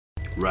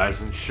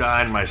Rise and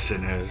shine, my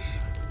sinners.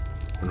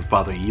 When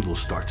Father Evil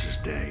starts his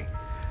day,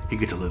 he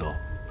gets a little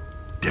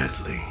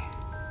deadly.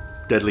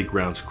 Deadly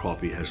Grounds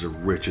coffee has the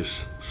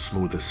richest,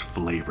 smoothest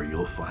flavor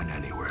you'll find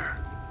anywhere.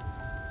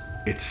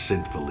 It's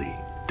sinfully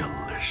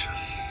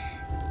delicious.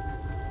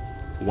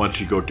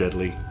 Once you go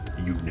deadly,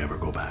 you never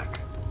go back.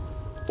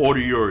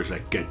 Order yours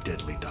at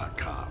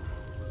getdeadly.com.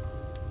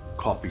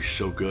 Coffee's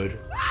so good,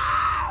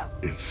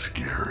 it's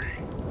scary.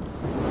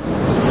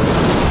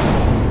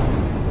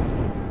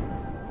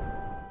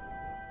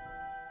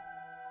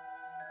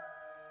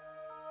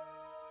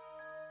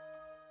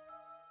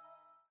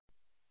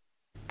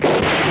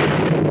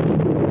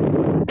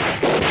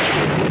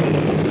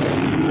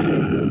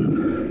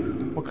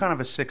 What kind of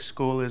a sick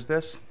school is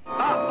this?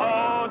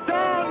 Uh-oh,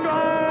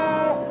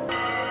 Dongo!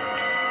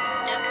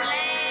 The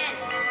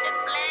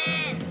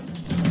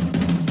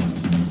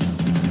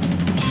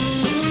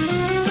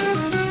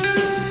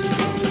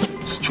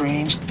plan.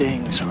 Strange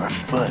things are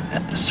afoot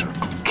at the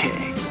Circle K.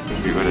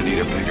 You're gonna need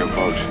a bigger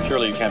boat.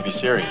 Surely you can't be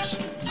serious.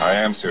 I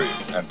am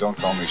serious, and don't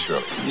call me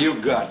Shirley. You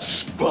got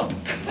spunk.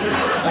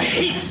 I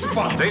hate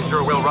spunk.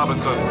 Danger, Will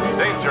Robinson.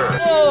 Danger.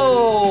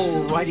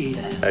 Oh, righty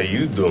then. How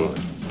you doing?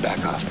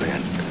 Back off,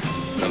 man.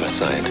 I'm a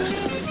scientist.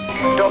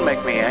 Don't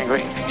make me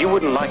angry. You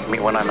wouldn't like me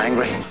when I'm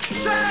angry.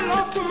 Say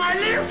hello to my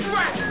little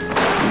friend!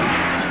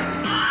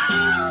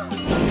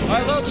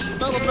 I love the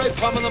smell of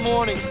napalm in the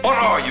morning. What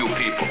are you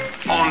people?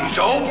 On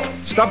dope?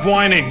 Stop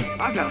whining.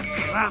 I got a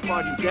crap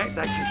on deck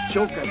that could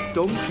choke a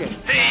donkey.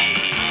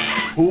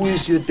 Who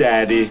is your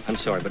daddy? I'm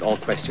sorry, but all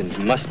questions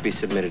must be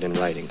submitted in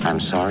writing. I'm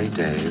sorry,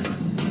 Dave.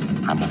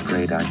 I'm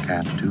afraid I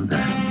can't do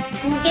that.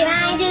 Can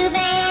I do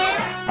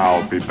that?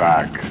 I'll be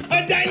back.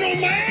 A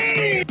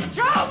dynamite!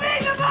 Show me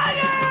the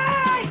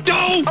money!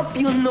 Don't! Up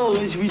your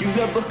nose with your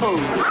rubber hose.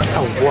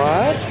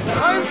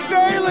 I'm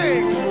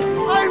sailing!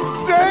 I'm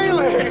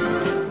sailing!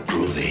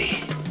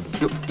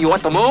 Groovy. You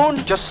want the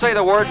moon? Just say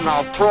the word and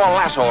I'll throw a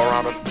lasso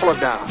around it and pull it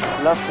down.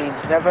 Love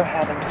means never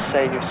having to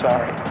say you're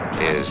sorry.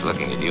 Is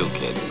looking at you,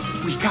 kid.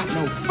 We got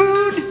no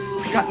food,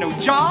 we got no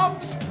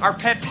jobs, our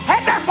pets'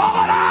 heads are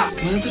falling off!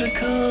 Come to the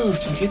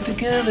coast and get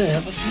together,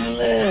 have a few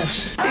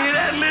laughs. Hear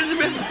that,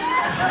 Elizabeth?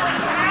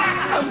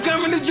 I'm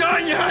coming to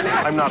join you, honey!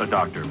 I'm not a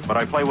doctor, but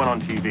I play one on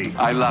TV.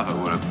 I love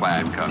it when a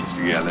plan comes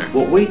together.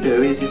 What we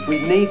do is if we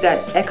need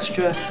that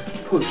extra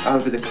push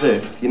over the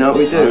cliff, you know what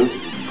we do?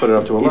 Put it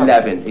up to 11.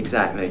 11,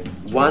 exactly.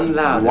 One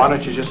louder. Why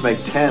don't you just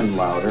make 10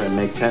 louder and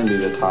make 10 be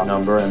the top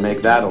number and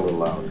make that a little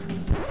louder?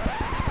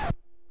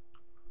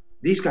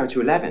 These go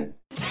to 11.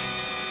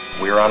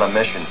 We're on a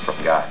mission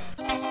from God.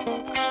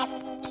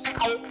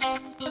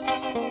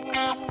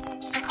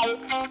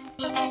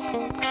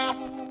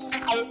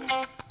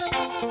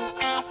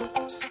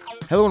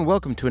 Hello and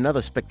welcome to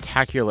another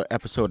spectacular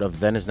episode of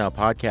Then Is Now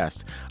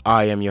podcast.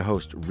 I am your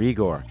host,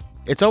 Rigor.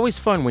 It's always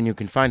fun when you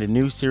can find a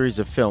new series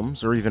of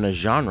films or even a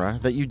genre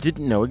that you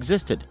didn't know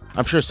existed.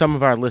 I'm sure some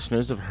of our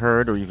listeners have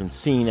heard or even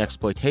seen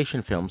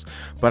exploitation films,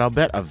 but I'll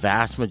bet a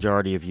vast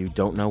majority of you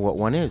don't know what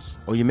one is,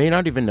 or you may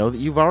not even know that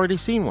you've already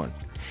seen one.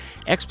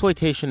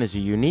 Exploitation is a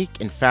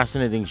unique and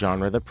fascinating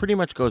genre that pretty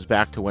much goes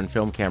back to when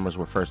film cameras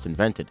were first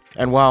invented.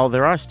 And while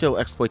there are still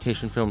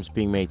exploitation films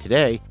being made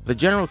today, the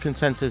general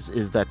consensus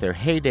is that their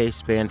heyday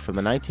spanned from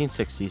the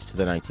 1960s to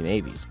the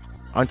 1980s.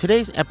 On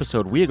today's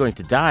episode, we are going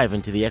to dive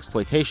into the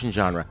exploitation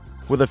genre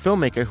with a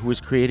filmmaker who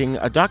is creating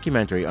a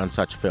documentary on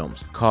such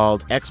films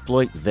called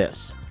Exploit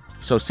This.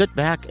 So sit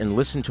back and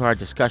listen to our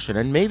discussion,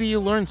 and maybe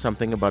you'll learn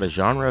something about a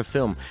genre of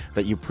film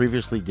that you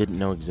previously didn't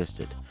know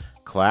existed.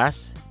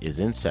 Class is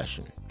in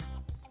session.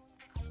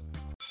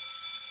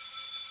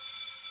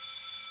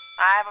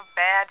 I have a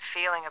bad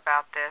feeling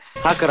about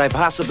this. How could I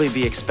possibly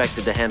be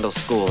expected to handle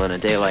school on a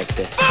day like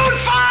this? Food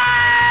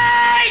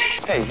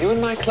fight! Hey, you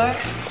in my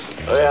class?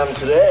 I am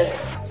today.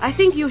 I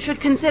think you should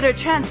consider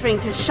transferring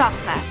to shop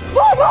class.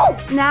 Woo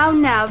woo!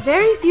 Now,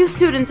 very few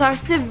students are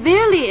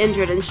severely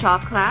injured in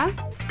shop class.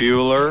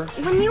 Bueller.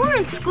 When you were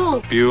in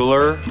school,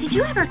 Bueller. did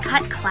you ever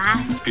cut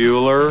class?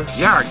 Bueller.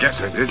 Yeah, I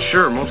guess I did.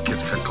 Sure, most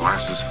kids cut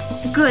classes.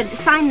 Good,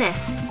 sign this.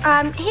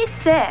 He's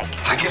sick.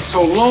 I get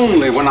so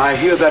lonely when I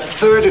hear that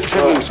third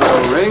attendance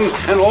bell ring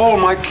and all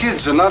my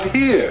kids are not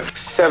here.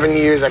 7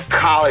 years of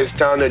college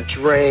down the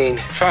drain.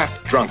 Fat,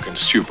 drunk, and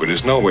stupid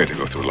is no way to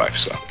go through life,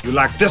 son. You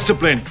lack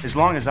discipline. As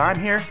long as I'm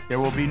here, there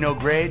will be no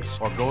grades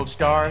or gold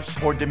stars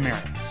or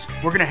demerits.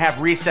 We're gonna have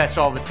recess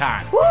all the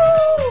time. Woo!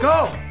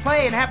 Go,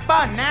 play and have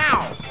fun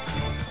now!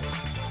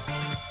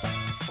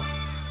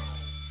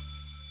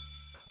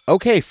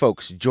 Okay,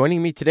 folks,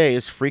 joining me today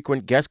is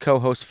frequent guest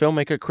co-host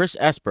filmmaker Chris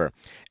Esper,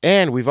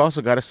 and we've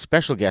also got a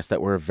special guest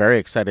that we're very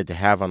excited to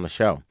have on the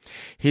show.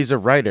 He's a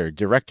writer,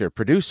 director,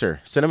 producer,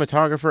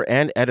 cinematographer,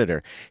 and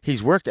editor.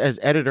 He's worked as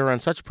editor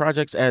on such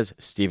projects as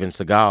Steven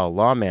Seagal,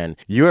 Lawman,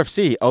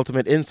 UFC,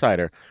 Ultimate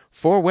Insider,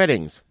 4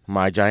 Weddings,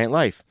 My Giant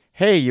Life,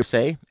 Hey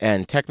USA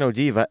and Techno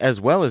Diva,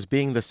 as well as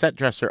being the set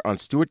dresser on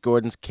Stuart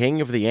Gordon's King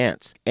of the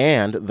Ants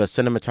and the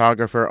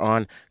cinematographer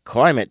on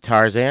Climate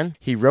Tarzan.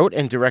 He wrote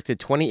and directed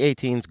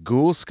 2018's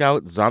Ghoul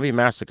Scout Zombie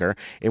Massacre,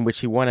 in which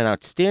he won an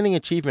Outstanding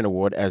Achievement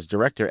Award as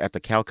director at the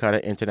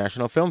Calcutta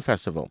International Film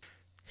Festival.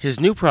 His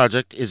new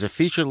project is a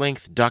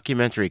feature-length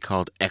documentary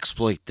called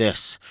Exploit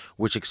This,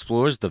 which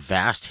explores the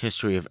vast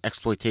history of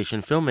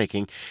exploitation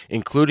filmmaking,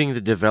 including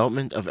the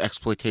development of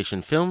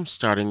exploitation film,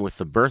 starting with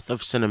the birth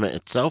of cinema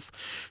itself,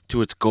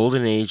 to its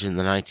golden age in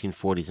the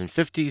 1940s and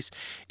 50s,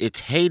 its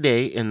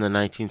heyday in the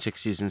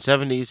 1960s and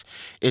 70s,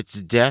 its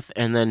death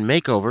and then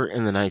makeover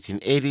in the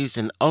 1980s,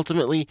 and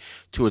ultimately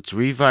to its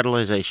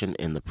revitalization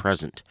in the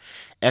present.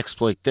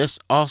 Exploit This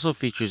also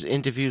features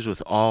interviews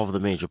with all of the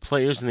major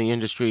players in the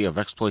industry of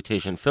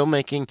exploitation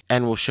filmmaking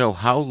and will show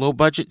how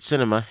low-budget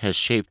cinema has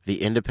shaped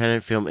the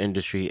independent film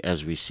industry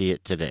as we see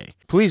it today.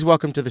 Please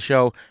welcome to the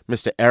show,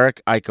 Mr.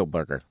 Eric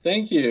Eichelberger.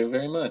 Thank you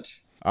very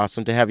much.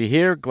 Awesome to have you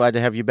here. Glad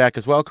to have you back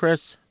as well,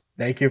 Chris.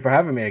 Thank you for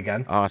having me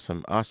again.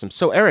 Awesome.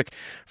 So, Eric,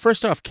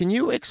 first off, can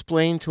you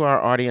explain to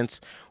our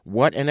audience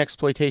what an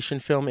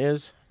exploitation film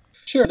is?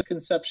 Sure.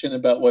 Misconception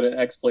about what an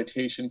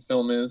exploitation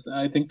film is.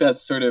 I think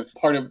that's sort of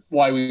part of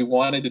why we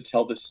wanted to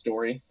tell this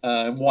story,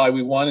 and why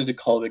we wanted to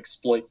call it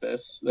Exploit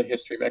This, the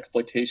history of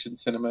exploitation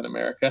cinema in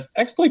America.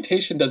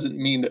 Exploitation doesn't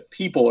mean that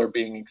people are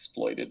being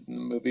exploited in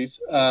the movies.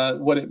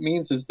 What it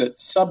means is that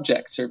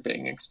subjects are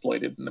being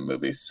exploited in the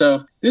movies.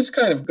 So this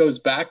kind of goes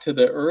back to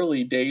the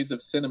early days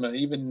of cinema,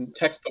 even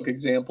textbook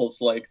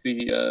examples like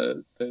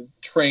the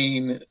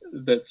train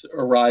that's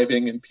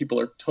arriving and people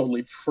are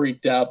totally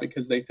freaked out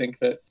because they think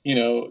that,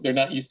 they're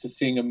not used to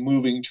seeing a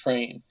moving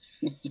train.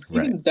 So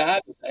Right. Even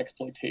that is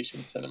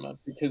exploitation cinema,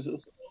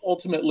 because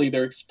ultimately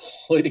they're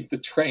exploiting the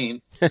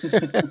train.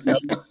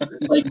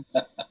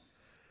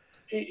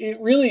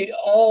 It really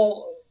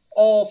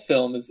all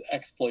film is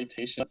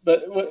exploitation.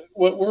 But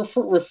what we're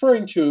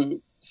referring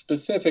to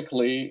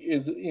specifically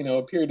is,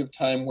 a period of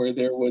time where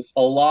there was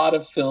a lot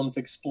of films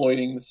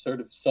exploiting the sort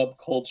of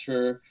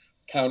subculture,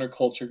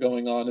 counterculture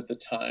going on at the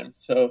time.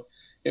 So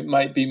it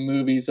might be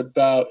movies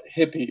about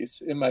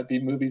hippies. It might be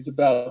movies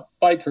about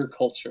biker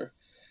culture.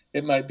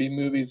 It might be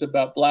movies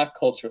about black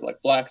culture, like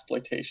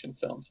blaxploitation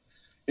films.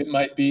 It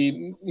might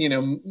be,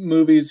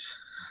 movies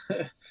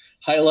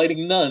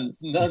highlighting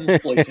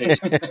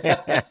nunsploitation.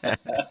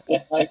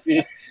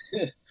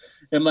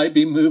 It might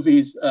be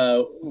movies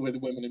with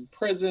women in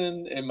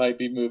prison. It might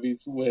be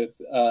movies with,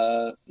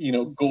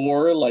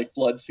 gore, like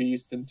Blood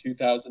Feast and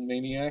 2000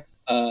 Maniacs.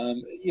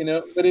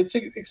 But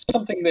it's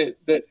something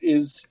that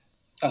is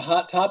a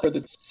hot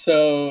topic.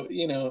 So,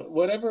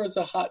 whatever is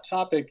a hot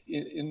topic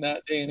in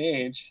that day and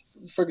age.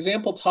 For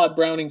example, Todd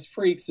Browning's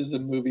Freaks is a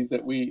movie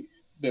that we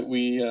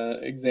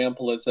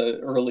example as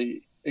an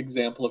early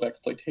example of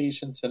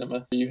exploitation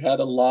cinema. You had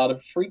a lot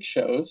of freak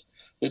shows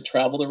that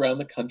traveled around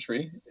the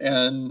country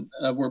and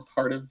were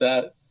part of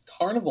that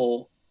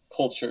carnival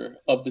culture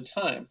of the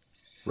time.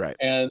 Right.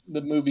 And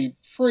the movie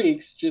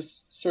Freaks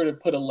just sort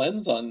of put a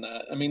lens on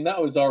that. I mean, that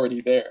was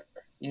already there.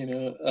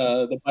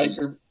 The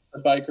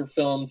biker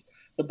films,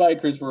 the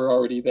bikers were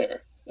already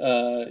there.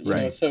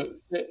 Right. So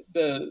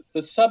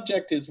the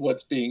subject is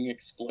what's being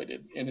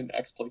exploited in an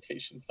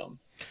exploitation film.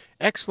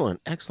 Excellent.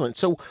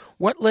 So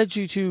what led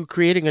you to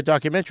creating a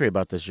documentary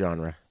about this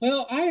genre?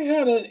 Well, I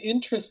had an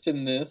interest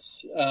in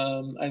this,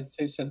 I'd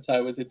say since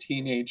I was a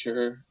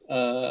teenager.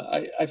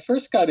 I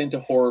first got into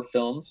horror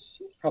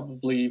films,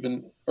 probably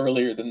even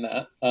earlier than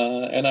that.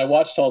 And I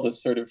watched all the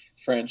sort of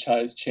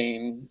franchise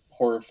chain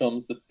horror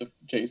films, the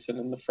Jason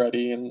and the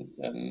Freddy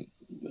and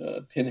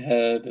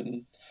Pinhead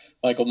and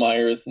Michael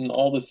Myers and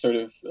all this sort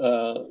of,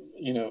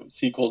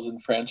 sequels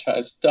and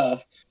franchise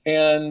stuff.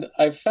 And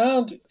I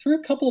found through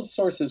a couple of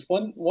sources,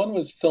 one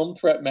was Film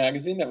Threat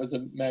Magazine. That was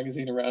a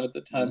magazine around at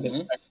the time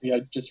that actually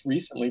I just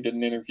recently did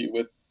an interview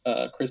with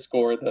Chris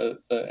Gore, the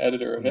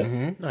editor of it.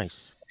 Mm-hmm.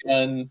 Nice.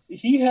 And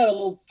he had a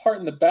little part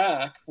in the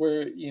back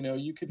where,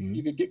 you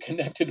could get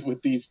connected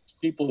with these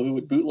people who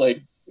would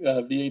bootleg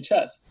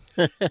VHS.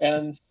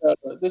 And so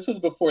this was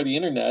before the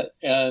internet,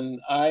 and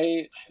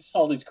I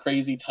saw these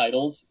crazy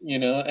titles,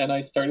 and I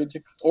started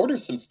to order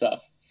some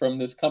stuff from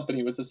this company.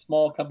 It was a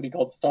small company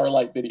called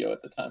Starlight Video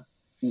at the time.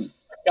 A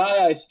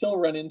guy I still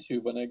run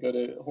into when I go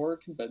to horror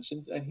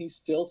conventions, and he's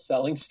still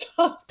selling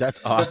stuff.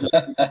 That's awesome.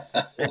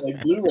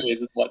 Like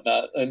Blu-rays and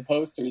whatnot, and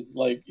posters.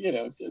 Like,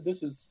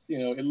 this is,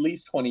 at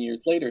least 20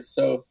 years later.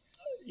 So,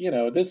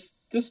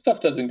 this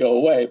stuff doesn't go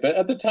away. But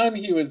at the time,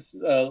 he was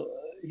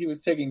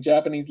taking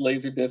Japanese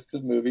laser discs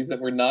of movies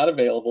that were not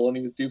available, and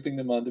he was duping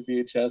them onto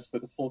VHS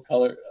with a full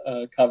color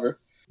cover.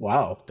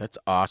 Wow. That's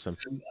awesome.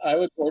 And I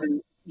would order,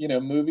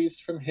 movies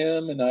from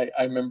him, and I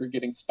remember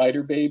getting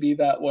Spider Baby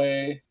that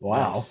way.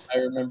 Wow. I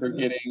remember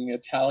getting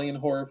Italian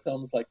horror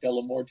films like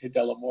Della Morte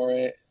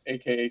Dell'Amore,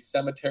 aka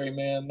Cemetery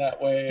Man, that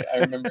way. I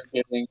remember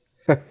getting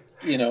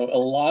a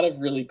lot of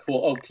really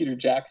cool Peter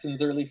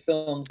Jackson's early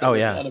films. Oh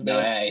yeah.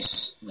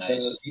 Nice.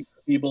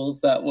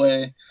 Feebles that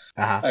way.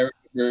 Uh-huh. I remember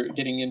remember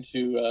getting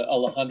into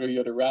Alejandro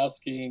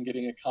Jodorowsky and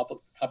getting a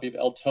copy of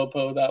El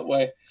Topo that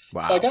way.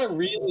 Wow. So I got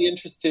really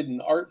interested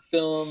in art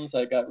films.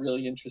 I got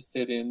really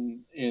interested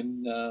in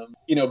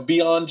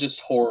beyond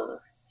just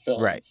horror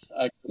films. Right.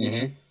 I got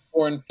interested in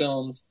foreign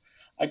films.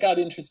 I got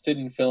interested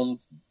in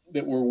films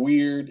that were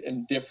weird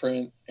and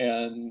different.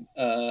 And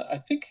I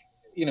think,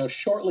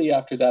 shortly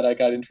after that, I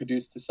got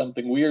introduced to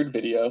Something Weird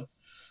Video,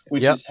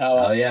 which is how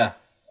I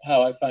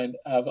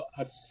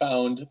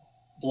found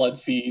Blood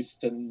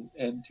Feast and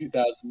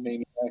 2000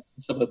 Maniacs and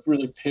some of the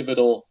really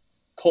pivotal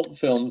cult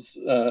films,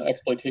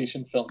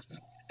 exploitation films.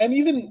 And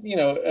even,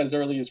 as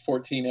early as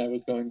 14, I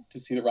was going to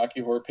see the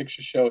Rocky Horror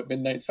Picture Show at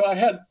midnight. So I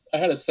had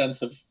a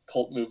sense of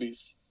cult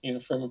movies,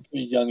 from a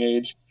pretty young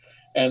age,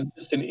 and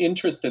just an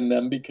interest in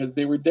them because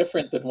they were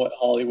different than what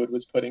Hollywood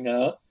was putting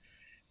out.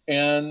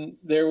 And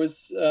there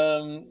was,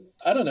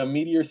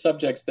 meatier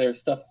subjects there,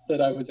 stuff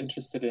that I was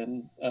interested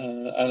in,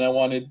 and I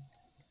wanted to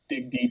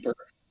dig deeper.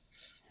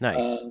 Nice.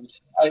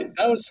 So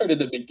that was sort of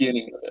the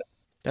beginning of it.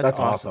 That's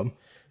awesome.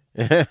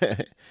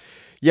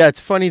 Yeah,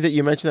 it's funny that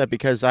you mentioned that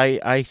because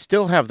I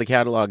still have the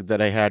catalog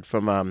that I had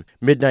from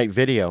Midnight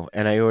Video,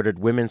 and I ordered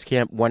Women's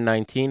Camp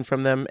 119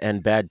 from them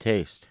and Bad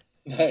Taste.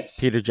 Nice.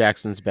 Peter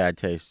Jackson's Bad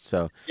Taste.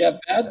 So yeah,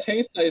 Bad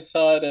Taste. I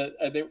saw it.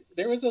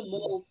 There was a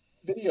little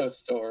video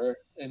store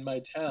in my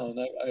town.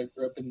 I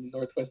grew up in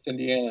Northwest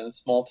Indiana, in a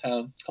small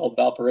town called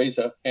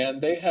Valparaiso,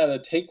 and they had a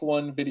Take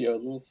One video, a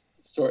little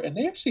store, and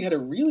they actually had a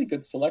really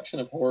good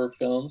selection of horror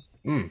films.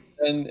 And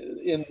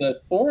in the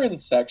foreign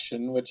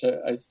section, which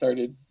I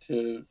started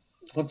to,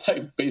 once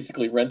I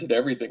basically rented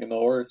everything in the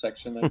horror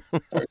section, I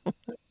started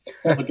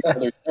looking at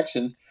other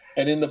sections.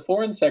 And in the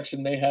foreign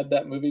section, they had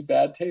that movie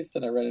Bad Taste,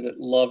 and I rented it,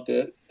 loved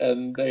it.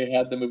 And they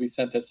had the movie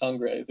Santa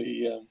Sangre,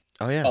 the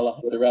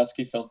Alejandro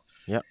Jodorowsky film.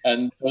 Yeah.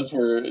 And those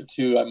were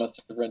two I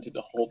must have rented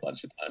a whole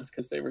bunch of times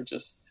because they were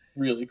just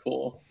really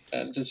cool.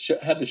 And just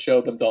had to show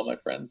them to all my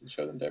friends and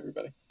show them to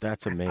everybody.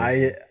 That's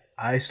amazing.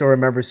 I still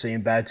remember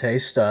seeing Bad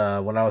Taste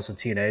when I was a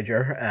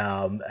teenager.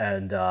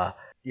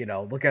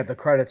 Looking at the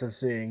credits and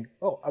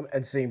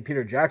seeing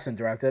Peter Jackson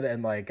directed,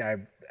 and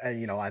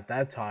at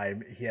that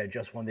time he had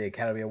just won the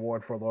Academy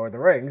Award for Lord of the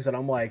Rings, and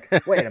I'm like,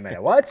 wait a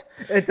minute, what?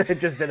 It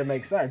just didn't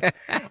make sense.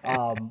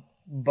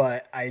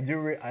 But I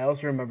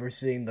also remember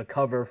seeing the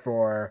cover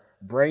for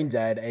Brain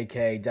Dead,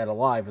 aka Dead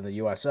Alive in the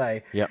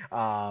USA. Yep.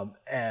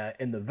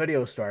 In the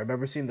video store, I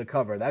remember seeing the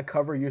cover. That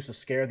cover used to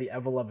scare the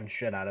ever-loving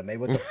shit out of me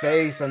with the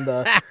face and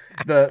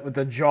with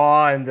the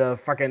jaw and the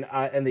fucking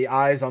and the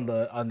eyes on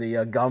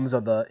the gums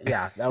of the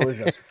that was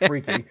just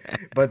freaky.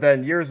 But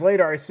then years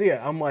later, I see it.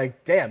 I'm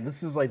like, damn,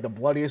 this is like the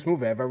bloodiest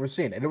movie I've ever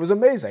seen, and it was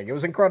amazing. It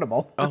was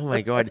incredible. Oh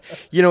my god!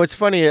 It's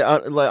funny.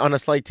 On a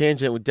slight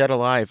tangent with Dead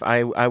Alive,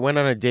 I went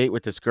on a date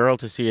with this girl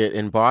to see it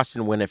in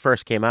Boston when it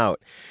first came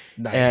out.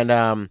 Nice.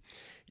 And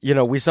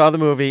we saw the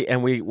movie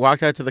and we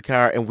walked out to the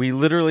car and we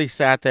literally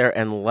sat there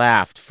and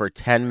laughed for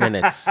 10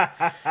 minutes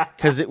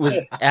because it was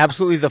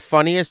absolutely the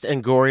funniest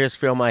and goriest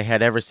film I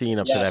had ever seen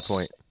up to that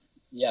point.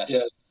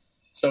 Yes.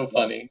 So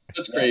funny.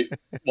 Such great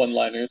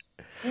one-liners.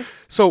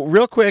 So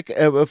real quick,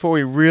 before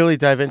we really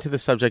dive into the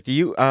subject,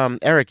 you,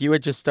 Eric, you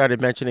had just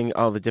started mentioning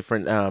all the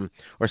different,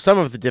 or some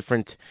of the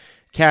different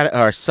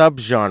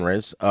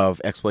sub-genres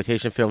of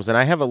exploitation films, and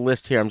I have a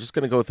list here. I'm just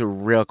going to go through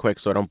real quick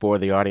so I don't bore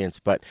the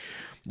audience, but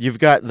you've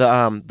got the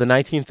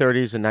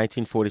 1930s and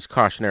 1940s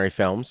cautionary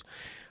films,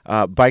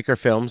 biker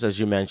films, as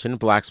you mentioned,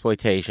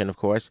 blaxploitation, of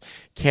course,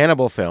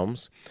 cannibal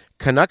films,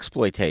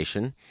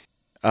 Canucksploitation,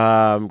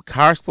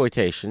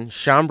 Carsploitation,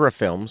 Chambra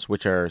films,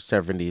 which are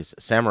 70s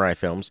samurai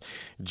films,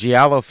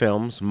 Giallo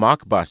films,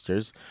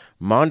 Mockbusters,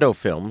 Mondo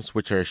films,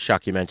 which are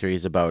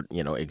shockumentaries about,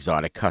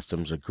 exotic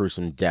customs or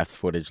gruesome death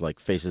footage like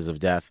Faces of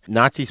Death,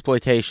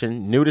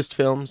 Nazi-sploitation, nudist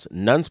films,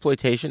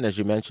 Nunsploitation, as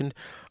you mentioned,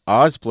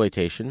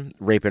 Ozploitation,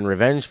 rape and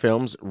revenge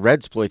films,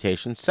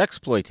 Redsploitation,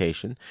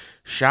 Sexploitation,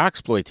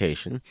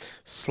 Sharksploitation,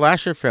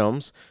 slasher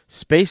films,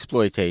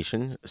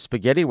 Spacesploitation,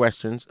 spaghetti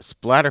westerns,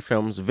 splatter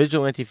films,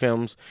 vigilante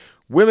films,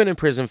 women in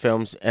prison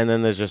films, and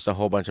then there's just a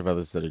whole bunch of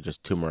others that are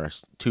just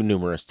too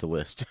numerous to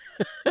list.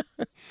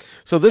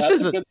 So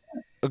this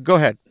go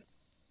ahead.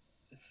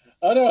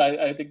 Oh no,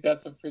 I think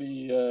that's a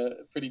pretty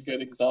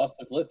good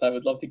exhaustive list. I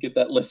would love to get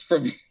that list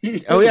from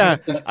you. Oh yeah,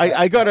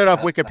 I got it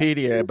off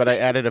Wikipedia, but I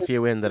added a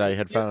few in that I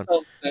had found.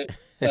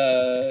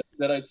 That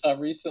I saw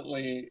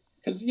recently,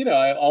 because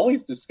I'm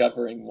always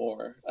discovering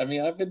more. I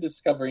mean, I've been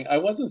discovering. I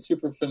wasn't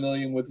super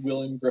familiar with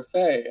William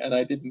Grefé, and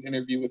I did an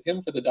interview with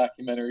him for the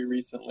documentary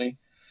recently.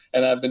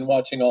 And I've been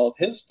watching all of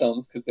his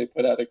films because they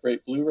put out a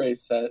great Blu-ray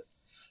set,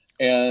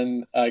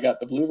 and I got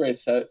the Blu-ray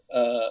set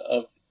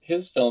of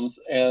his films.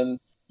 And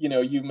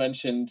you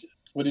mentioned,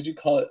 what did you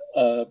call it?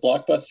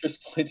 Blockbuster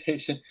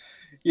exploitation.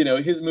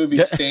 His movie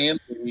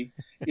Stanley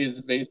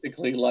is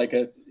basically like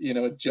a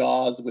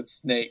Jaws with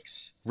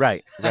snakes.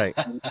 Right.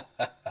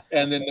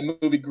 And then the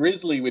movie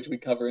Grizzly, which we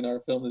cover in our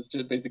film, is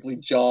just basically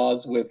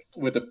Jaws with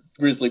a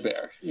grizzly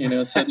bear.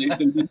 So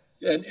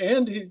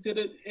and he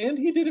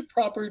did it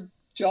proper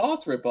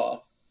Jaws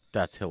ripoff.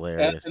 That's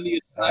hilarious. And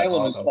the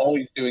Asylum is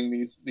always doing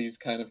these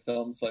kind of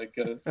films, like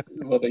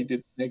well, they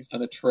did Snakes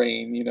on a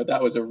Train. You know,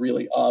 that was a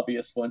really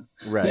obvious one,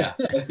 right?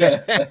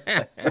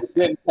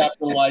 Then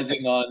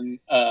capitalizing on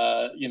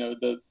you know,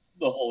 the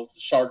whole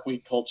Shark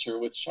Week culture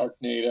with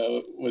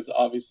Sharknado was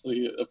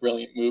obviously a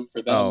brilliant move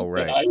for them. Oh,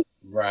 right. I don't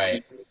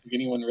think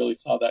anyone really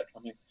saw that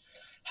coming.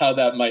 How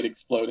that might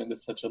explode into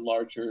such a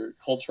larger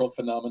cultural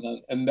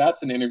phenomenon, and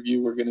that's an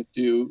interview we're going to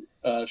do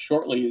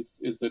shortly.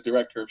 Is the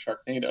director of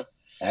Sharknado.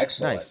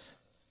 Excellent. Nice.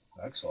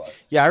 Excellent.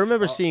 Yeah, I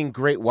remember seeing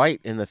Great White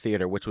in the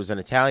theater, which was an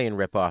Italian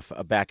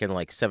ripoff back in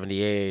like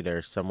 '78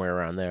 or somewhere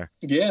around there.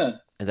 Yeah.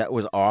 And that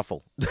was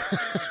awful. But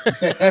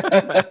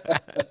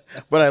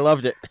I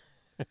loved it.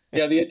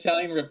 Yeah, the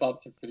Italian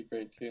ripoffs are pretty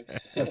great too.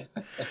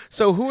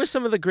 So who are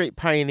some of the great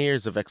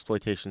pioneers of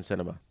exploitation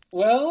cinema?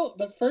 Well,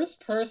 the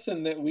first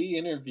person that we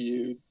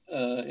interviewed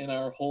in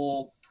our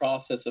whole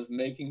process of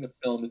making the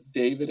film is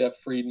David F.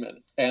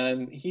 Friedman,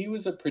 and he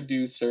was a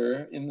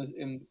producer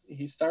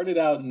he started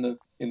out in the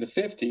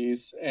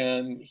 50s,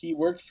 and he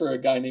worked for a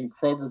guy named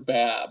Kroger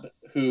Babb,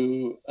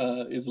 who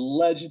is a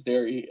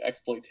legendary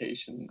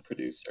exploitation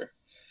producer.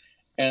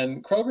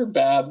 And Kroger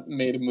Babb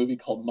made a movie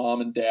called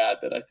Mom and Dad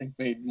that I think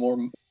made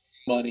more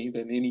money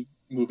than any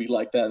movie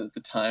like that at the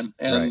time,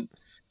 and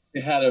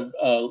it had a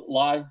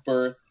live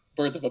birth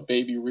of a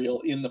baby reel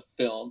in the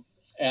film.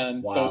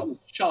 And so it was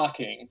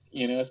shocking,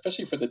 you know,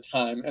 especially for the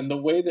time. And the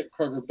way that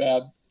Kroger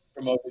Babb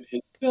promoted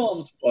his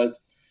films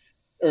was,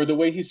 or the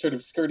way he sort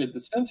of skirted the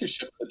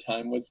censorship at the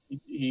time was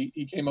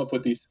he came up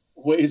with these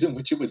ways in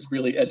which it was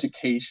really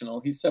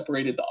educational. He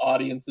separated the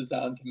audiences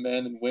out into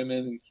men and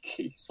women, and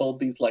he sold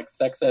these like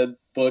sex ed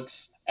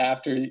books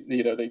after,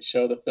 you know, they'd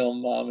show the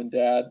film Mom and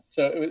Dad.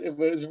 So it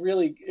was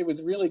really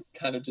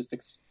kind of just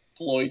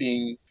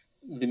exploiting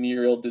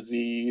venereal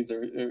disease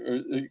or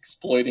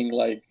exploiting,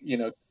 like, you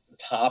know,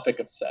 topic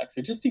of sex,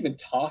 or just even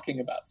talking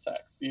about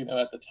sex, you know,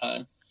 at the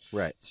time.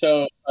 Right.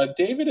 So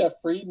David F.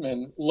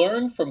 Friedman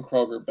learned from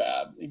Kroger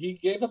Babb. He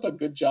gave up a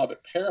good job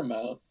at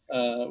Paramount,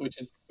 which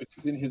is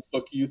in his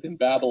book Youth in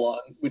Babylon,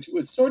 which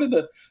was sort of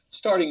the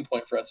starting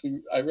point for us.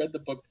 I read the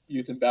book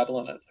Youth in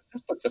Babylon, and I was like,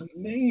 this book's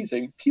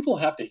amazing. People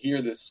have to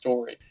hear this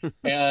story.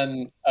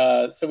 And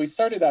so we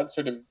started out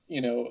sort of,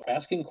 you know,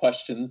 asking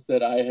questions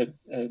that I had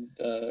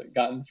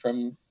gotten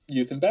from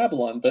Youth in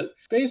Babylon. But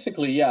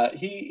basically, yeah,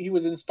 he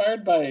was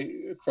inspired by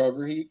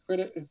Kroger. He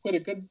quit a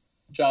good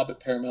job at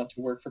Paramount to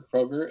work for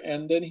Kroger,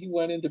 and then he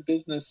went into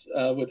business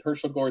with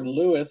Herschel Gordon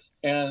Lewis,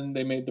 and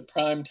they made the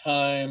Prime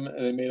Time.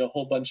 They made a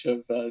whole bunch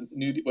of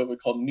what we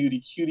call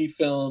nudie cutie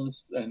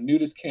films and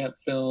nudist camp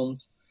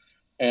films,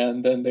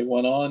 and then they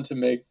went on to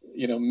make,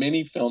 you know,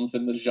 many films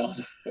in the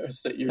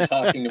genres that you're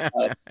talking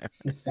about,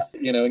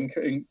 you know,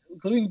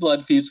 including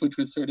Blood Feast, which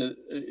was sort of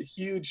a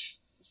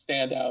huge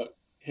standout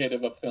hit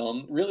of a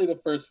film, really the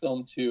first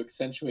film to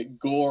accentuate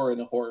gore in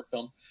a horror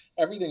film.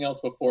 Everything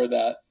else before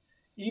that,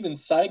 even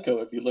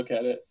Psycho, if you look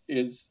at it,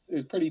 is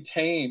pretty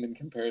tame in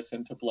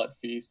comparison to Blood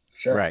Feast.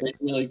 Sure. Right. They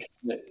really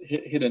kind of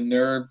hit a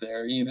nerve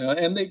there, you know,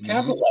 and they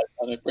capitalized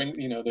on it.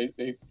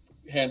 They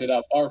handed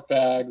out barf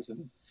bags,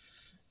 and,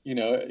 you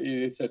know,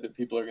 they said that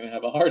people are going to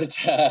have a heart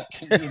attack.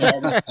 You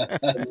know,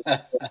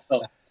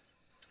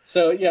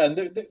 so yeah, and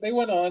they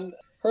went on.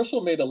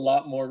 Herschel made a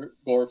lot more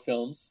gore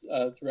films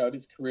throughout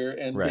his career,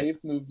 and Dave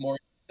moved more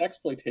into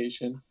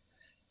sexploitation.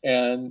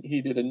 And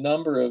he did a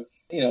number of,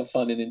 you know,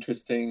 fun and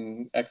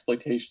interesting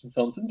exploitation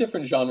films in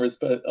different genres,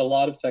 but a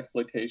lot of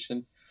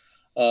sexploitation.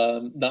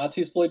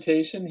 Nazi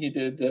exploitation. He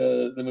did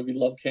the movie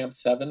Love Camp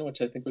 7,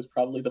 which I think was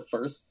probably the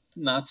first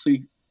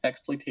Nazi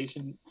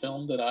exploitation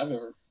film that I've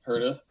ever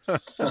heard of.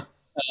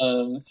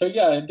 So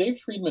yeah, and Dave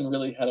Friedman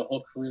really had a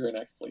whole career in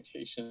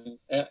exploitation,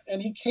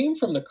 and he came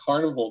from the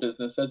carnival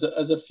business, as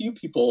a few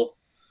people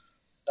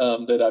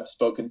that I've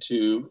spoken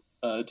to.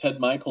 Ted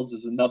Michaels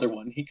is another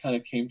one. He kind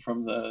of came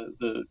from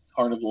the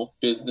carnival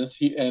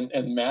business.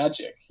 And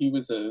magic. He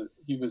was a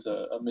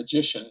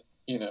magician,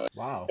 you know.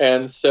 Wow.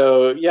 And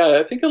so yeah,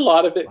 I think a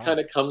lot of it kind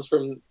of comes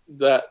from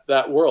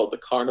that world, the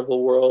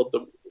carnival world,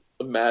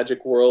 the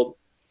magic world,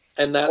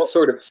 and that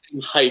sort of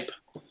same hype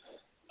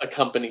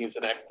accompanies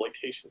an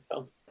exploitation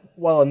film.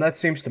 Well, and that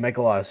seems to make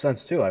a lot of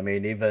sense too. I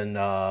mean, even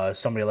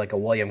somebody like a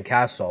William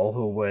Castle,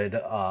 who would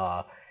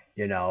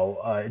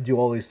do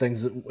all these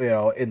things, you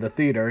know, in the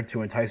theater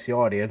to entice the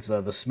audience,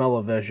 the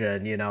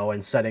smell-o-vision, you know,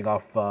 and setting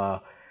off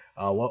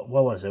what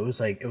was it?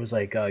 It was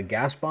like a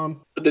gas bomb.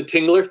 The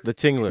Tingler. The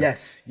Tingler.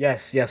 Yes,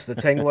 the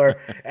Tingler.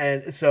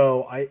 And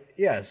so I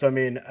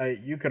mean,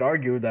 you could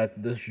argue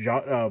that this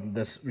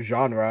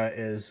genre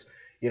is,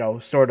 you know,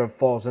 sort of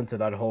falls into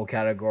that whole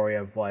category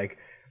of like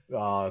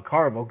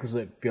carnival, because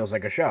it feels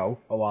like a show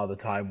a lot of the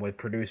time with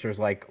producers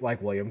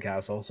like William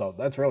Castle. So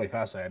that's really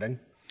fascinating.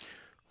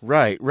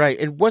 Right.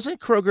 And wasn't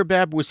Kroger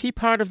Babb, was he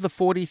part of the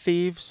 40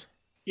 Thieves?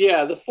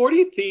 Yeah, the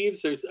 40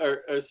 Thieves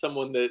are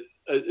someone that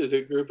is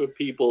a group of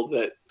people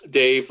that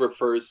Dave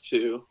refers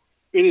to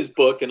in his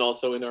book and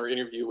also in our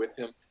interview with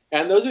him.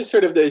 And those are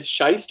sort of the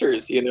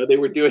shysters, you know. They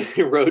were doing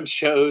road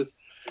shows.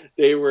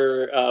 They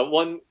were,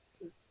 one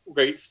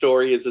great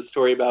story is a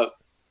story about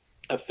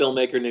a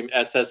filmmaker named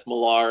S.S.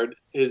 Millard.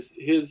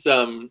 His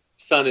son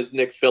is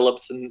Nick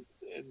Phillips, and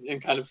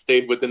kind of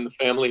stayed within the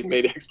family and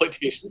made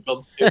exploitation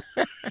films too.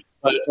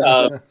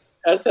 But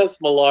S.S.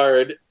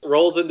 Millard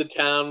rolls into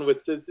town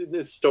with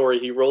this story.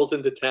 He rolls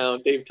into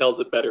town. Dave tells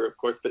it better, of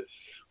course, but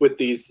with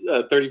these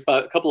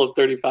couple of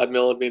 35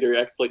 millimeter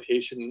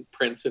exploitation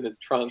prints in his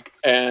trunk,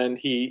 and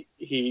he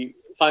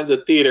finds a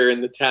theater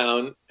in the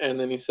town, and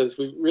then he says,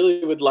 "We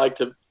really would like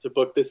to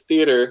book this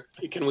theater.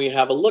 Can we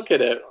have a look at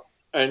it?"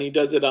 And he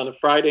does it on a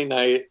Friday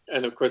night,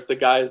 and of course the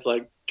guy is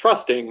like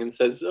trusting and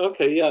says,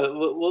 "Okay, yeah,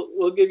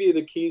 we'll give you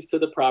the keys to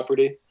the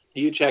property.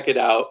 You check it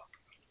out,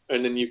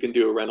 and then you can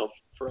do a rental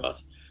for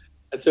us."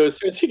 And so as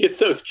soon as he gets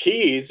those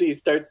keys, he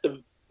starts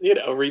to,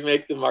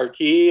 remake the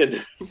marquee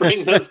and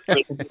bring those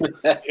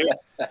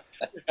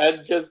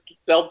and just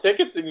sell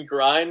tickets and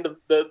grind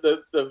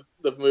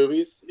the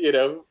movies,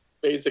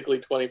 basically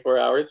 24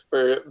 hours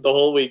for the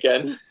whole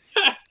weekend.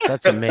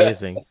 That's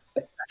amazing.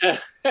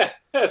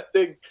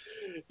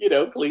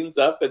 Cleans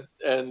up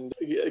and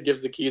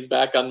gives the keys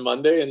back on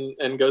Monday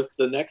and goes to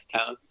the next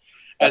town.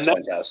 That's and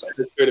that's fantastic.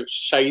 The sort of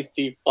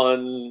shisty,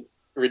 fun,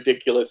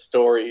 ridiculous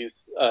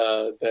stories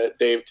that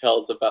Dave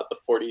tells about the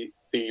 40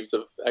 thieves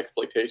of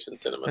exploitation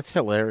cinema. That's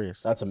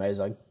hilarious. That's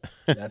amazing.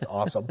 That's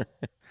awesome.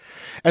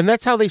 And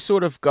that's how they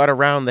sort of got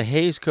around the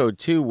Hays Code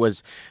too,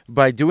 was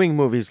by doing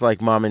movies like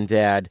Mom and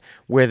Dad,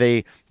 where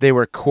they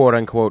were quote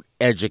unquote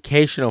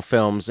educational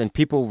films, and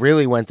people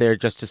really went there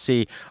just to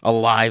see a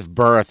live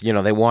birth.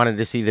 They wanted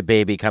to see the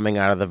baby coming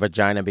out of the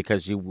vagina,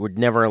 because you were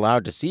never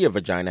allowed to see a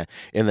vagina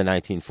in the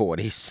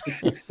 1940s.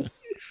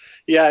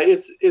 Yeah,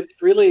 it's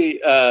really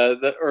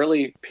the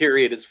early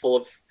period is full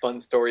of fun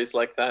stories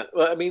like that.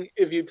 Well, I mean,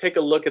 if you take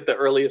a look at the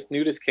earliest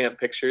nudist camp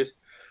pictures,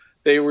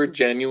 they were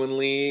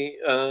genuinely,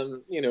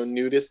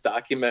 nudist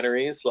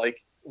documentaries,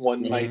 like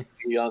one might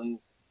be on,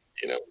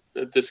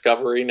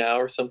 Discovery Now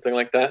or something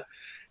like that.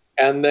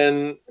 And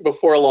then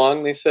before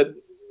long, they said,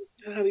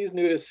 these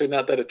nudists are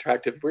not that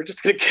attractive. We're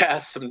just going to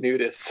cast some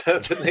nudists.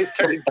 Then they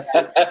started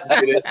casting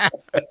nudists.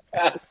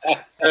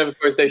 And of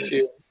course, they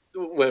choose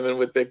women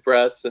with big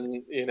breasts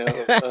and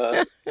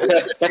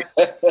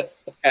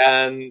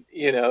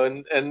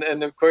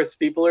and of course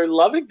people are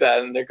loving that,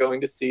 and they're going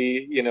to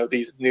see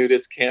these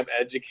nudist camp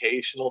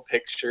educational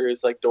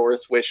pictures like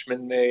Doris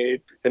Wishman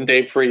made and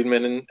Dave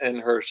Friedman and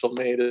Herschel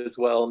made as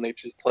well, and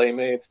Nature's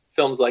Playmates,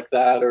 films like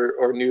that,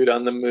 or Nude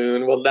on the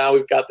Moon. Well, now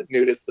we've got the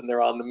nudists and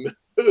they're on the moon,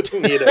 like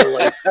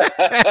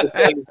the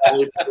thing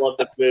on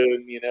the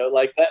moon,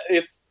 like that.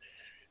 It's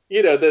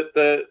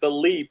the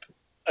leap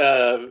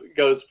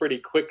goes pretty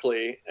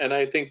quickly, and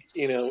I think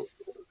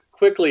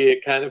quickly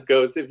it kind of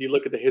goes, if you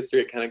look at the history,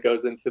 it kind of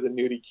goes into the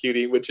nudie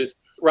cutie, which is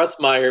Russ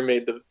Meyer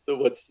made the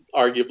what's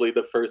arguably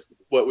the first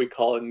what we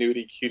call a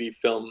nudie cutie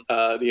film,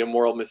 The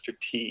Immoral Mr.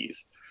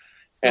 Tease.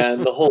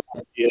 And the whole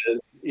idea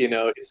is,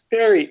 it's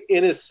very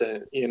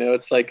innocent.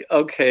 It's like,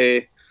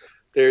 okay,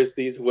 there's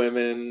these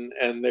women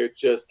and they're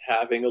just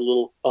having a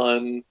little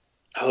fun,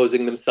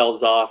 hosing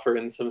themselves off or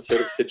in some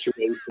sort of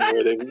situation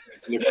where they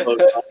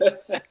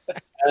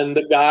and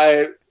the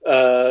guy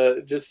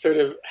just sort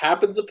of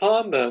happens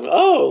upon them.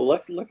 Oh,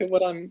 look at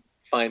what I'm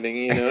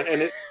finding,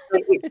 and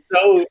it's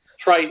so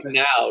trite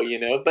now,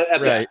 but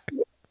at the time,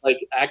 like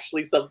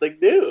actually something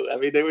new. I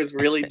mean, there was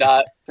really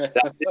that did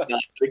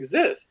not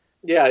exist.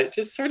 Yeah, it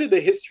just sort of the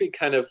history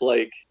kind of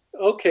like,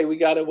 okay, we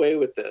got away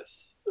with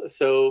this.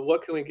 So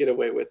what can we get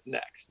away with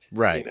next?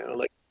 Right.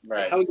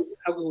 Right. How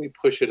can we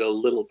push it a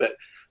little bit?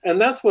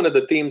 And that's one of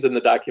the themes in the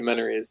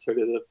documentary is sort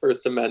of the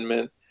First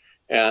Amendment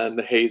and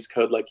the Hays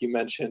Code, like you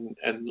mentioned,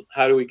 and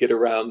how do we get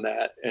around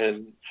that?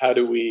 And how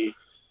do we,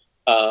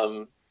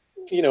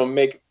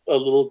 make a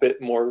little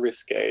bit more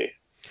risque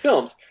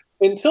films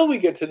until we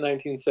get to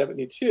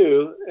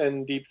 1972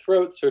 and Deep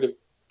Throat sort of,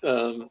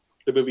 the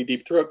movie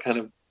Deep Throat kind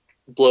of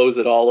blows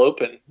it all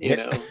open,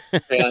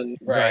 and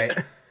right.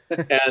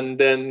 And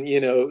then,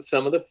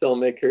 some of the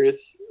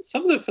filmmakers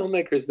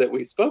that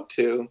we spoke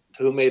to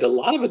who made a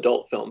lot of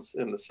adult films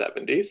in the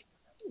 70s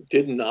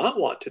did not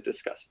want to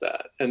discuss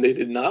that. And they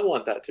did not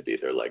want that to be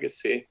their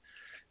legacy.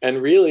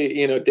 And really,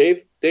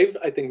 Dave,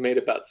 I think, made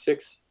about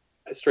 6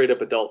 straight up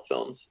adult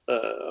films.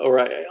 A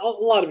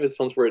lot of his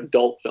films were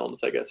adult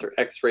films, I guess, or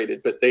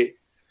X-rated, but they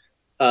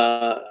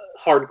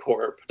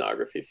hardcore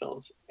pornography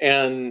films.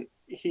 And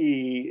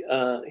he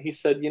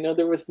said,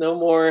 there was no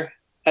more,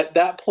 at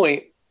that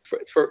point,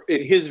 for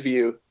in his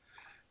view,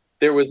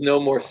 there was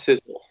no more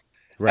sizzle,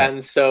 right.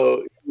 And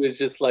so it was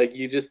just like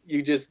you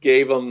just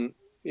gave them,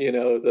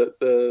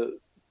 the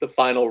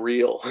final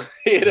reel,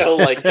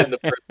 like in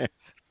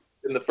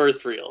the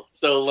first reel.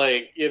 So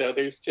like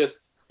there's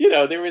just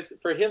there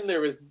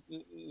was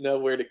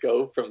nowhere to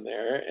go from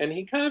there, and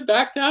he kind of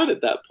backed out at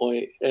that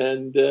point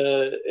and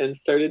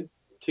started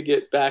to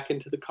get back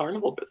into the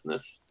carnival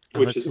business,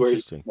 which is where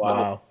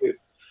wow.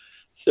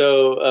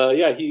 So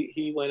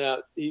he went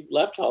out. He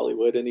left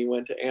Hollywood and he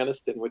went to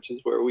Anniston, which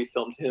is where we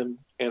filmed him,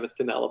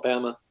 Anniston,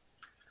 Alabama.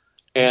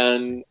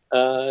 And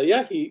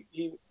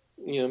he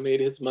made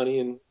his money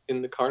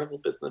in the carnival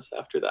business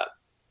after that.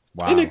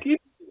 Wow. And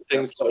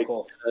things so like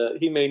cool.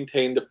 He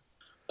maintained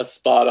a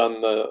spot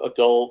on the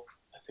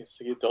I think it's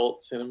the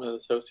Adult Cinema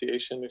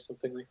Association or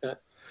something like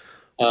that.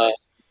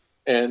 Nice.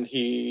 And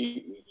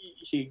he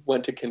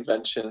went to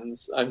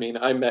conventions. I mean,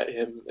 I met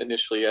him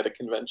initially at a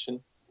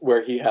convention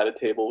where he had a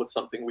table with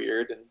something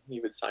weird, and he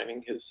was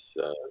signing his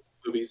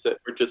movies that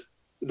were just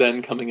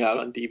then coming out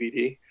on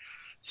DVD.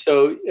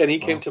 So, and he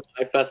came to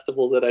my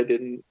festival that I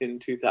did in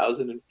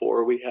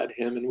 2004. We had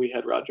him, and we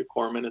had Roger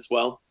Corman as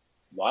well.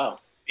 Wow.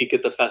 Speak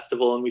at the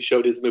festival, and we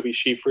showed his movie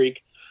She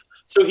Freak.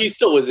 So he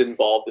still was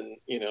involved in,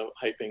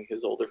 hyping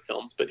his older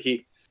films. But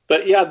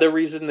yeah, the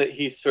reason that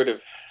he sort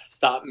of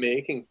stopped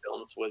making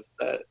films was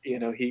that,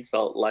 he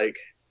felt like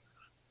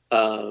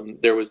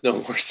there was no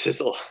more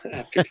sizzle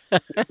after.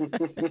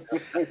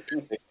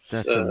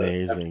 That's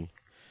amazing.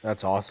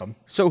 That's awesome.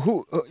 So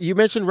who you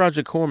mentioned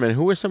Roger Corman.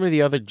 Who are some of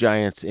the other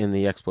giants in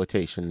the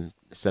exploitation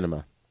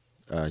cinema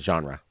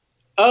genre?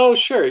 Oh,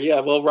 sure. Yeah.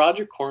 Well,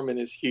 Roger Corman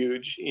is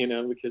huge,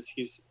 because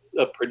he's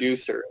a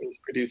producer. He's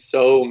produced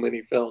so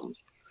many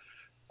films.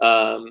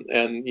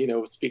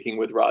 And, speaking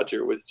with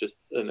Roger was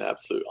just an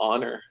absolute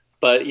honor.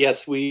 But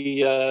yes,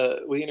 we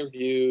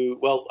interview.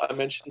 Well, I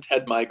mentioned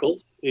Ted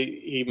Michaels.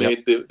 He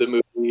made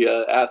the movie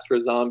Astro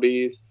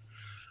Zombies.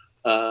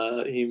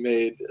 He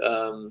made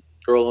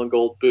Girl in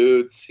Gold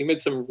Boots. He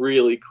made some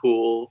really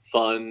cool,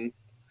 fun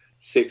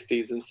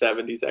 60s and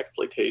 70s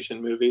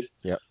exploitation movies.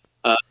 Yep.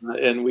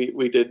 And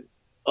we did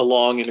a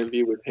long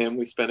interview with him.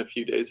 We spent a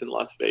few days in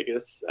Las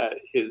Vegas at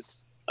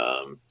his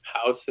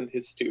house and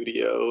his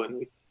studio,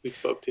 and we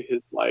spoke to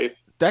his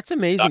wife. That's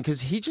amazing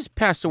because he just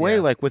passed away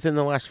like within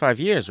the last 5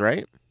 years,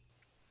 right?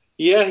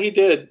 Yeah, he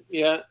did.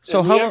 Yeah.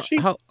 So how?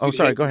 Oh,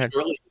 sorry. Go ahead.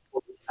 Shortly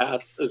before he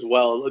passed as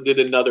well. I did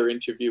another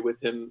interview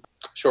with him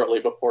shortly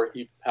before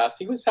he passed.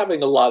 He was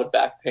having a lot of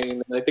back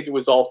pain, and I think it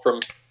was all from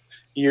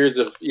years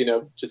of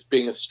just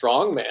being a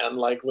strong man,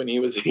 like when he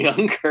was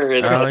younger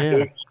and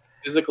doing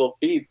physical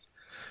feats.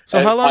 So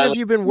how long have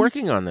you been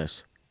working on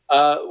this?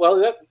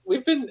 Well,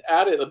 we've been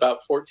at it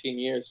about 14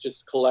 years,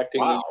 just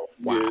collecting the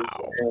interviews.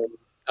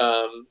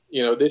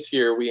 And, this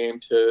year we aim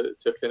to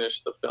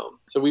finish the film.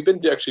 So we've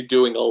been actually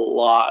doing a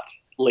lot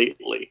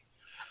lately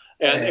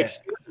and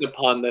expanding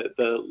upon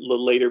the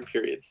later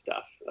period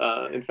stuff.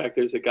 In fact,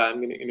 there's a guy I'm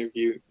going to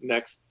interview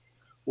next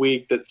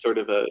week that's sort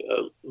of a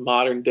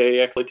modern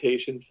day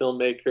exploitation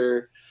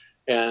filmmaker.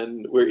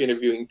 And we're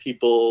interviewing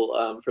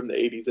people from the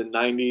 80s and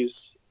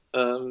 90s,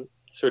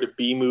 sort of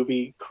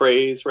B-movie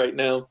craze right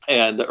now,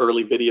 and the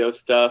early video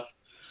stuff.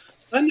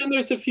 And then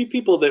there's a few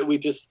people that we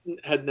just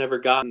had never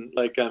gotten,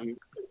 like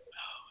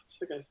what's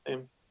the guy's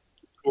name?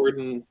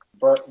 Gordon.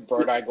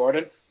 Bird-Eye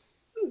Gordon?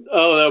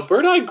 Oh, no,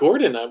 Bird-Eye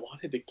Gordon I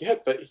wanted to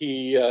get, but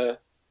and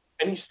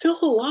he's still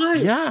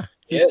alive. Yeah,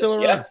 he's still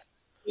alive.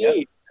 Yeah.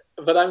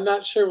 But I'm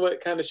not sure what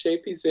kind of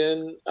shape he's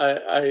in.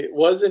 I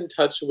was in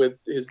touch with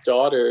his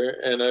daughter,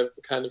 and I've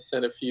kind of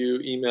sent a few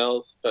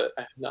emails, but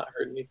I have not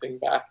heard anything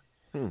back.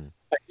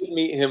 I did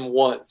meet him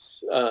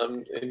once,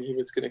 and he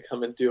was going to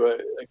come and do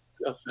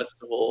a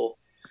festival,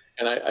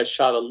 and I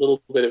shot a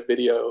little bit of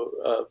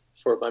video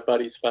for my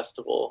buddy's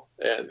festival,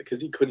 and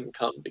because he couldn't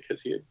come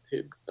because he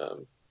had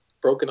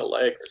broken a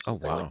leg or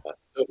something like that.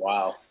 So,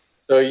 wow.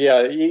 So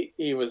yeah,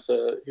 he was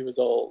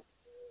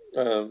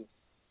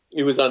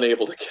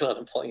unable to get on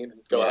a plane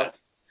and go out.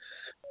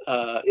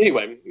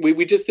 Anyway,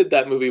 we just did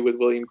that movie with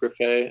William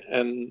Griffey,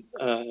 and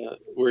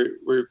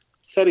we're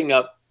setting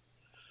up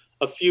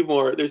a few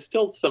more. There's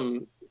still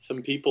some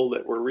people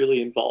that were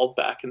really involved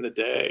back in the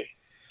day.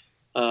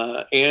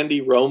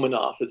 Andy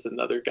Romanoff is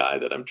another guy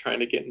that I'm trying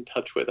to get in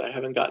touch with. I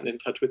haven't gotten in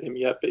touch with him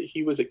yet, but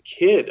he was a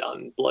kid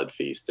on Blood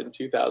Feast and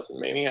 2000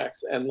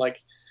 Maniacs, and he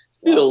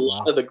did a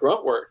lot of the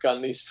grunt work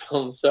on these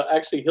films. So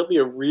actually, he'll be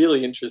a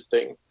really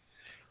interesting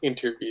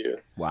interview.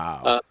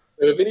 Wow.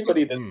 So if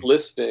anybody that's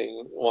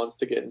listening wants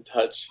to get in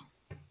touch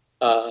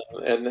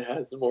and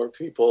has more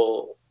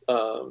people,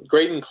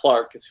 Graydon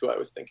Clark is who I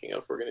was thinking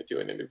of. We're going to do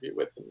an interview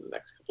with in the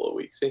next couple of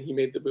weeks. And he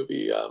made the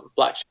movie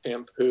Black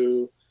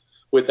Shampoo,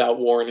 Without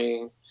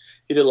Warning.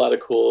 He did a lot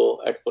of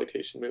cool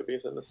exploitation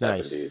movies in the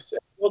 70s. He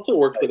also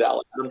worked with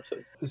Alan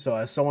Hansen. So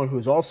as someone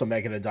who's also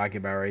making a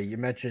documentary, you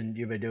mentioned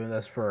you've been doing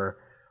this for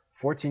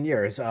 14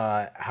 years.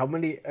 How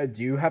many,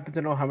 do you happen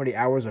to know how many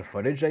hours of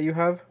footage that you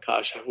have?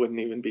 Gosh, I wouldn't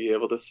even be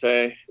able to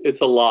say. It's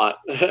a lot.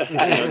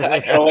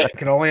 I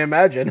can only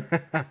imagine.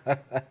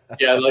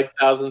 Yeah, like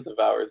thousands of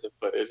hours of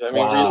footage. I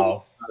mean,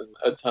 really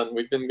a ton.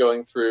 We've been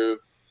going through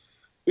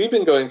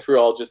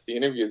all just the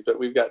interviews, but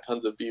we've got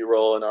tons of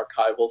B-roll and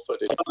archival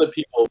footage. Some of the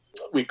people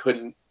we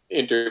couldn't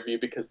interview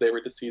because they were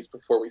deceased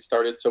before we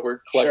started, so we're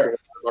collecting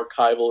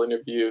archival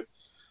interview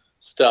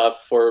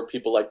stuff for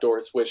people like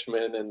Doris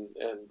Wishman and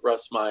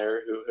Russ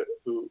Meyer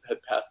who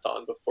had passed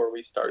on before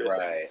we started.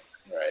 Right.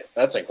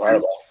 That's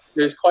incredible.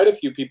 There's quite a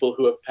few people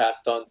who have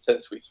passed on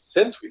since we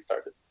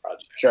started the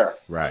project. Sure.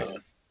 Right.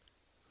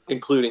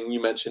 Including,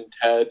 you mentioned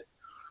Ted,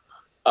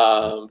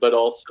 but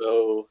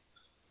also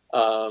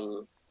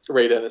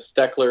Ray Dennis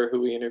Steckler,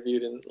 who we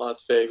interviewed in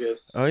Las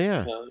Vegas. Oh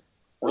yeah.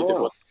 We did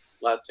one of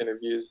the last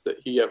interviews that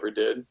he ever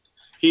did.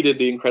 He did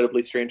the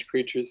Incredibly Strange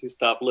Creatures Who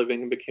Stopped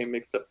Living and Became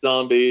Mixed Up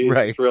Zombies.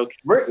 Right.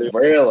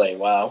 Really?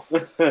 Wow.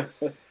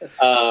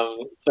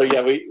 So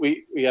yeah,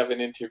 we have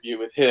an interview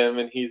with him,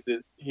 and he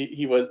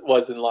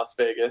was in Las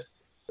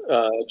Vegas.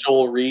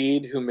 Joel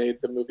Reed, who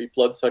made the movie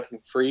Bloodsucking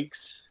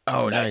Freaks.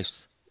 Oh,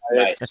 nice.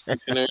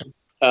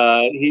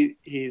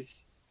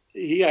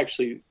 He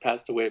actually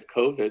passed away of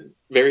COVID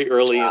very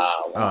early.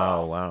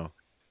 Oh, wow.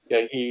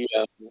 Yeah, he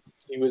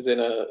was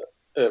in a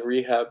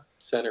rehab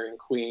center in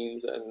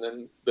Queens, and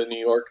then the New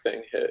York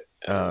thing hit.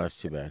 Oh, that's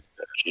too bad.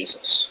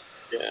 Jesus.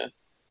 Yeah.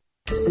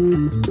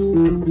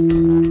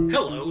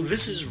 Hello,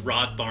 this is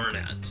Rod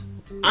Barnett.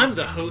 I'm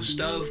the host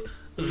of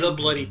The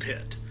Bloody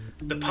Pit,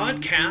 the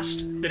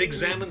podcast that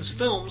examines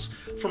films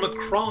from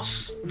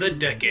across the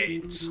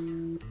decades.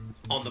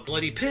 On The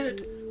Bloody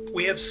Pit,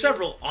 we have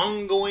several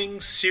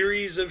ongoing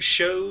series of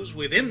shows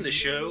within the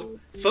show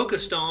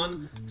focused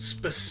on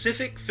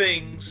specific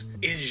things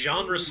in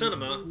genre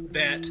cinema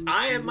that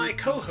I and my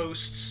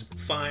co-hosts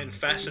find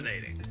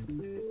fascinating.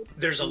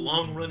 There's a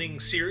long-running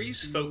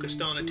series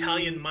focused on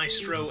Italian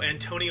maestro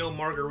Antonio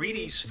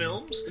Margheriti's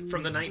films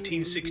from the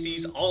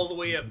 1960s all the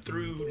way up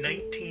through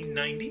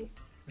 1990.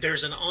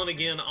 There's an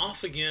on-again,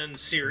 off-again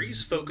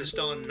series focused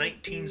on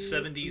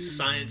 1970s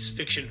science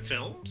fiction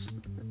films.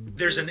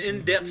 There's an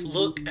in-depth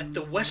look at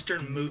the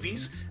Western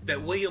movies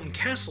that William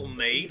Castle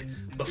made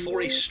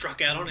before he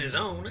struck out on his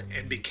own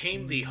and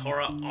became the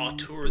horror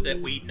auteur that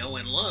we know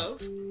and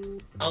love.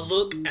 A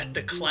look at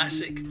the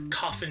classic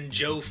Coffin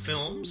Joe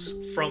films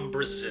from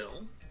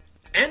Brazil.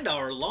 And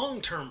our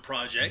long-term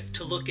project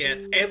to look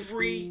at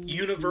every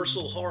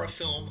Universal horror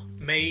film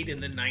made in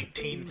the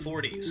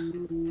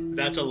 1940s.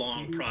 That's a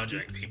long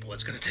project, people.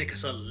 It's going to take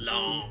us a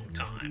long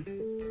time.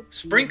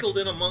 Sprinkled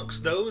in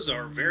amongst those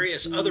are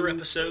various other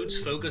episodes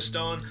focused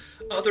on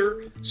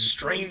other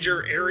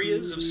stranger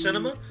areas of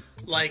cinema,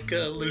 like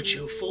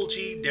Lucio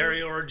Fulci,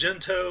 Dario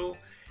Argento,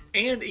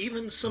 and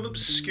even some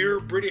obscure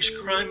British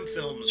crime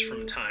films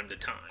from time to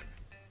time.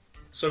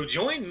 So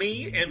join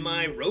me and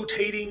my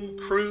rotating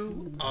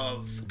crew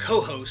of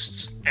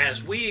co-hosts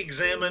as we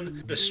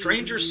examine the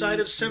stranger side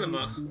of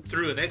cinema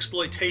through an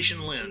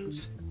exploitation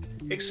lens.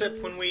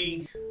 Except when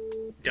we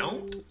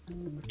don't.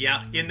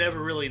 Yeah, you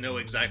never really know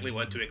exactly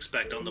what to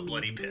expect on The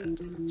Bloody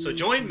Pit. So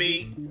join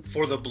me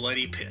for The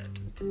Bloody Pit.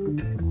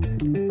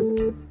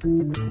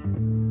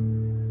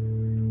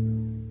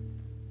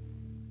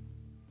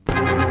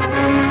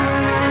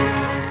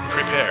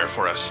 Prepare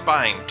for a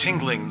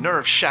spine-tingling,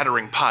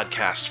 nerve-shattering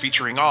podcast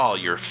featuring all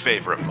your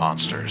favorite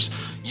monsters.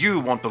 You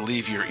won't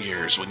believe your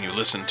ears when you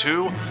listen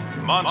to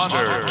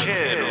Monster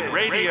Kid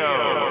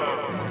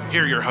Radio.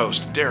 Hear your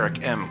host,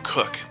 Derek M.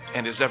 Cook,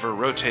 and his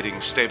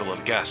ever-rotating stable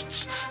of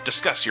guests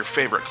discuss your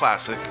favorite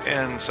classic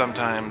and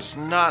sometimes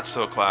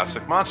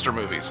not-so-classic monster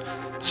movies.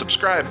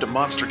 Subscribe to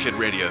Monster Kid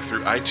Radio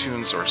through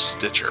iTunes or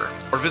Stitcher,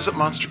 or visit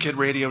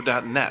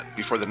monsterkidradio.net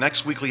before the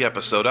next weekly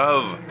episode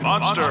of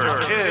Monster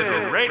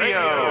Kid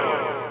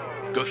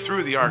Radio. Go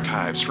through the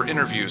archives for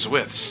interviews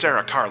with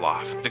Sarah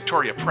Karloff,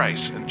 Victoria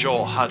Price, and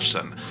Joel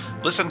Hodgson.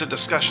 Listen to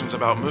discussions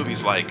about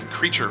movies like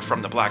Creature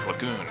from the Black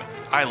Lagoon,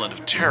 Island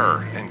of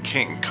Terror, and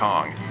King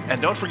Kong.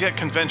 And don't forget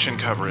convention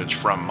coverage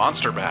from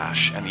Monster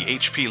Bash and the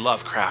H.P.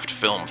 Lovecraft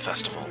Film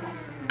Festival.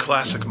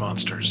 Classic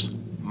monsters,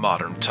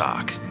 modern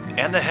talk,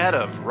 and the head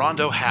of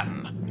Rondo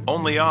Hatton,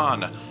 only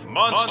on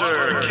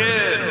Monster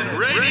Kid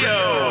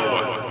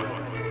Radio!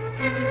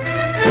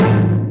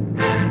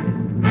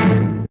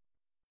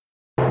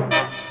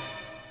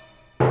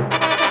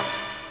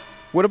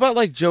 What about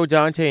like Joe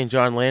Dante and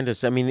John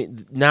Landis? I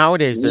mean,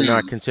 nowadays they're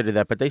not considered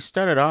that, but they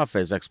started off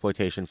as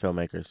exploitation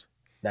filmmakers.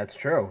 That's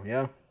true,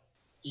 yeah.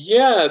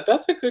 Yeah,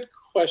 that's a good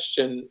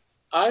question.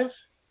 I've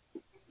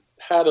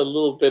had a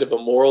little bit of a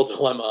moral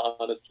dilemma,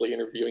 honestly,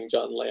 interviewing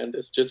John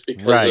Landis, just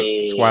because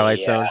of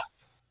Twilight Zone.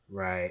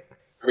 Right.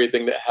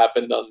 Everything that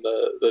happened on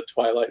the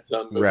Twilight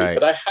Zone movie. Right.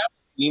 But I have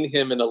seen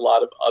him in a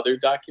lot of other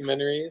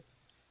documentaries.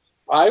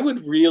 I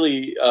would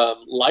really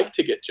like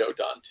to get Joe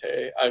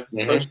Dante. I've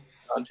approached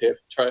Dante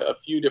a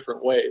few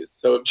different ways.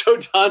 So if Joe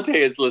Dante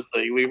is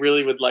listening, we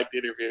really would like to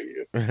interview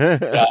you.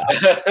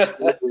 I'd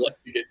like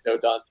to get Joe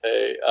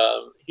Dante.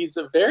 He's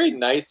a very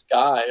nice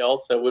guy.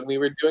 Also, when we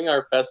were doing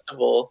our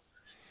festival,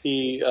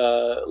 he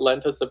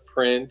lent us a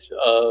print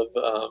of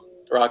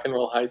Rock and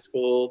Roll High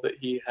School that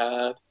he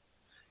had,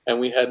 and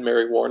we had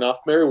Mary Warnoff.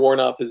 Mary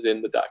Warnoff is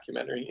in the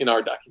documentary, in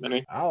our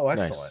documentary. Oh,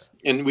 excellent! Nice.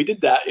 And we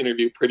did that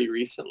interview pretty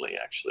recently,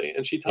 actually.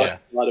 And she talks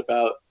a lot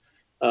about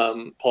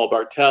Paul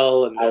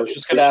Bartel. And I was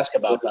just going to ask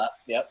about that.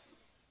 Yep.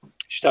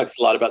 She talks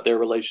a lot about their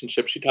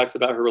relationship. She talks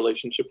about her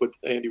relationship with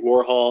Andy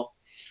Warhol.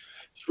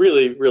 It's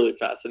really, really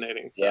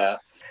fascinating stuff.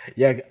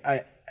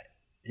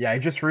 I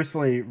just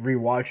recently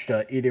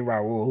rewatched Eating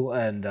Raoul,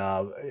 and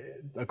of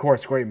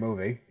course, great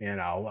movie. You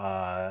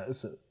know,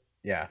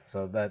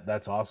 so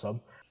that's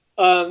awesome.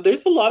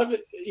 There's a lot of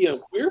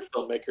queer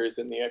filmmakers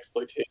in the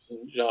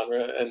exploitation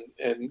genre,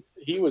 and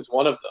he was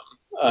one of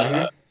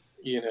them.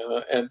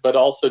 But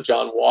also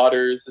John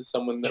Waters is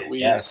someone that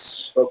we have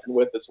spoken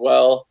with as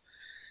well,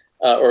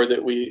 or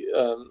that we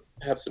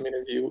have some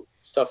interview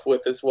stuff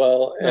with as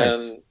well.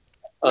 Nice.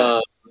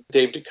 And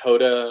Dave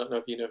Dakota, I don't know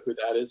if you know who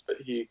that is, but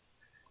he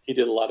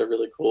did a lot of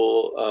really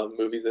cool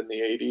movies in the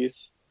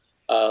 80s,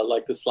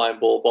 like the Slime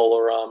Bowl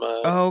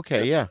Bolorama. Oh,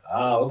 okay, yeah.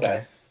 Oh,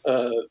 okay.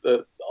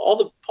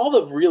 All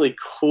the really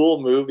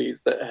cool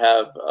movies that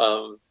have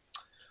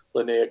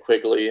Linnea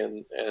Quigley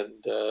and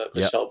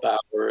Michelle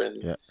Bauer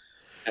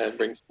and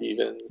Bring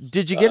Stevens.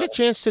 Did you get a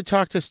chance to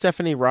talk to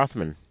Stephanie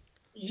Rothman?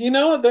 You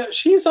know, that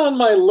she's on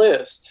my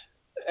list,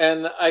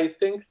 and I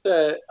think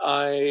that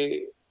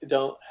I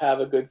don't have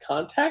a good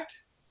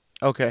contact.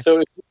 Okay. So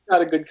if you've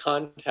got a good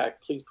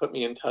contact, please put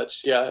me in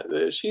touch. Yeah,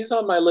 she's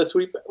on my list.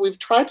 We've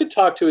tried to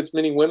talk to as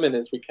many women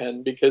as we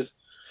can because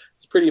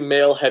it's pretty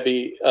male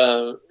heavy.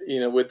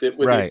 With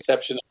the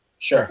exception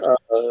of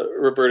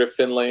Roberta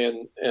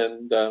Findlay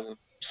and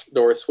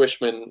Doris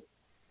Wishman.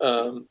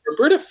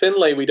 Roberta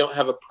Findlay, we don't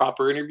have a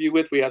proper interview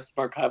with. We have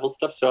some archival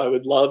stuff, so I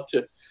would love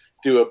to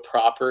do a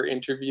proper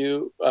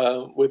interview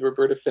with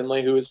Roberta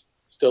Findlay, who is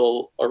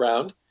still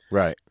around.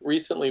 Right.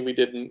 Recently, we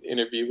did an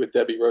interview with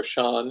Debbie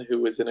Rochon,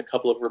 who was in a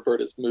couple of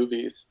Roberta's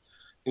movies,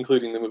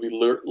 including the movie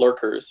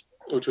Lurkers,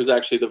 which was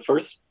actually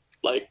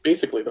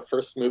basically the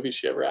first movie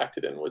she ever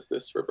acted in was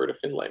this Roberta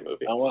Findlay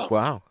movie. Oh, wow.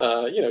 Wow.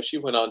 She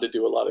went on to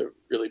do a lot of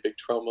really big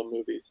trauma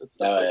movies and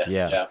stuff. Oh,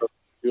 yeah.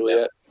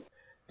 Juliet.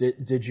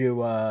 Did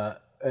you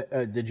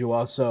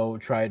also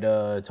try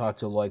to talk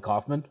to Lloyd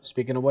Kaufman,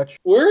 speaking of which?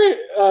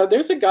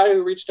 There's a guy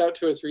who reached out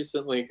to us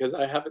recently because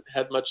I haven't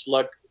had much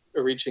luck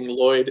reaching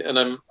Lloyd, and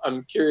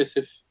I'm curious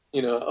if,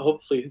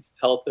 hopefully his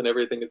health and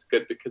everything is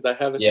good, because I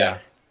haven't.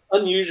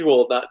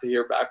 Unusual not to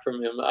hear back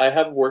from him. I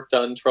have worked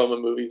on trauma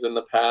movies in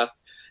the past,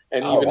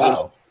 and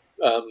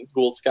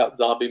Ghoul Scout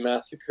Zombie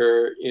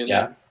Massacre in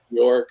New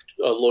York,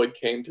 Lloyd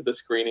came to the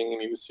screening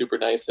and he was super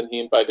nice, and he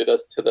invited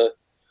us to the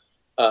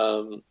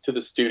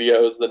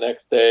studios the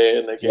next day,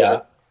 and they gave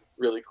us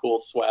really cool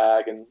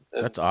swag and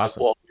that's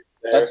awesome.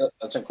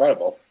 That's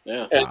incredible.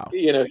 Yeah. And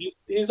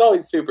he's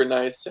always super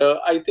nice. So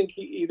I think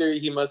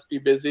he must be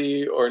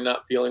busy or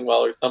not feeling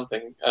well or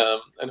something.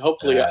 And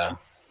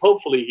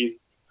hopefully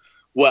he's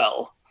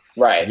well.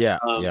 Right. Yeah.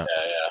 But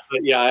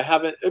I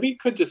haven't. I mean, he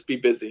could just be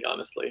busy,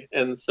 honestly.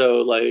 And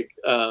so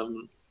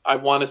I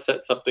want to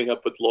set something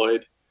up with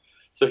Lloyd.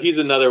 So he's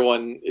another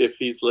one. If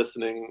he's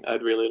listening,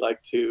 I'd really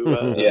like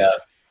to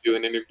do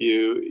an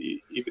interview,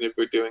 even if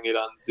we're doing it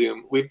on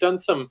Zoom. We've done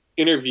some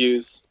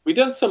interviews. We've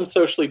done some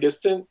socially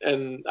distant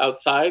and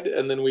outside,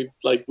 and then we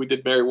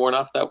did Mary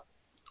Warnoff that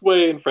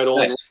way and Fred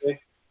Olen. Nice.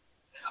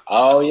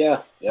 Oh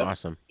yeah,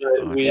 awesome.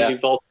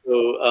 We've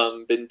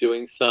also been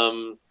doing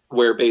some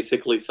where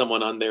basically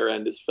someone on their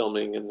end is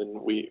filming, and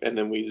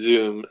then we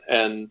Zoom,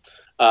 and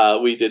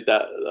we did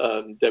that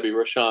Debbie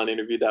Rochon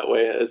interview that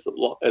way, as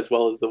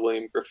well as the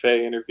William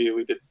Greffet interview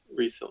we did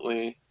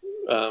recently.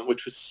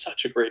 Which was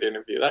such a great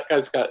interview. That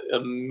guy's got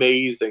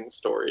amazing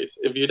stories.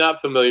 If you're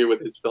not familiar with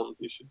his films,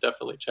 you should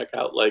definitely check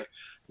out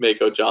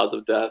Mako Jaws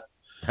of Death.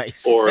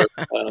 Nice. Or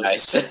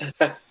nice.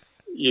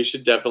 You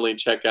should definitely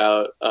check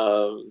out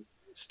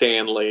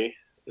Stanley.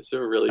 It's a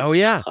really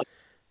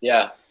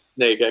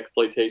snake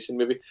exploitation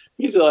movie.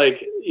 He's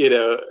did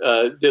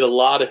a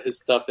lot of his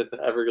stuff in the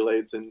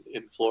Everglades in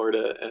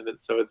Florida, and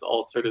so it's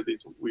all sort of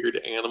these weird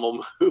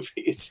animal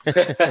movies.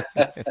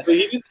 But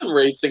he did some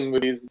racing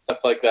movies and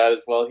stuff like that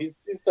as well.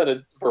 He's done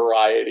a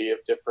variety of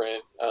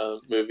different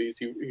movies.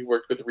 He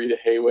worked with Rita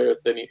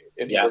Hayworth and he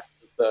worked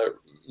with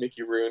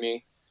Mickey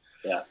Rooney.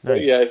 Yeah,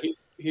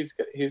 nice.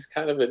 He's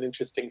kind of an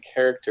interesting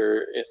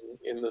character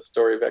in the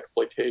story of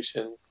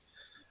exploitation.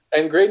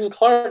 And Graydon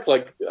Clark,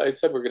 like I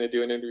said, we're going to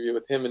do an interview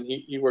with him, and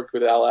he worked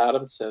with Al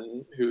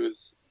Adamson,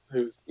 who's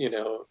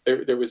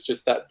there was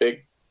just that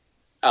big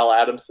Al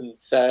Adamson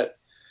set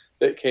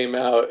that came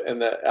out,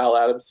 and that Al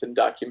Adamson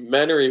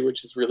documentary,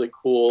 which is really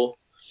cool,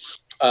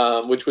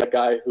 which was a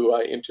guy who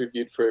I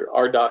interviewed for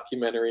our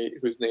documentary,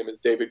 whose name is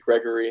David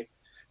Gregory.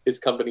 His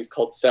company's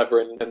called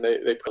Severin, and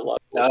they put a lot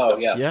of cool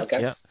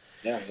stuff.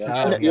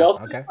 We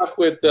also talked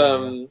with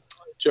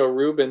Joe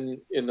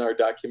Rubin in our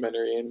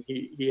documentary, and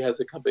he has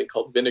a company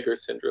called Vinegar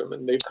Syndrome,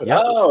 and they put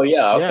out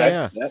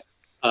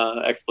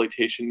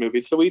exploitation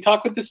movies. So we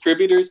talk with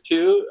distributors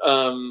too.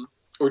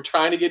 We're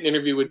trying to get an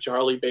interview with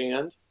Charlie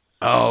Band.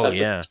 Who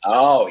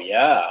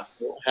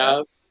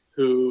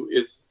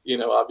is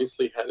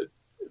obviously had a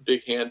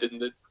big hand in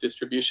the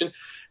distribution,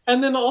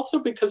 and then also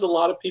because a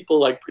lot of people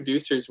like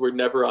producers were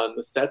never on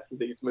the sets of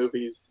these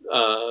movies.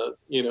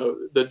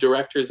 The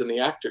directors and the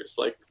actors.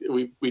 Like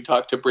we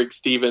talked to Brig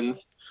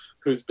Stevens,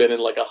 who's been in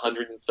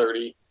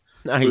 130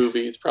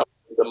 movies, probably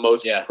the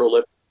most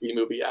prolific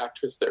movie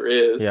actress there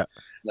is. Yeah,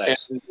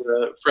 nice. And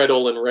Fred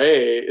Olen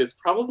Ray is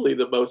probably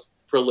the most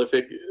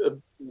prolific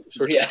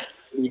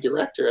movie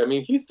director. I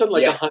mean, he's done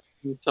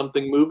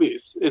 100-something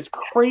movies. It's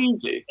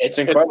crazy. It's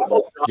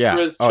incredible.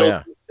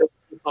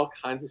 All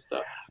kinds of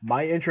stuff.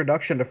 My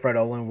introduction to Fred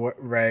Olen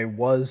Ray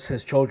was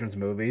his children's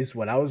movies.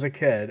 When I was a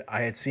kid,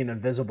 I had seen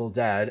Invisible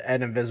Dad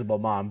and Invisible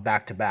Mom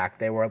back to back.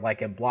 They were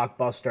in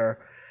Blockbuster.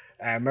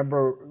 And I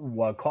remember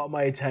what caught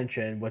my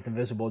attention with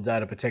Invisible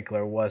Dead in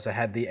particular was it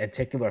had the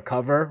articular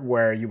cover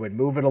where you would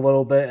move it a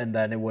little bit and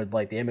then it would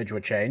like the image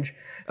would change.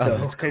 So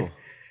that's cool.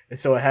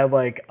 So it had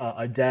like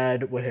a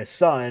dad with his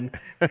son.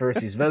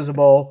 First he's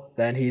visible,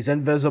 then he's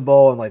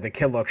invisible, and like the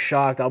kid looks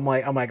shocked. I'm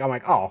like,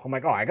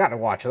 oh, I gotta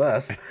watch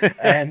this.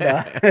 And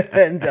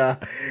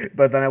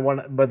but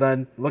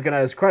then looking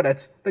at his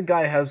credits, the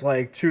guy has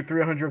like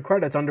 200-300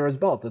 credits under his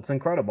belt. It's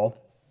incredible.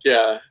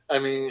 Yeah, I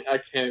mean, I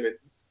can't even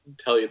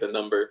tell you the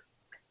number,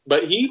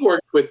 but he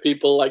worked with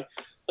people like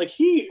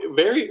he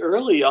very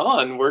early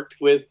on worked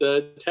with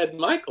Ted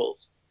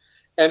Michaels,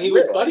 and he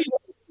was buddies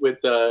with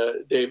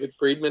David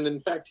Friedman. In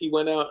fact, he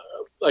went out,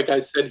 like I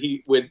said,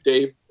 when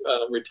Dave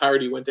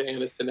retired, he went to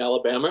Anniston,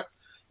 Alabama.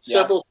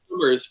 Several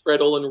summers, Fred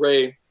Olin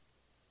Ray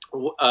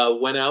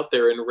went out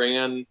there and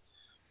ran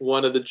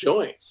one of the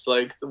joints,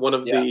 like one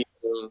of the,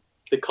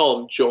 they call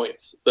them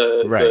joints,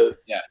 the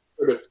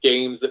sort of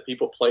games that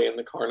people play in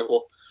the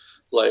carnival,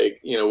 like,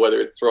 you know,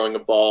 whether it's throwing a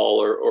ball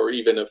or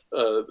even if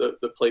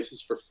the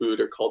places for food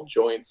are called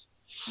joints.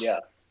 Yeah.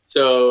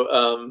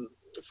 So,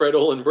 Fred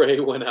Olin Ray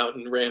went out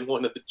and ran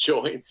one of the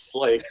joints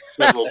like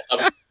several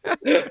summers.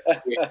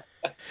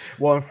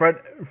 Well, and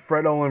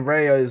Fred Olin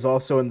Ray is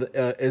also in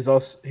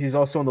the he's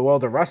also in the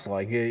world of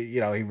wrestling. He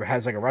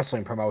has like a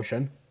wrestling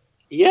promotion.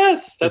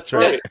 Yes, that's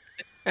right.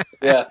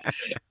 Yeah.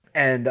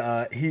 And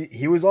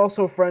he was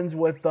also friends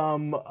with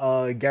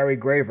Gary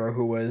Graver,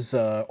 who was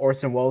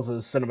Orson Welles'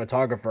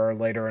 cinematographer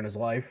later in his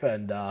life,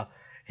 and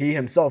he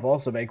himself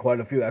also made quite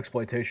a few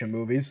exploitation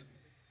movies.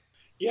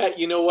 Yeah,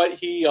 you know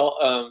what?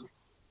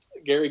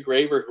 Gary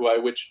Graver, who I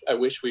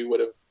wish we would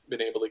have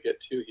been able to get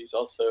to. He's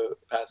also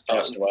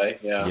passed away.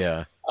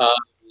 Yeah.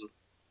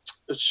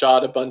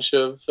 Shot a bunch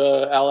of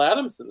Al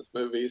Adamson's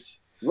movies.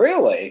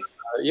 Really?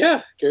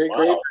 Yeah, Gary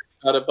Graver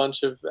shot a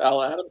bunch of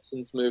Al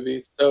Adamson's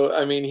movies. So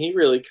I mean, he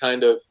really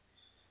kind of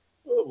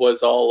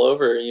was all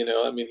over. You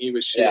know, I mean, he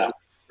was shooting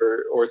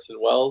for Orson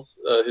Welles,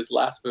 his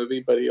last movie,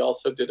 but he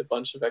also did a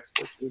bunch of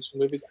exploitation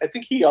movies. I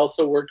think he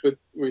also worked with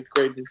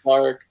Graydon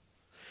Clark.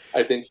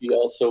 I think he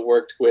also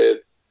worked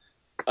with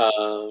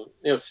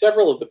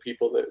several of the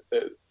people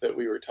that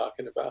we were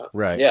talking about.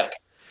 Right. Yeah.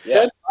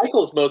 Ted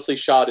Michaels mostly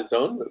shot his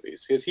own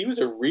movies because he was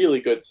a really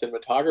good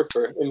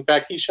cinematographer. In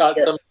fact, he shot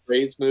some of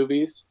Ray's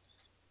movies,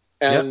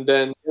 and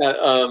then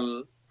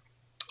I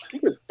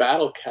think it was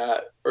Battle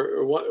Cat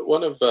or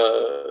one of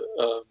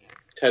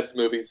Ted's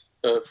movies.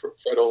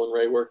 Fred Olin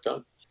Ray worked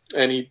on,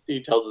 and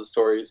he tells the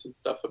stories and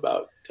stuff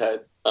about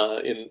Ted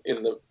in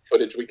the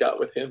footage we got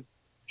with him.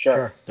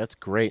 Sure. That's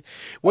great.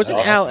 Wasn't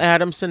awesome. Al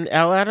Adamson?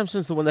 Al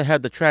Adamson's the one that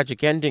had the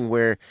tragic ending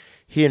where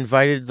he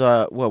invited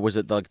the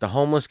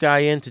homeless guy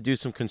in to do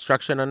some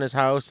construction on his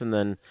house, and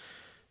then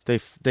they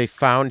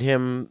found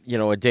him,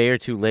 a day or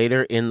two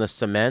later in the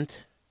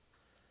cement.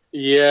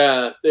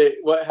 Yeah.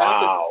 What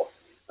happened?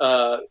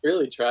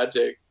 Really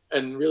tragic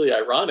and really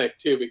ironic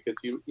too, because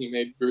he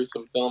made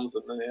gruesome films,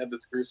 and then they had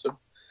this gruesome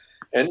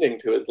ending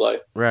to his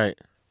life. Right.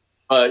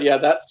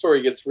 That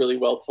story gets really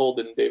well told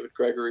in David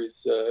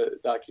Gregory's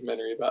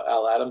documentary about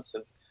Al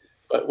Adamson.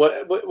 But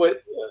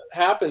what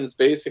happens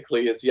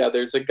basically is,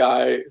 there's a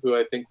guy who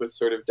I think was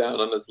sort of down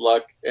on his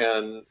luck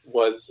and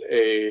was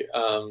a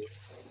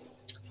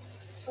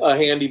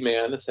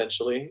handyman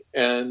essentially,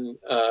 and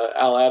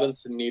Al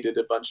Adamson needed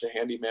a bunch of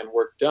handyman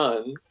work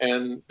done,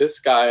 and this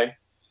guy,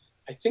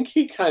 I think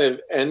he kind of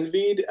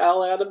envied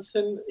Al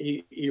Adamson.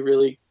 He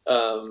really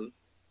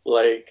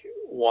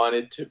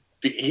wanted to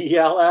be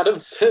Al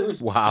Adamson.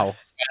 Wow.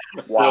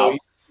 So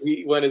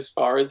he went as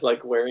far as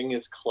wearing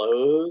his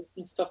clothes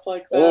and stuff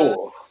like that.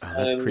 Oh,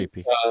 that's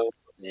creepy.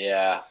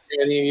 Yeah.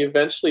 And he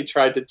eventually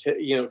tried to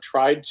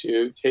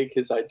take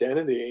his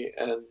identity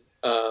and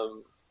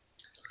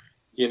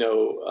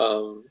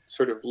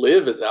sort of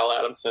live as Al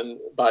Adamson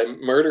by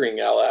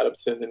murdering Al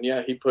Adamson. And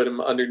he put him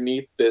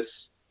underneath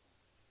this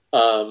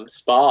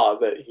spa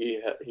that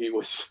he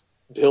was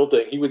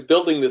building. He was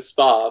building this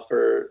spa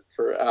for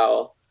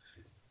Al.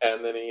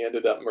 And then he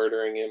ended up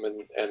murdering him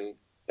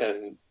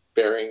and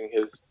burying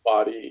his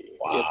body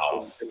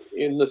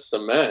in the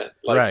cement,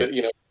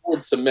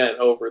 poured cement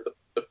over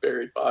the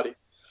buried body.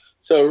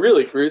 So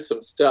really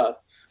gruesome stuff,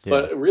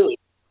 but a really,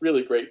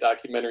 really great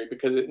documentary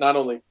because it not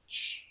only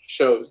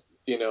shows,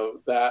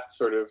 that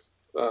sort of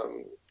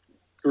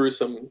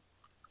gruesome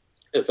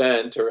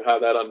event or how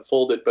that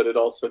unfolded, but it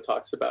also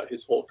talks about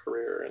his whole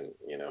career and,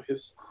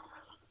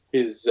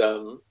 his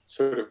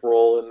sort of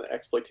role in the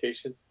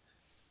exploitation.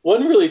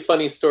 One really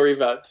funny story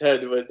about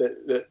Ted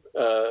that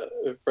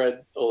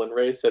Fred Olin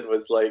Ray said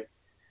was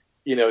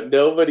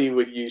nobody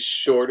would use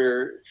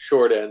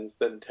short ends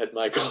than Ted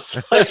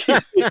Michaels.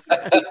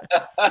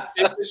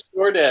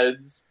 Short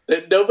ends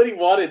that nobody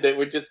wanted that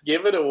would just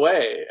give it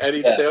away, and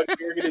he'd say, "Okay,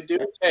 we're going to do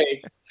a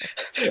take,"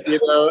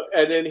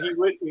 and then he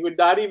would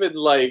not even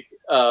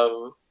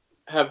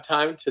have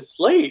time to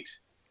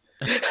slate.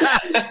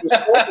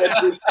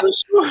 It was so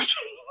short.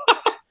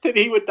 That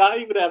he would not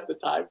even have the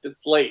time to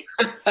slate.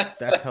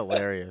 That's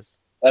hilarious.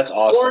 That's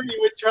awesome. Or you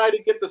would try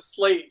to get the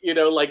slate,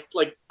 like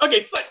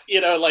okay,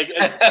 slate,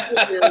 as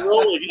you're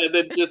rolling, and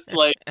then just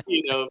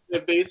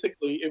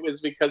basically it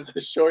was because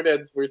the short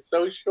ends were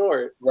so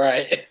short,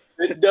 right,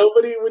 that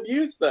nobody would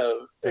use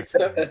them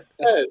except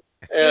Ted.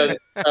 And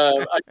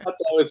I thought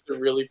that was a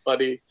really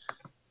funny.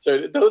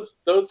 So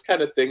those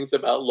kind of things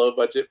about low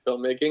budget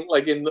filmmaking,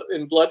 like in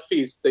Blood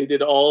Feast, they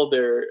did all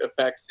their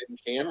effects in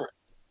camera,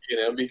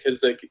 because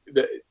the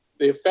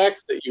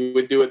effects that you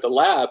would do at the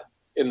lab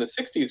in the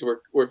 60s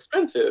were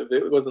expensive.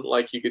 It wasn't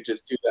like you could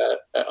just do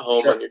that at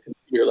home on your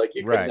computer like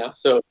you could now.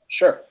 So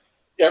sure,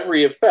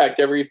 every effect,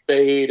 every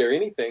fade or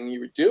anything you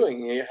were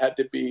doing, it had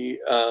to be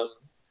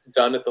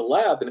done at the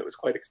lab, and it was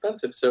quite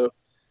expensive. So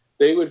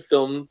they would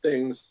film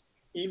things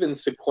even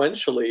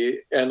sequentially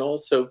and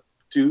also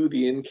do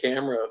the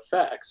in-camera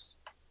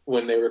effects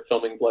when they were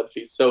filming Blood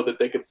Feast so that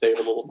they could save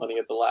a little money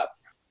at the lab.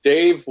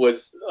 Dave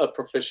was a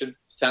proficient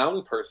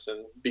sound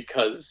person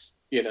because,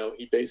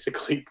 he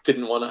basically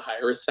didn't want to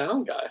hire a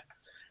sound guy.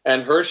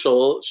 And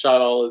Herschel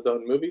shot all his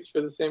own movies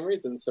for the same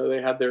reason. So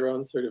they had their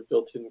own sort of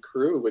built-in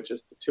crew with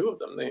just the two of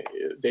them.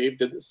 Dave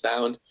did the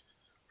sound,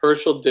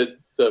 Herschel did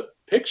the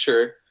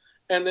picture,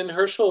 and then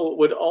Herschel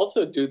would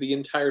also do the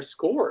entire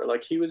score.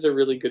 Like, he was a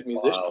really good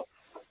musician. Wow.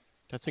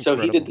 That's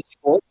incredible. So he did the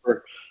score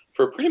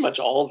for pretty much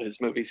all of his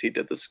movies. He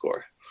did the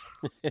score.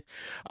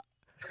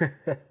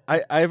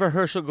 I have a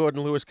Herschel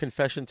Gordon Lewis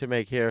confession to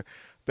make here.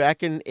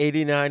 Back in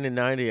 89 and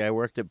 90, I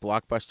worked at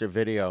Blockbuster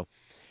Video,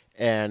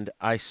 and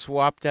I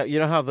swapped out,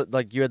 how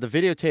you had the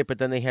videotape, but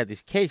then they had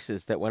these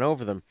cases that went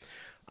over them.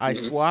 I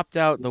swapped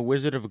out the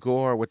Wizard of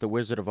Gore with the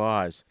Wizard of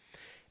Oz.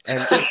 And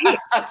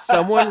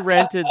someone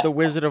rented the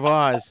Wizard of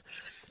Oz,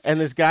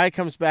 and this guy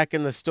comes back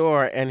in the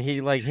store, and he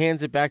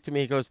hands it back to me.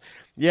 He goes,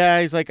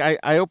 yeah, he's like,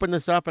 I opened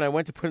this up, and I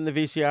went to put in the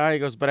VCR. He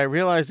goes, but I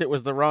realized it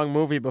was the wrong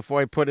movie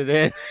before I put it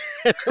in.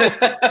 It was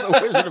the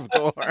Wizard of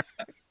Gore.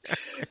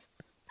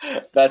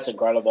 That's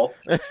incredible.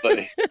 That's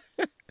funny.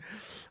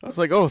 I was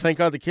like, oh, thank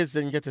God the kids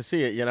didn't get to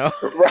see it,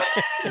 Right.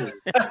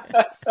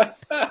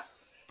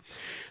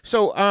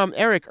 So,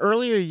 Eric,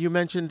 earlier you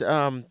mentioned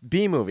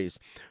B movies.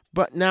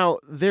 But now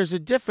there's a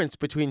difference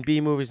between B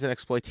movies and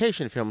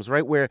exploitation films,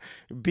 right? Where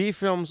B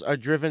films are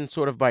driven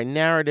sort of by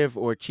narrative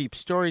or cheap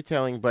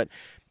storytelling, but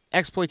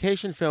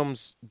exploitation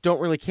films don't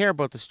really care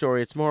about the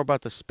story. It's more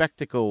about the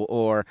spectacle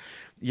or,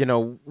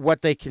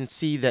 what they can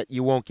see that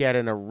you won't get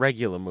in a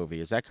regular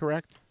movie. Is that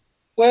correct?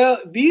 Well,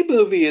 B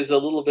movie is a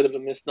little bit of a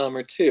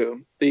misnomer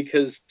too,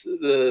 because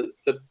the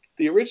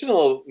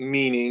original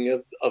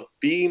meaning of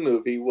B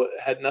movie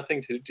had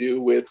nothing to do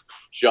with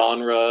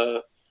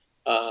genre.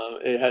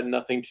 It had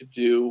nothing to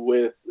do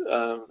with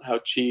how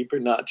cheap or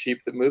not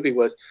cheap the movie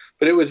was,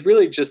 but it was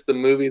really just the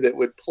movie that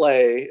would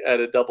play at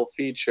a double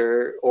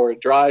feature or a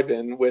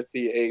drive-in with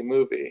the A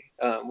movie,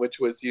 which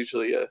was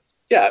usually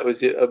it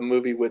was a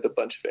movie with a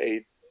bunch of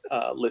A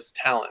list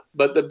talent.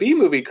 But the B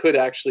movie could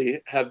actually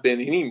have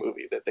been any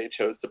movie that they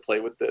chose to play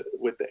with the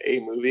A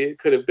movie. It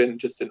could have been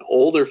just an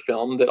older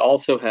film that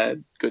also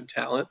had good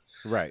talent.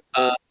 Right.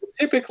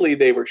 Typically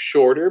they were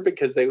shorter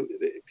because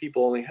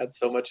people only had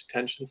so much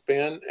attention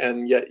span,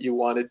 and yet you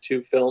wanted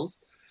two films.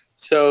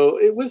 So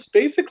it was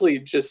basically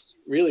just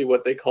really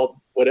what they called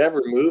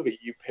whatever movie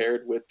you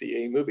paired with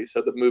the A movie.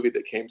 So the movie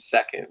that came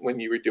second when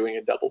you were doing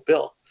a double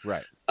bill.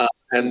 Right.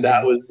 And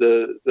that was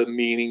the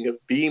meaning of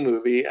B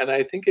movie. And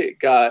I think it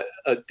got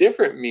a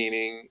different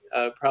meaning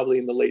probably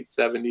in the late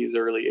 70s,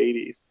 early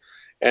 80s.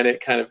 And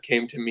it kind of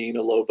came to mean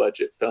a low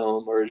budget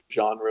film or a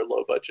genre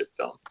low budget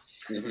film.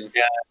 Mm-hmm. And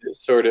it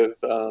sort of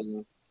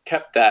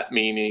kept that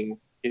meaning,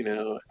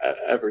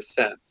 ever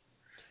since.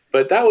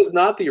 But that was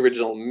not the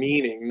original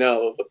meaning,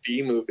 of a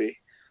B movie.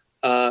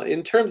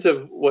 In terms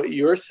of what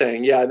you're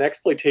saying, an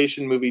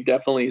exploitation movie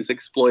definitely is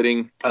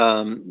exploiting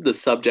the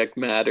subject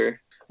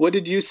matter. What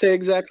did you say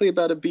exactly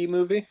about a B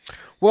movie?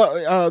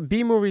 Well,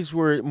 B movies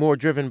were more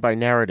driven by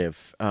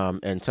narrative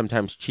and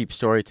sometimes cheap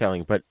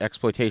storytelling, but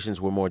exploitations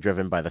were more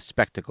driven by the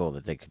spectacle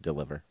that they could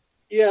deliver.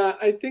 Yeah,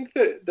 I think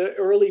that the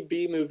early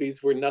B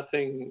movies were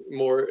nothing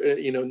more,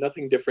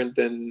 nothing different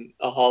than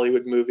a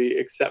Hollywood movie,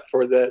 except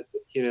for that,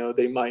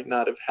 they might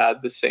not have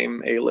had the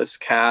same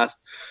A-list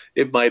cast.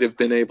 It might have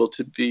been able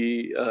to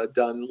be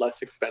done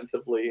less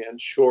expensively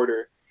and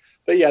shorter.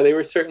 But yeah, they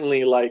were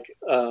certainly like,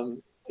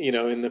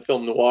 in the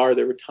film noir,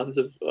 there were tons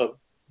of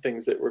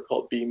things that were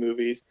called B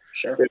movies.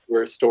 Sure. That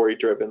were story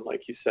driven,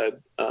 like you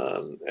said,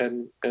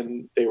 and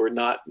they were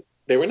not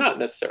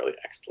necessarily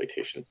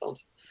exploitation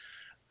films.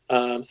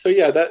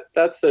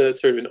 That's a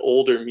sort of an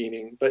older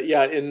meaning, but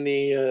in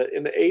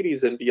the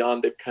 80s and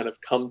beyond, they've kind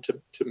of come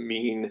to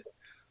mean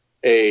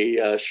a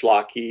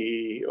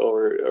schlocky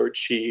or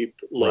cheap,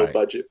 low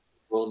budget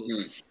film,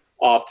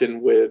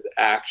 often with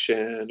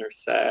action or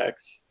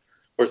sex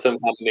or some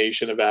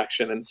combination of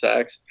action and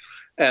sex.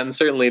 And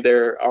certainly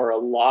there are a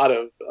lot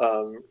of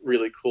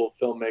really cool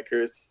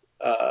filmmakers.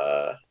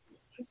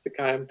 What's the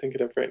guy I'm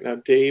thinking of right now?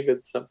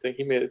 David something.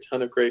 He made a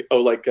ton of great.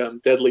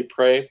 Deadly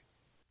Prey.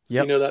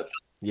 Yep. You know that film?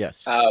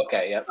 Yes.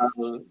 Okay, yeah.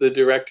 The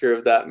director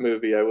of that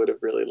movie, I would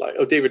have really liked.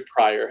 Oh, David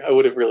Pryor. I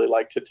would have really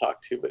liked to talk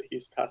to, but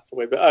he's passed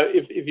away. But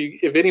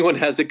if anyone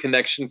has a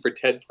connection for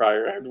Ted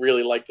Pryor, I'd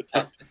really like to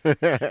talk to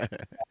him.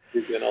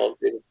 He's in all of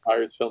David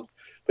Pryor's films.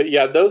 But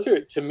yeah, those are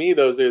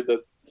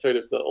the sort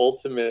of the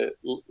ultimate,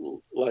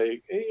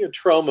 like,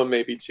 trauma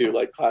maybe too,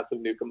 like Class of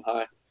Nukem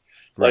High.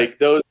 Right. Like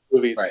those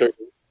movies sort of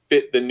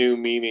fit the new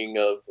meaning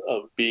of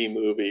B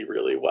movie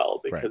really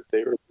well, because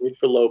they were made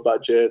for low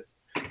budgets.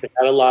 They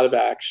had a lot of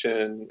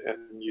action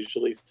and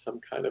usually some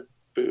kind of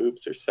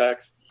boobs or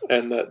sex,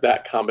 and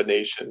that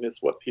combination is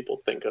what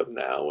people think of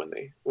now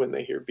when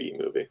they hear B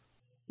movie.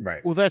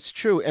 Right. Well, that's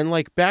true. And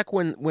like back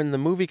when the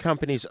movie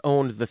companies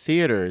owned the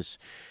theaters,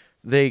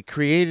 they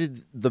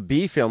created the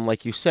B film,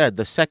 like you said,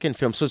 the second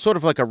film. So it's sort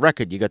of like a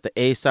record. You got the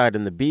A side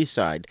and the B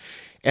side.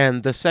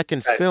 And the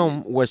second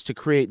film was to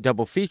create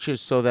double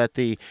features so that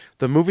the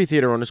movie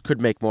theater owners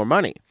could make more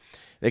money.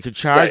 They could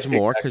charge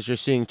more because you're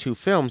seeing two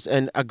films.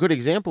 And a good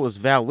example is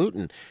Val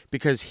Lewton,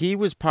 because he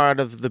was part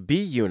of the B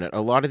unit.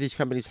 A lot of these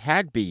companies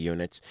had B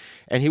units,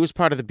 and he was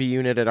part of the B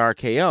unit at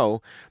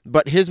RKO.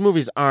 But his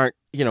movies aren't,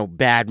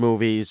 bad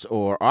movies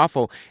or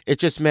awful. It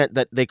just meant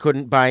that they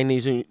couldn't buy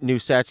these new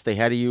sets. They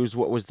had to use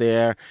what was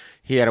there.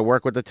 He had to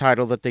work with the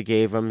title that they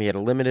gave him. He had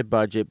a limited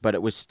budget, but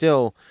it was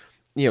still,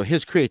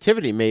 his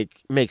creativity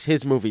makes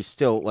his movies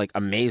still like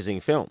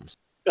amazing films.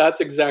 That's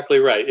exactly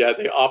right. Yeah,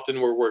 they often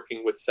were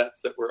working with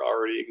sets that were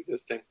already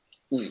existing.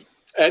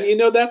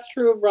 And, that's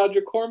true of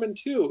Roger Corman,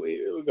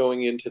 too,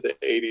 going into the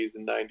 80s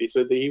and 90s,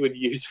 so that he would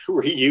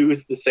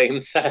reuse the same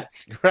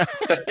sets over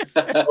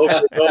and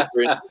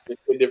over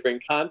in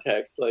different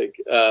contexts. Like,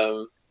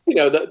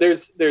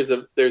 there's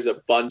a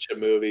bunch of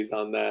movies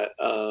on that.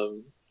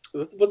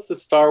 What's the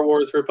Star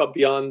Wars ripoff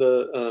Beyond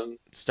the...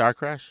 Star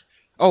Crash?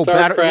 Oh,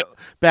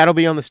 Battle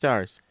Beyond the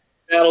Stars.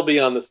 Battle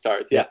Beyond the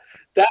Stars, yeah.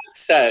 That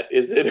set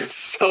is in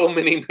so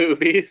many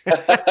movies.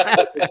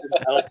 Battle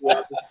Beyond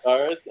the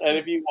Stars. And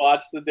if you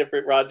watch the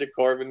different Roger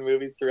Corman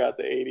movies throughout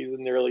the 80s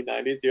and the early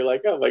 90s, you're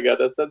like, oh my God,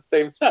 that's that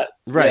same set.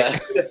 Right.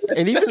 Yeah.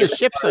 And even the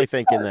ships, I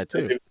think, in that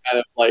too. Kind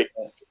of like,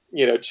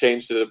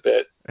 changed it a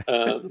bit.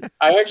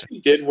 I actually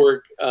did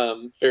work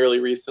fairly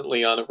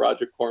recently on a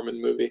Roger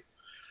Corman movie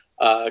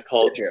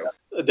called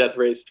Death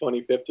Race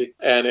 2050,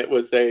 and it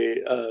was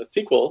a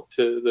sequel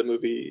to the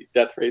movie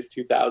Death Race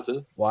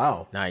 2000.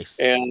 Wow, nice.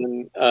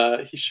 And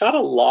he shot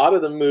a lot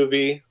of the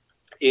movie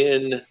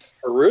in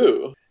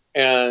Peru,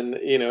 and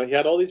he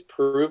had all these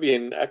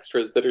Peruvian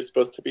extras that are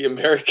supposed to be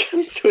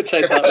Americans, which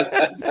I thought was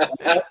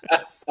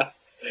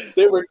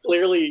they were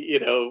clearly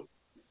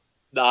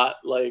not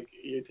like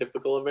your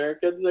typical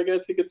Americans, I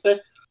guess you could say.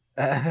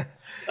 Yeah,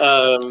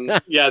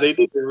 they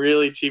did a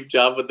really cheap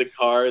job with the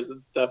cars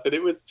and stuff, and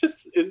it was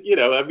just,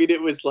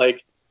 it was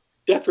like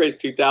Death Race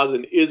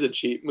 2000 is a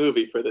cheap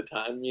movie for the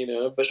time,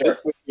 but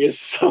this movie is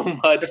so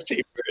much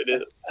cheaper.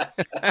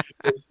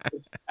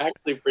 It's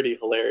actually pretty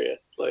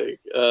hilarious. Like,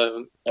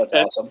 that's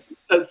awesome.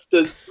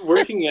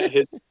 Working at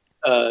his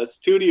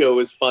studio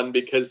was fun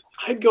because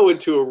I'd go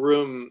into a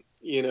room,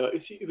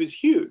 it was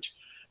huge.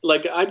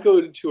 Like, I'd go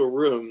into a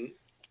room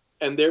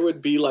and there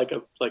would be like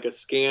a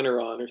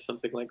scanner on or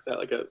something like that,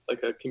 like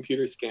a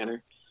computer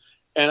scanner.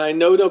 And I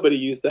know nobody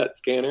used that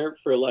scanner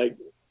for 10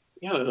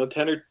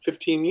 or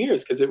 15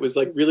 years because it was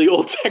like really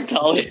old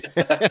technology.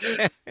 I'd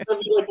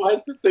be like, why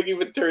is this thing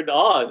even turned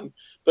on?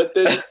 But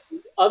then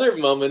other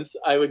moments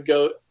I would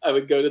go to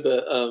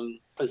the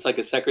it's like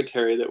a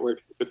secretary that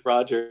worked with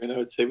Roger, and I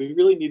would say, we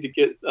really need to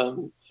get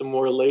some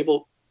more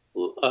labels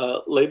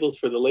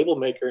for the label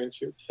maker, and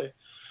she would say,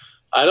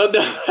 I don't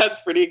know. That's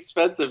pretty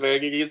expensive,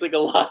 Eric. You're using a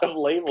lot of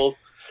labels.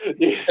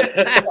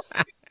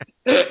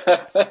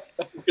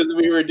 Because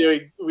we were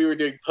doing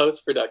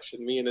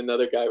post-production. Me and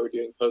another guy were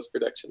doing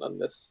post-production on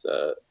this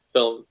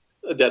film,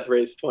 Death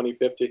Race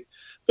 2050.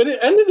 But it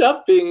ended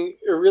up being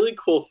a really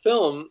cool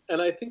film,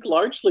 and I think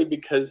largely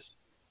because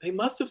they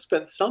must have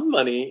spent some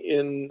money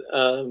in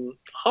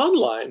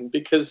online,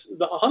 because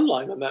the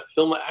online on that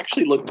film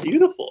actually looked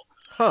beautiful.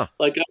 Huh.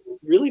 Like, I was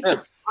really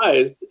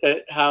surprised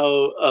at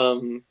how...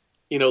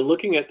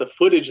 looking at the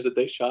footage that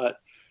they shot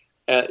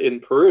in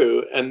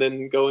Peru and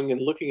then going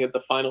and looking at the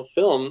final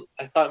film,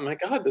 I thought, my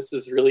God, this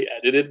is really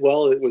edited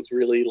well. It was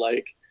really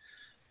like,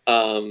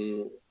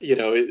 the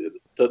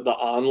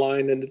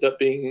online ended up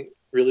being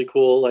really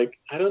cool. Like,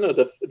 I don't know,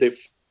 the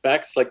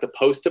effects, like the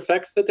post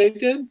effects that they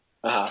did,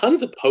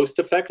 tons of post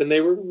effects, and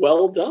they were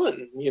well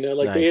done.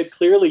 Nice. They had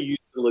clearly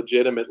used a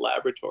legitimate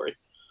laboratory.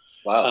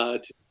 Wow.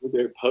 To do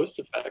their post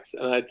effects,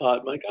 and I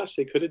thought, my gosh,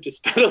 they could have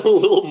just spent a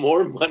little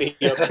more money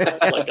That's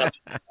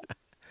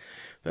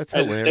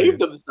and hilarious. saved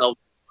themselves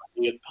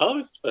money in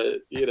post.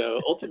 But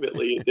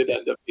ultimately, it did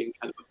end up being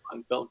kind of a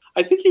fun film.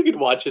 I think you could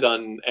watch it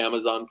on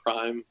Amazon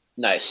Prime.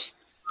 Nice,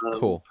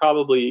 cool.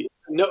 Probably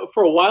no.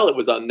 For a while, it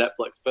was on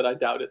Netflix, but I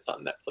doubt it's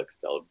on Netflix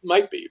still. It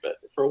might be, but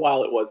for a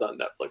while, it was on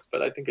Netflix.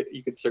 But I think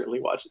you could certainly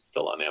watch it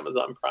still on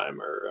Amazon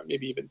Prime or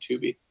maybe even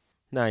Tubi.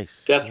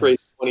 Nice. Death Race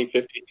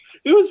 2050.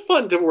 It was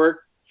fun to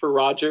work for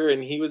Roger,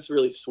 and he was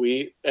really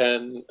sweet.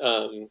 And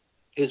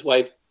his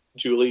wife,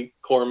 Julie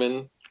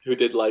Corman, who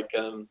did like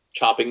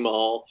Chopping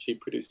Mall. She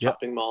produced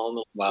Chopping Mall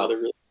and other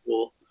really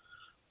cool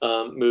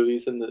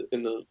movies in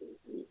the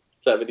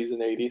 70s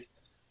and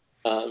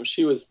 80s.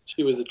 She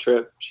was a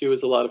trip. She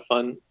was a lot of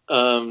fun.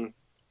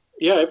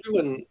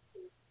 Everyone.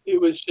 It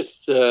was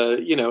just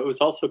it was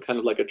also kind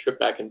of like a trip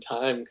back in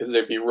time, because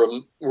there'd be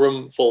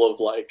room full of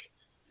like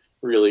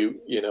really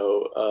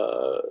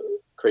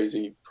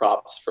crazy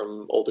props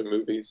from older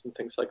movies and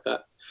things like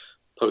that,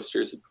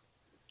 posters,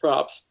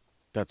 props.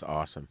 That's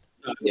awesome.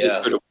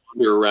 Just sort of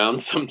wander around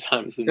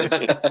sometimes in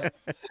a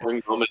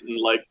boring moment and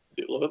like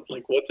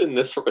what's in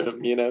this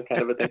room,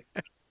 kind of a thing.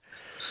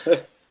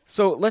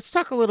 So let's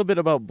talk a little bit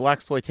about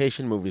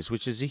blaxploitation movies,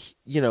 which is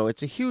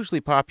it's a hugely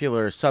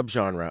popular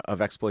subgenre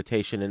of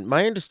exploitation, and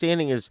my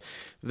understanding is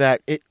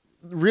that it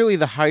really,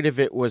 the height of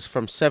it was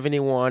from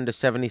 71 to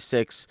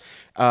 76,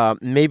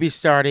 maybe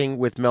starting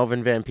with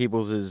Melvin Van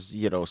Peebles'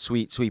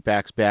 Sweet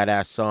Sweetback's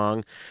Badass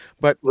Song.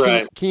 But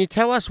can you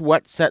tell us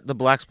what set the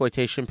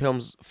blaxploitation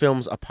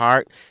films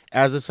apart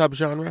as a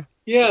subgenre?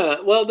 Yeah,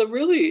 well,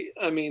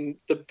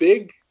 the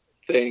big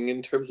thing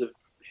in terms of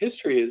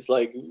history is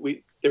like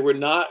there were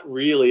not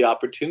really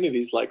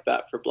opportunities like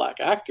that for black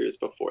actors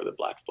before the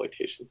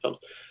blaxploitation films.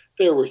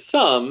 There were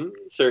some,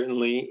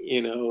 certainly,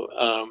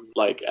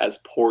 like as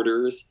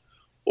porters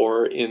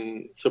or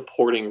in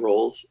supporting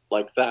roles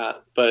like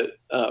that, but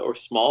or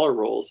smaller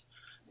roles.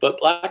 But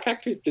black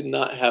actors did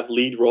not have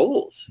lead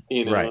roles,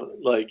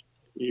 like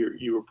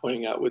you were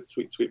pointing out with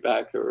Sweet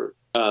Sweetback or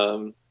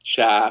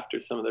Shaft or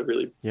some of the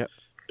really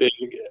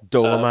big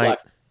Dolomite black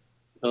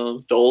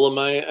films.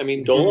 Dolomite. I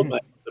mean,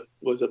 Dolomite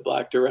was a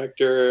black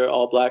director,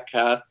 all black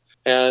cast,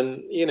 and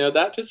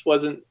that just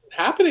wasn't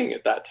happening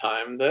at that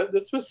time.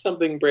 This was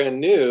something brand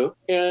new,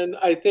 and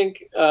I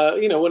think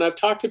when I've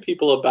talked to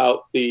people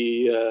about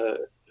the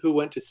who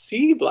went to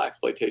see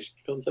blaxploitation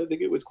films, I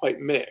think it was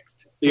quite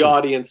mixed. The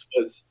audience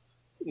was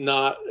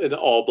not an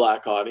all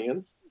black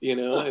audience, and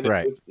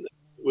it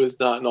was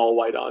not an all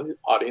white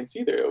audience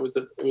either. It was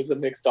a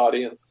mixed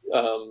audience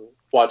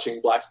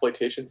watching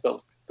blaxploitation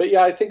films. But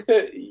yeah, I think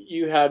that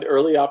you had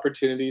early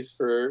opportunities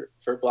for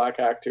black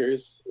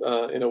actors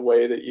in a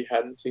way that you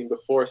hadn't seen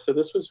before. So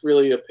this was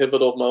really a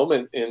pivotal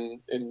moment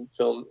in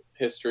film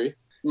history.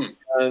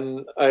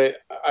 And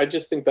I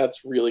just think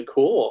that's really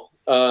cool.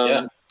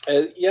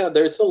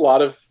 There's a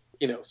lot of,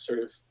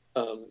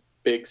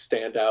 big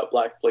standout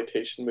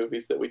blaxploitation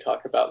movies that we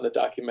talk about in the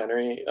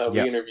documentary. We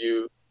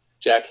interview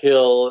Jack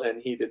Hill,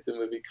 and he did the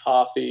movie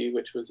Coffee,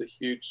 which was a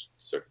huge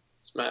sort of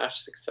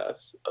smash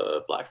success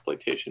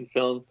blaxploitation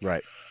film.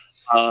 Right.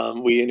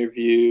 We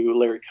interview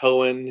Larry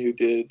Cohen, who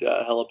did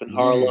Hell Up in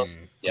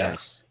Harlem.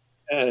 Yes.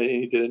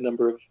 He did a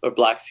number of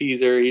Black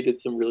Caesar. He did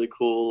some really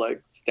cool,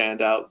 like,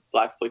 standout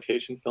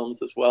blaxploitation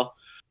films as well.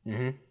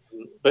 Mm-hmm.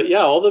 But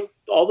yeah, all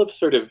the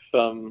sort of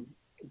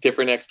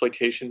different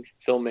exploitation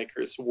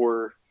filmmakers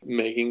were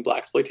making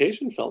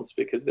blaxploitation films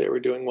because they were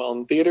doing well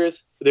in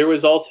theaters. There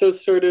was also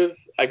sort of,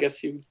 I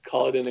guess you'd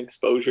call it an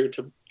exposure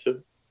to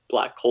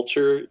black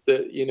culture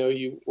that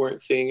you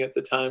weren't seeing at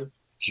the time.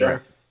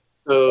 Sure.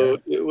 So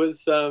it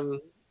was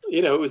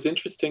it was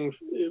interesting.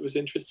 It was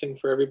interesting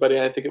for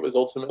everybody. I think it was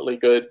ultimately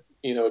good.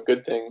 A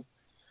good thing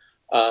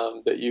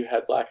that you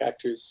had black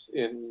actors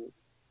in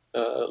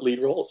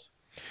lead roles.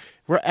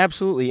 Right,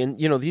 absolutely. And,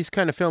 these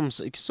kind of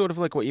films, sort of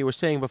like what you were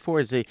saying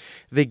before, is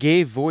they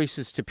gave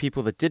voices to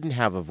people that didn't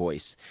have a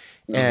voice.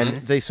 Mm-hmm.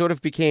 And they sort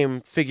of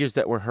became figures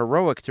that were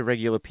heroic to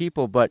regular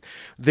people. But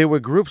there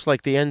were groups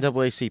like the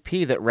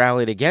NAACP that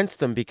rallied against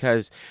them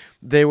because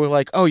they were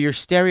like, oh, you're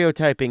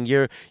stereotyping.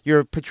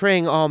 You're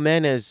portraying all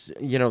men as,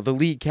 the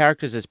lead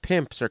characters as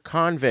pimps or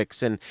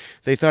convicts. And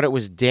they thought it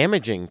was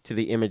damaging to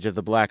the image of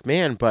the black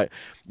man. But,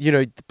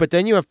 but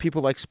then you have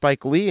people like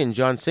Spike Lee and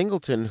John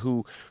Singleton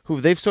who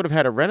they've sort of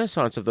had a renaissance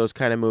of those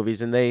kind of movies,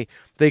 and they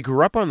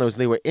grew up on those,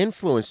 and they were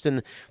influenced,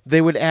 and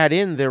they would add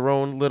in their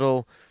own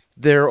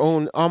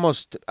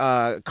almost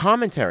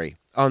commentary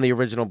on the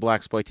original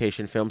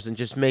blaxploitation films and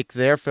just make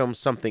their films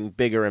something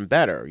bigger and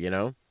better,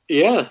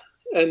 Yeah,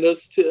 and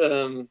those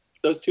two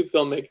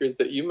filmmakers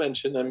that you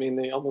mentioned, I mean,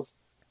 they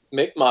almost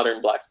make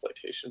modern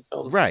blaxploitation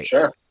films. Right.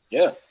 Sure.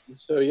 Yeah.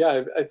 So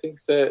yeah, I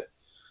think that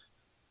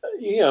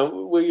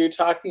when you're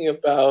talking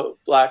about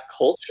black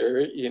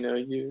culture,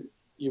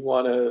 you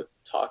want to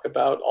talk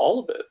about all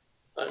of it.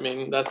 I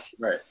mean, that's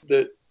right.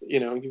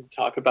 You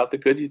talk about the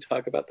good, you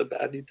talk about the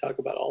bad, you talk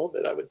about all of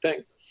it, I would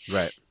think.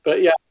 Right.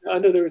 But yeah,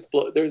 there was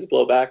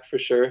blowback for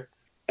sure.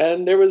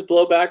 And there was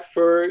blowback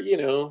for,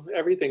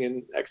 everything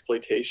in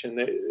exploitation.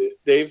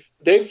 Dave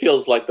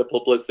feels like the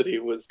publicity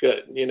was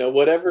good.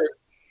 Whatever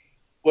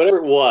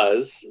it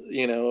was,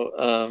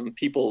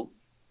 people,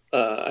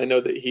 I know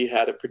that he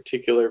had a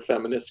particular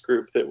feminist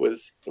group that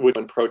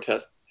would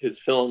protest his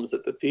films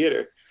at the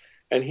theater.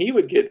 And he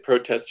would get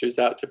protesters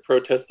out to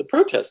protest the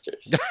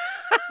protesters.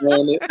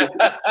 Like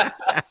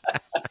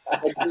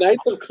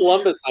Knights of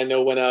Columbus, I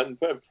know, went out and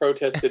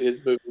protested his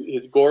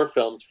gore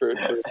films for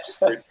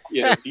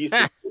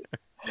decency.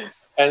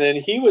 And then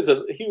he was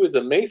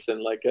a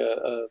Mason, like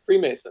a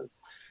Freemason.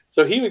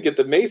 So he would get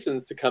the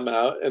Masons to come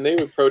out, and they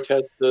would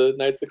protest the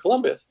Knights of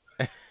Columbus,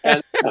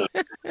 and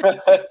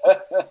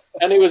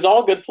and it was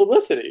all good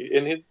publicity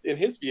in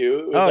his view.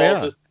 It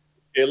was just,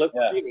 okay,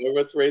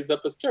 let's raise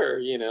up a stir.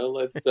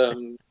 Let's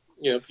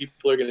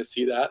people are going to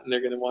see that, and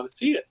they're going to want to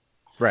see it.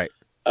 Right.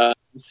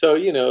 So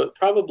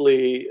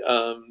probably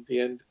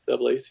the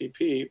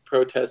NAACP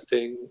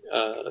protesting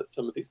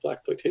some of these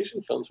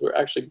blaxploitation films were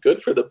actually good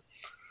for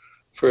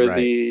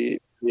the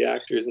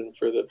actors and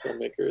for the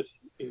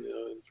filmmakers, and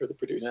for the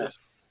producers.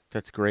 Yeah.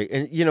 That's great.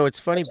 And, it's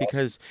funny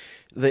because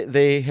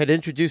they had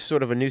introduced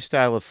sort of a new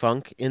style of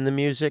funk in the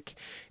music,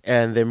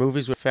 and their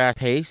movies were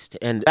fast-paced,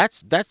 and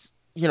that's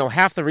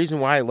half the reason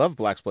why I love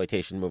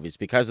blaxploitation movies,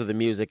 because of the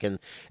music and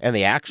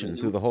the action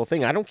through the whole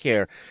thing. I don't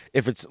care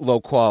if it's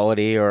low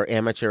quality or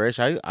amateurish.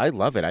 I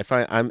love it.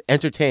 I'm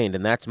entertained,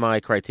 and that's my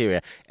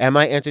criteria. Am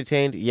I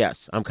entertained?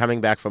 Yes. I'm coming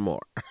back for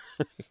more.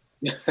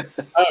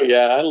 Oh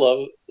yeah, I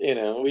love, I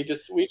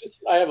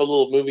have a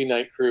little movie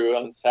night crew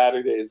on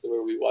Saturdays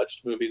where we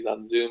watch movies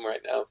on Zoom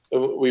right now.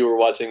 We were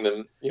watching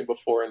them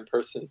before in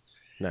person.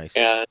 Nice.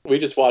 And we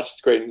just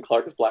watched Graydon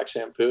Clark's Black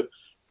Shampoo.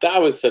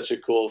 That was such a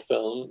cool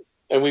film.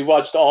 And we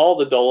watched all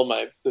the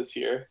Dolomites this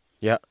year.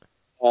 Yeah.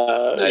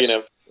 Nice.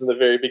 From the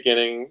very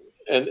beginning.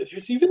 And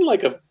there's even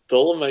like a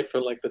Dolomite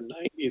from like the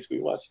 90s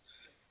we watched.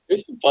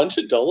 There's a bunch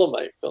of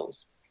Dolomite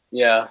films.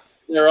 Yeah.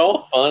 They're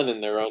all fun in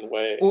their own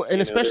way. Well,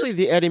 and especially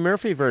the Eddie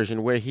Murphy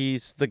version where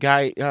he's the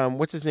guy,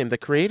 what's his name,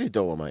 that created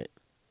Dolomite.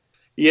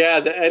 Yeah,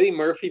 the Eddie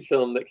Murphy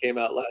film that came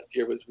out last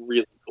year was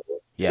really cool.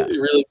 Yeah. It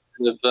really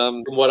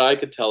from what I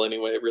could tell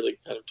anyway, it really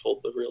kind of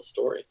told the real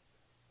story.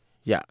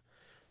 Yeah.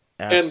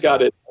 Absolutely. And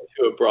got it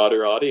to a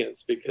broader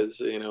audience because,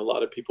 a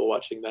lot of people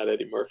watching that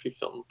Eddie Murphy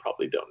film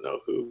probably don't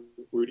know who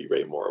Rudy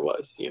Ray Moore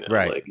was,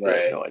 Right.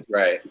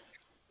 Right.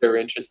 They're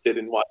interested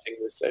in watching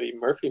this Eddie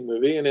Murphy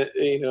movie, and it,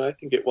 I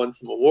think it won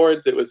some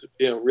awards. It was,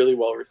 really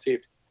well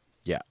received.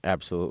 Yeah,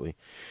 absolutely.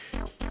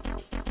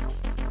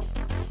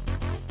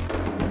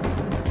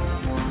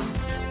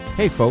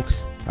 Hey,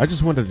 folks, I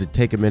just wanted to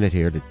take a minute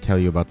here to tell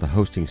you about the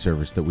hosting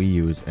service that we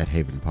use at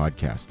Haven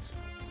Podcasts.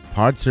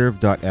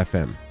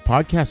 Podserve.fm.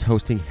 Podcast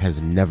hosting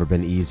has never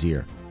been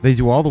easier. They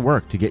do all the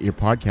work to get your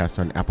podcast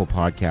on Apple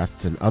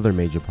Podcasts and other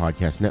major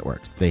podcast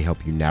networks. They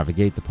help you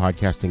navigate the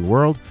podcasting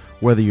world,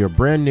 whether you're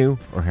brand new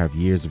or have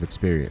years of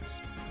experience.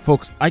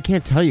 Folks, I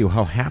can't tell you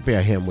how happy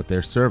I am with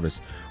their service.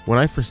 When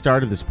I first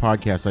started this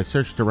podcast, I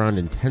searched around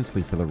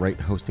intensely for the right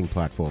hosting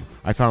platform.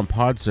 I found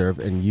Podserve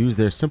and used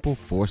their simple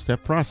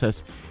 4-step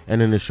process,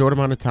 and in a short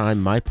amount of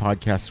time, my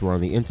podcasts were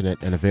on the internet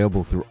and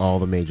available through all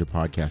the major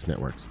podcast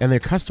networks. And their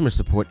customer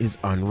support is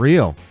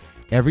unreal.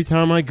 Every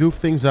time I goof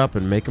things up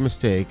and make a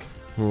mistake,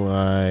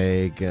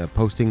 like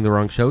posting the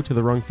wrong show to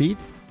the wrong feed,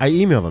 I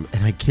email them,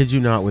 and I kid you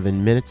not,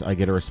 within minutes I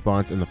get a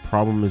response and the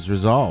problem is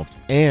resolved.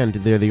 And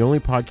they're the only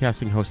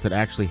podcasting host that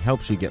actually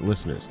helps you get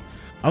listeners.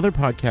 Other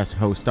podcast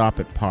hosts stop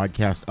at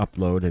podcast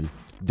upload and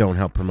don't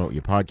help promote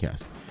your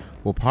podcast.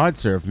 Well,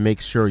 Podserve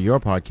makes sure your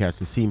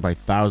podcast is seen by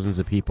thousands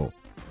of people.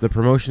 The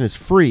promotion is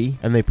free,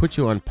 and they put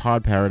you on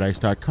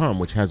podparadise.com,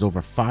 which has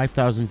over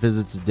 5,000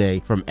 visits a day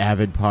from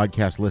avid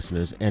podcast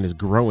listeners and is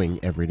growing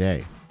every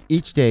day.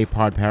 Each day,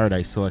 Pod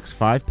Paradise selects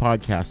 5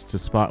 podcasts to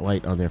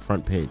spotlight on their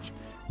front page.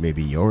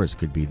 Maybe yours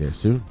could be there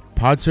soon.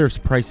 Podserve's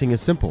pricing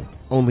is simple,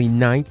 only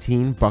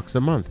 $19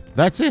 a month.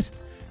 That's it.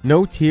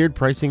 No tiered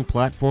pricing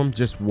platform,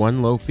 just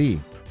one low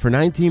fee. For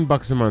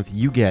 $19 a month,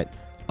 you get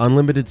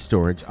unlimited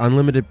storage,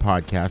 unlimited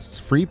podcasts,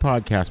 free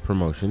podcast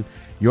promotion,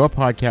 your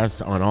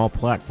podcasts on all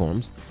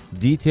platforms,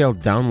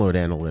 detailed download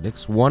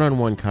analytics,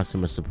 one-on-one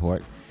customer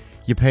support.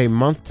 You pay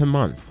month to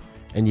month,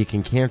 and you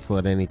can cancel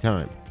at any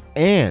time.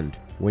 And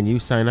when you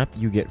sign up,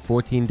 you get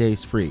 14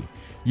 days free.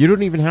 You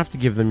don't even have to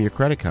give them your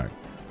credit card.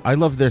 I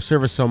love their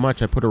service so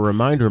much I put a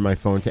reminder in my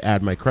phone to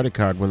add my credit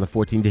card when the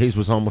 14 days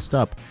was almost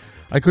up.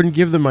 I couldn't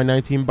give them my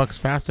 $19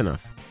 fast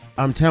enough.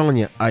 I'm telling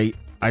you, I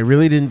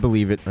really didn't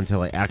believe it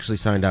until I actually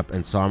signed up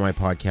and saw my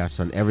podcasts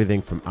on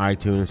everything from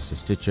iTunes to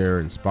Stitcher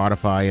and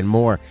Spotify and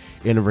more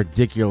in a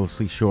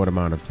ridiculously short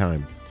amount of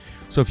time.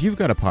 So if you've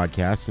got a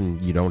podcast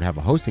and you don't have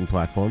a hosting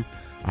platform,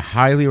 I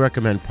highly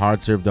recommend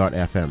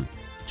podserve.fm.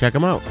 Check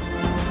them out.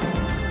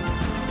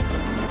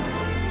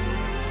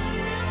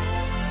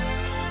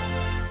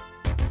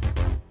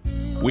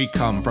 We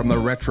come from the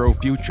retro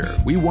future.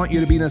 We want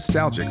you to be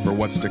nostalgic for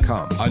what's to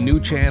come. A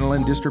new channel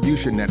and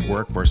distribution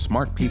network for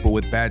smart people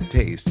with bad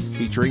taste,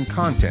 featuring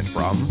content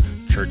from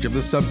Church of the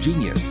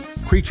Subgenius,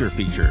 Creature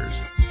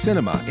Features,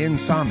 Cinema,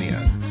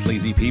 Insomnia,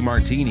 Sleazy P.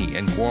 Martini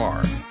and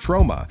Guar,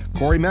 Trauma,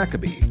 Corey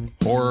Maccabee,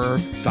 horror,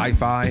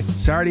 sci-fi,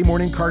 Saturday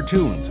morning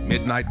cartoons,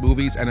 midnight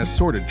movies, and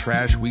assorted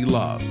trash we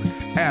love.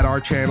 Add our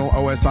channel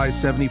OSI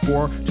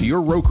 74 to your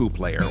Roku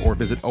player or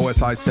visit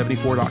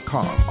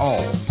osi74.com. All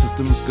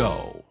systems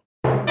go.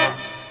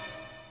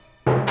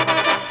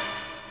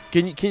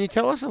 Can you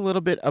tell us a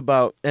little bit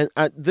about, and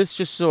this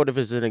just sort of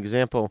is an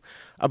example,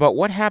 about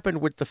what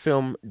happened with the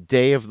film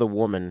Day of the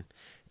Woman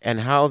and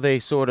how they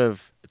sort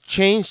of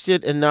changed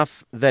it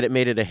enough that it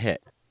made it a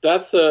hit?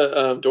 That's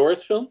a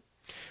Doris film?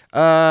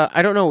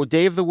 I don't know.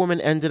 Day of the Woman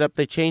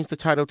they changed the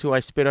title to I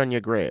Spit on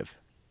Your Grave.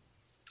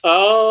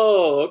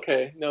 Oh,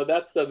 okay. No,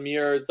 that's the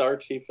Mira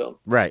Zarchi film.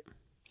 Right.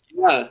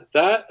 Yeah,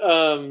 that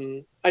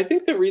I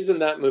think the reason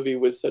that movie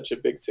was such a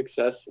big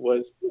success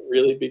was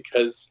really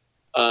because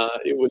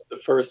it was the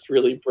first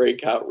really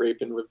breakout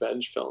rape and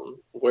revenge film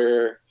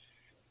where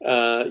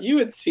you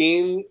had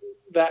seen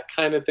that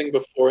kind of thing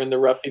before in the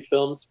Ruffy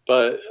films,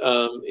 but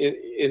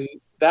in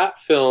that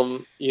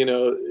film, you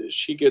know,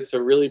 she gets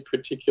a really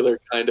particular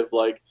kind of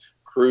like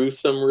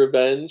gruesome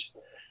revenge.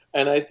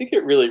 And I think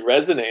it really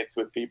resonates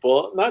with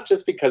people, not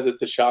just because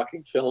it's a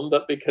shocking film,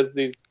 but because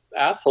these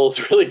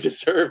assholes really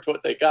deserved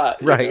what they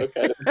got. Right.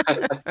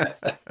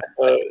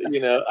 You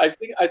know, I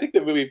think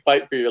the movie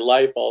Fight for Your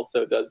Life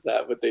also does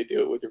that, but they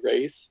do it with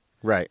race.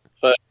 Right.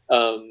 But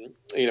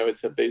you know,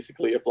 it's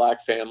basically a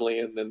black family,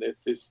 and then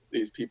there's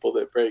these people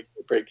that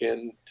break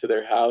into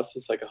their house.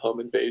 It's like a home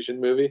invasion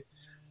movie,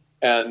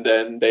 and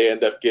then they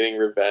end up getting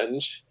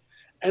revenge.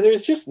 And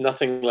there's just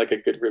nothing like a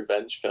good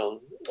revenge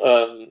film.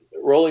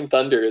 Rolling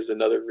Thunder is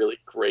another really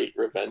great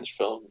revenge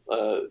film.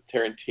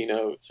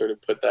 Tarantino sort of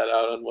put that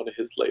out on one of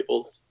his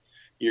labels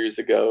years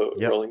ago.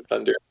 Yep. Rolling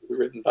Thunder,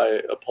 written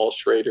by Paul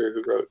Schrader,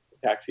 who wrote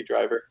Taxi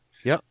Driver.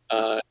 Yep.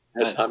 Had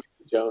Tommy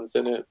Lee Jones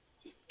in it,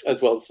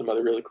 as well as some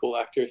other really cool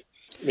actors.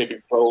 Maybe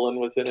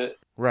Brolin was in it.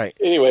 Right.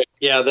 Anyway,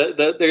 yeah,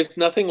 there's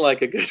nothing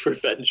like a good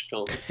revenge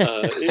film.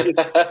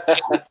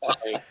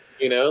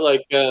 You know,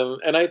 like,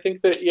 and I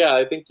think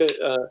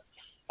that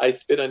I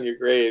Spit on Your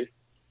Grave,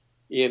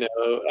 you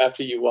know,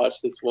 after you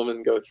watch this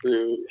woman go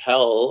through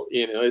hell,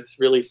 you know, it's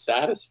really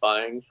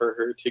satisfying for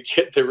her to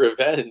get the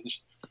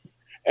revenge.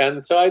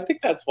 And so I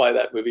think that's why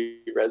that movie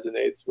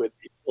resonates with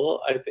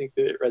people. I think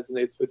that it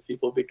resonates with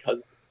people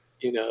because,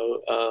 you know,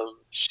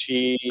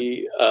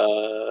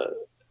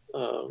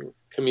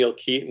 Camille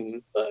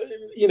Keaton,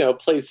 you know,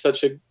 plays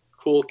such a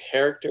cool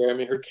character. I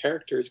mean, her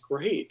character is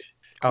great.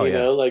 Oh, you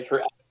know, like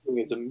her acting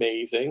is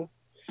amazing.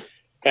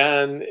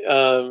 And,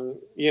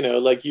 you know,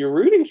 like you're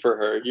rooting for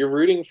her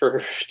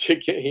to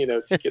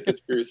get this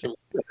gruesome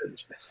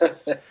revenge.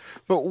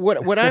 But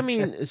what I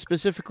mean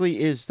specifically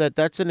is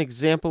that's an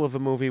example of a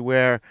movie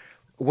where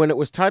when it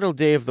was titled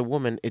Day of the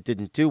Woman, it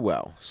didn't do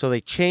well. So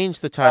they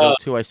changed the title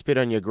to I Spit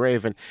on Your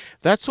Grave. And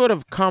that's sort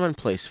of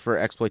commonplace for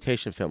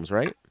exploitation films,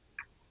 right?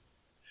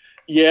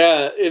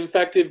 Yeah. In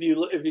fact, if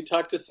you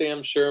talk to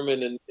Sam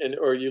Sherman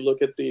or you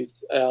look at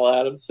these Al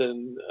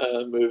Adamson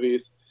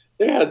movies,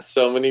 they had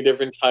so many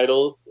different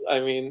titles. I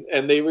mean,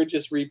 and they were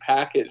just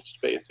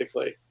repackaged,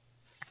 basically.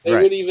 They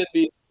would even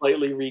be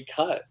slightly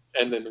recut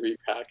and then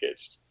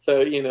repackaged.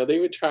 So, you know, they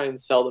would try and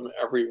sell them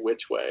every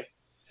which way.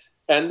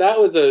 And that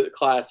was a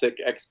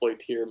classic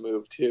exploiteer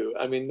move, too.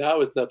 I mean, that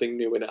was nothing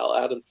new when Al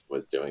Adamson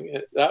was doing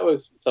it. That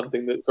was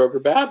something that Grover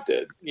Babb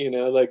did. You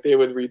know, like they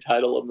would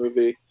retitle a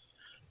movie.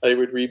 They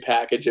would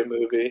repackage a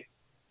movie.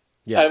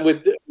 Yeah. And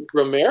with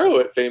Romero,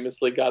 it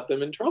famously got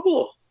them in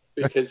trouble.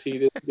 Because he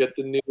didn't get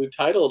the new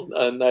title,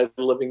 Night of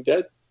the Living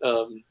Dead,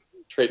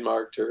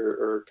 trademarked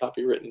or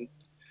copywritten.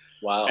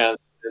 Wow.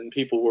 And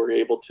people were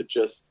able to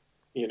just,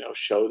 you know,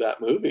 show that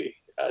movie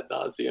ad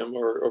nauseum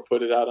or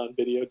put it out on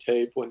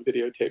videotape when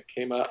videotape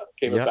came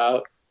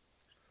about,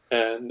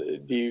 and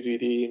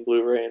DVD and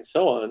Blu-ray and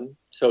so on.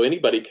 So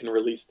anybody can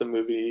release the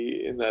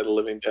movie in Night of the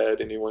Living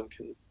Dead. Anyone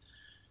can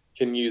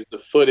use the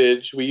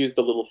footage. We used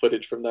a little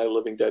footage from Night of the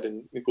Living Dead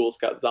in Ghouls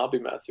Got Zombie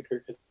Massacre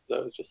because I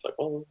was just like,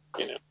 well,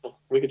 you know,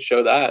 we could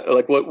show that. Or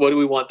like, what do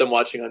we want them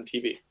watching on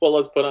TV? Well,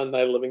 let's put on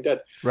Night of the Living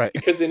Dead. Right.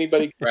 Because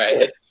anybody can do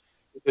it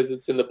because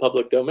it's in the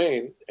public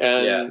domain.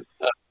 And,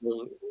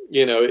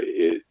 you know,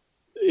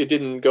 it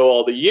didn't go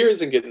all the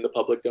years and get in the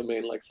public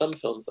domain like some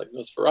films like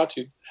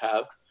Nosferatu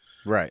have.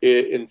 Right.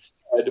 It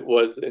instead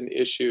was an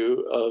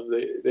issue of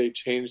they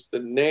changed the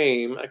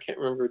name. I can't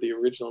remember the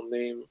original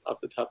name off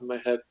the top of my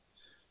head.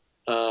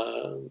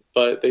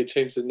 But they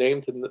changed the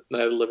name to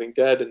Night of the Living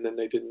Dead, and then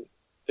they didn't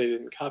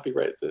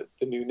copyright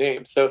the new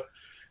name. So,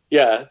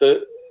 yeah,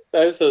 that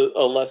is a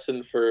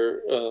lesson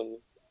for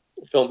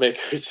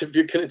filmmakers. If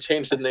you're going to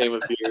change the name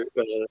of your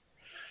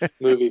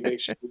movie, make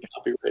sure you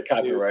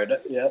copyright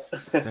it. Yeah,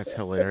 that's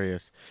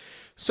hilarious.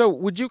 So,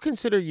 would you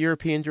consider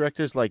European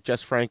directors like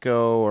Jess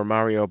Franco or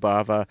Mario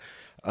Bava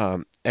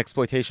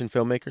exploitation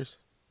filmmakers?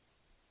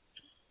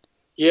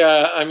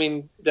 Yeah, I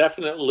mean,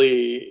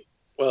 definitely.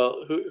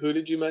 Well, who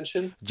did you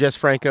mention? Jess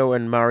Franco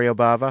and Mario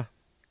Bava.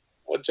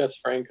 Well, Jess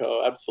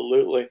Franco,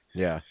 absolutely.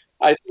 Yeah.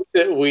 I think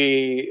that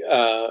we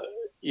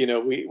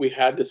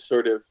had to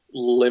sort of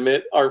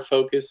limit our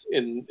focus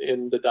in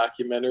the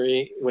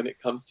documentary when it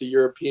comes to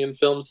European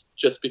films,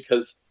 just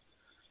because,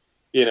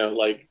 you know,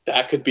 like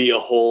that could be a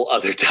whole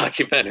other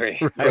documentary.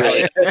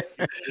 Right.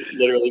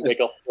 Literally make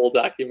a whole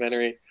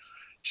documentary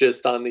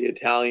just on the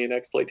Italian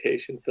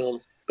exploitation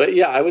films. But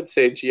yeah, I would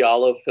say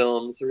Giallo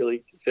films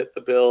really fit the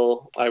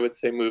bill. I would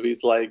say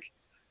movies like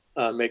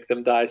Make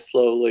Them Die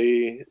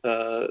Slowly,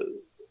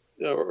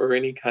 or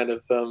any kind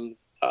of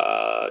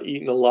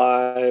Eaten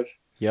Alive.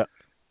 Yep.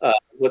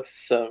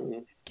 What's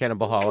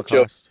Cannibal Holocaust?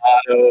 Joe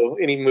D'Amato,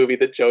 any movie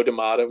that Joe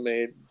D'Amato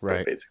made,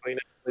 right? Basically an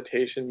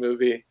exploitation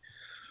movie.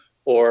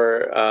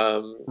 or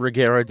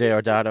Ruggero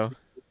Deodato.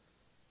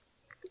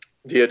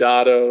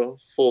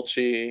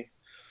 Fulci,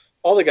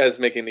 all the guys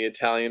making the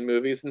Italian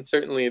movies, and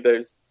certainly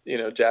there's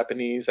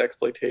Japanese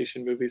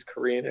exploitation movies,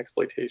 Korean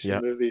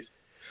exploitation movies.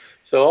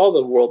 So all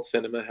the world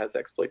cinema has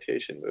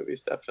exploitation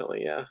movies,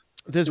 definitely, yeah.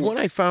 There's one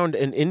I found,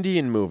 an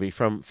Indian movie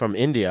from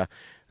India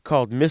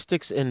called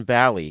Mystics in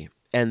Bali,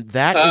 and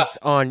that is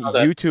on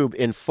YouTube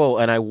in full,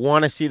 and I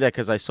want to see that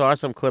because I saw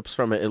some clips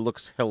from it. It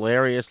looks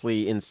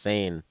hilariously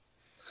insane.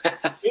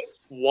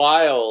 It's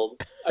wild.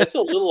 It's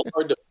a little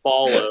hard to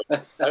follow.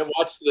 I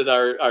watched it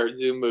at our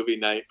Zoom movie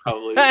night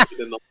probably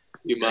within the last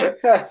few months.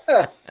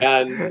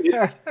 And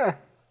it's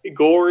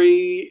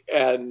gory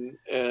and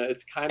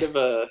it's kind of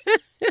a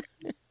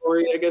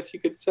story, I guess you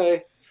could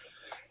say.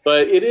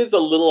 But it is a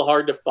little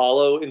hard to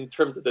follow in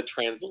terms of the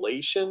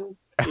translation,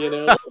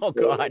 Oh,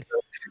 God.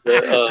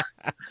 The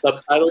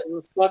subtitles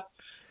and stuff.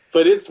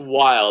 But it's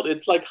wild.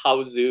 It's like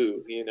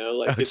Haozu,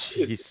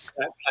 it's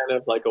that kind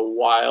of like a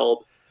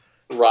wild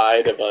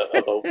ride of a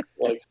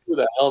like, who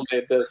the hell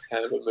made this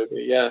kind of a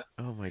movie? Yeah.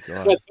 Oh my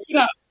God.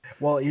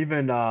 Well,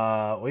 even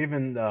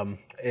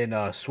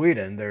in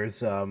Sweden,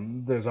 there's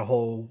a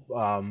whole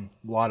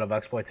lot of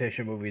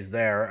exploitation movies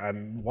there.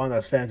 One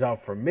that stands out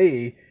for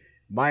me,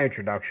 my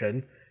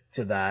introduction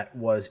to that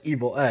was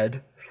Evil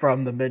Ed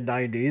from the mid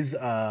 '90s.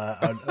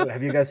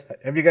 Have you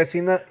guys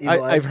seen that?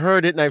 I've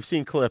heard it and I've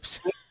seen clips.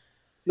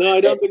 No,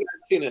 I don't think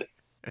I've seen it.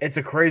 It's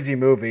a crazy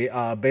movie.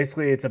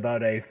 Basically, it's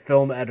about a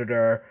film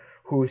editor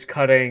who's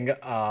recutting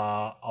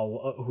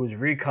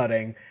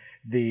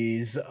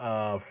these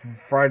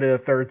Friday the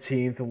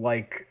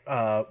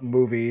 13th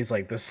movies,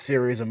 like this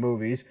series of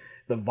movies.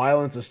 The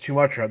violence is too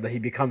much for him that he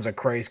becomes a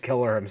crazed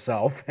killer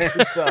himself.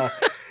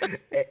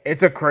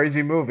 It's a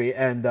crazy movie,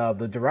 and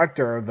the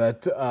director of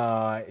it,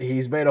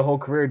 he's made a whole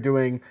career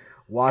doing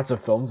lots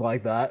of films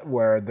like that,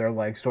 where they're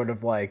like sort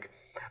of like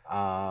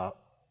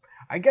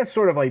I guess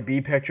sort of like B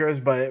pictures,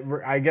 but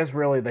I guess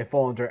really they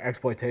fall into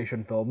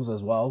exploitation films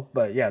as well.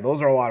 But yeah,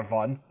 those are a lot of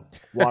fun.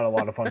 A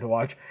lot of fun to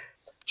watch.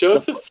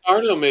 Joseph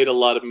Sarno made a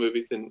lot of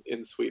movies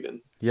in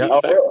Sweden. Yeah. Oh,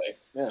 really?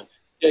 Yeah.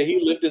 Yeah, he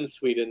lived in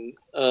Sweden.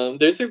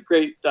 There's a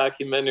great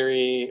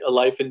documentary, A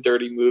Life in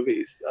Dirty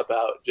Movies,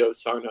 about Joe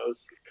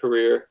Sarno's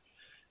career.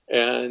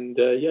 And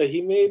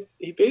he made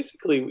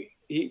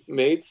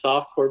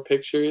softcore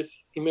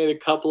pictures. He made a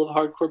couple of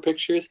hardcore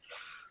pictures.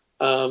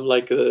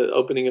 Like the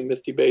opening of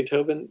Misty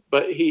Beethoven,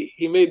 but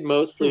he made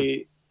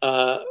mostly,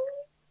 or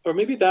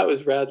maybe that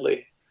was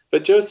Radley.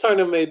 But Joe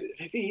Sarno made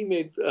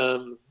Deep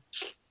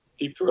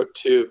Throat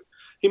 2.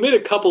 He made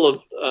a couple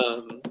of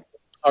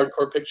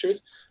hardcore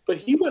pictures, but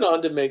he went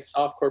on to make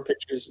softcore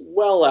pictures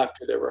well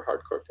after there were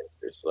hardcore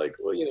pictures. Like,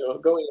 well,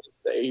 going into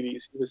the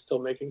 80s, he was still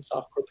making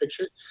softcore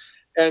pictures.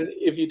 And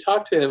if you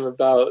talk to him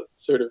about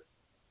sort of,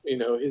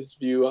 his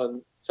view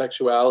on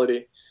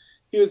sexuality,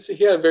 he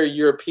had a very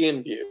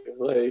European view.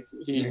 Like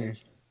he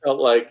felt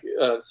like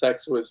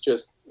sex was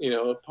just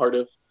a part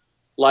of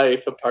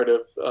life, a part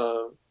of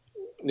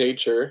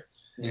nature.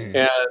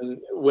 And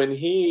when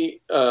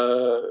he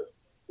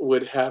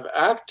would have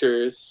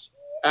actors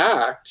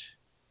act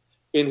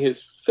in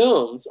his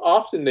films,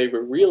 often they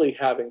were really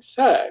having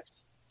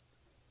sex,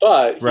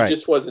 but he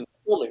just wasn't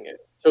filming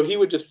it. So he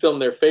would just film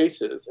their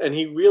faces, and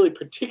he really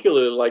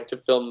particularly liked to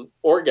film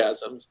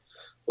orgasms,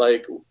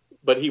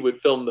 but he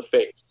would film the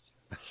face.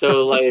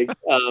 So, like,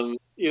 a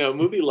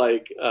movie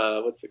like,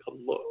 what's it called?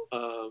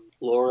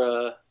 Laura.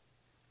 Oh,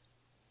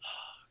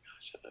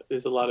 gosh,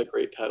 there's a lot of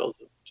great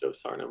titles of Joe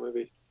Sarno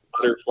movies.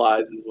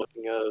 Butterflies is one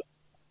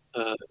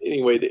of.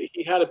 Anyway,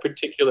 he had a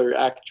particular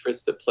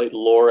actress that played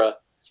Laura,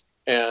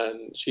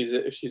 and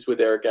she's with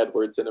Eric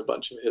Edwards in a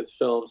bunch of his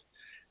films,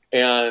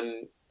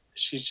 and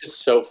she's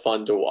just so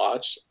fun to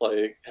watch,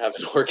 like have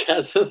an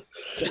orgasm.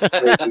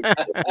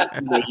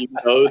 You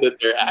know that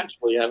they're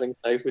actually having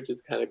sex, which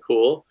is kind of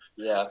cool.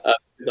 Yeah.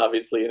 Because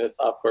obviously in a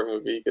softcore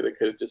movie, they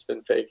could have just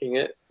been faking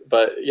it.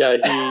 But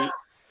yeah,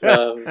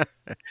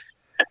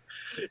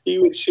 he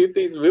would shoot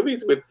these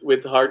movies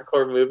with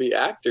hardcore movie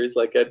actors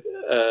like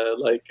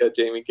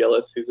Jamie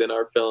Gillis, who's in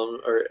our film,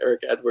 or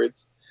Eric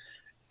Edwards.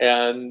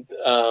 And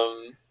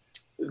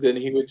then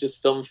he would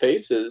just film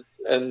faces,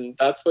 and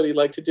that's what he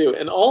liked to do.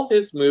 And all of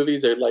his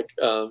movies are like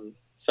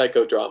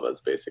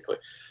psychodramas, basically,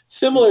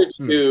 similar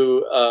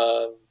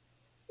to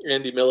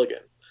Andy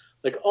Milligan.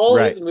 Like all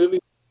his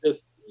movies are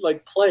just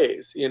like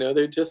plays,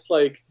 they're just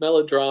like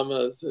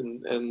melodramas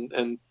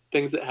and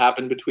things that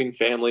happen between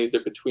families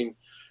or between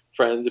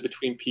friends or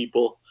between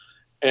people.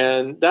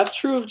 And that's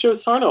true of Joe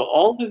Sarno.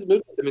 All of his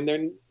movies, I mean,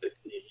 they're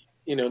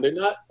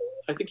not,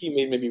 I think he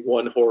made maybe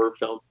one horror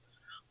film.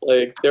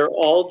 Like they're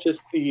all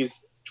just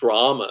these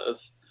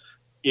dramas,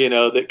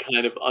 that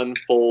kind of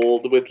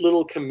unfold with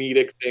little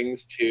comedic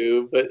things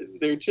too, but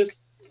they're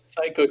just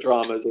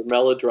psychodramas or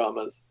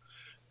melodramas,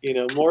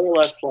 more or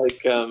less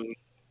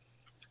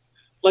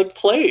like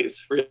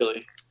plays,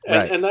 really.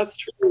 And that's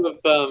true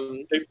of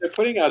they're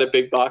putting out a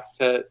big box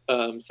set,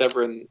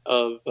 Severin,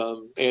 of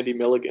Andy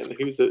Milligan,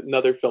 who's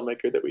another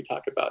filmmaker that we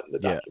talk about in the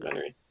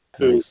documentary,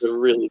 who's a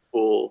really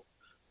cool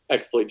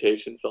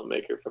exploitation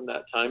filmmaker from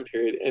that time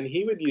period, and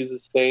he would use the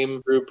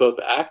same group of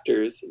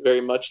actors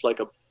very much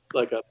like a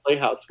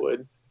Playhouse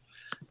would,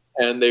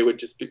 and they would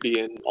just be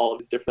in all of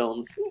his different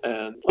films.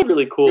 And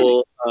really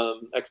cool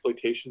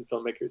exploitation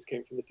filmmakers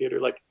came from the theater,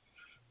 like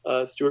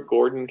Stuart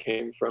Gordon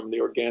came from the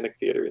Organic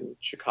Theater in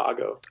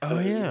Chicago. Oh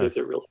yeah, there's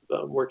a real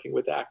working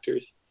with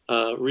actors.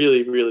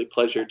 Really, really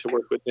pleasure to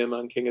work with him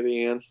on King of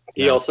the Ants.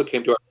 He also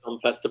came to our film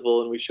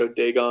festival, and we showed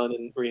Dagon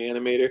and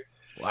Reanimator.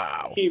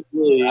 Wow, he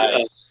really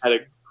had a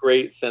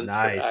great sense for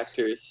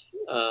actors.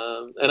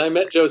 And I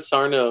met Joe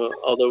Sarno,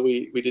 although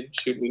we didn't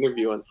shoot an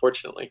interview,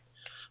 unfortunately.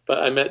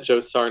 But I met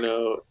Joe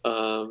Sarno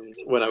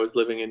when I was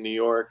living in New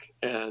York,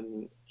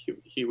 and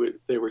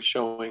they were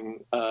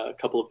showing a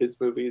couple of his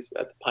movies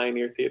at the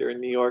Pioneer Theater in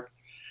New York.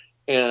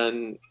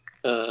 And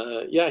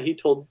he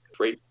told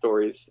great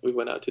stories. We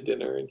went out to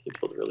dinner, and he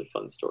told really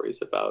fun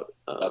stories about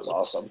that's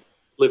awesome.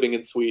 Living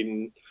in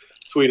Sweden,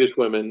 Swedish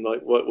women,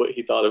 like what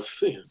he thought of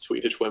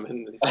Swedish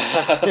women,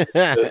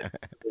 and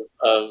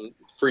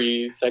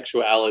free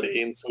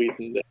sexuality in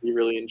Sweden that he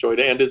really enjoyed,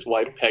 and his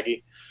wife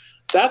Peggy.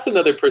 That's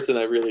another person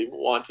I really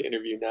want to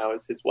interview now.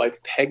 Is his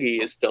wife Peggy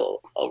is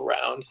still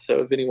around. So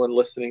if anyone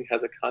listening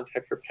has a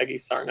contact for Peggy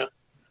Sarno,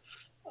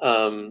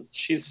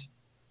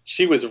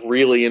 she was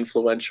really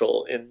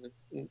influential in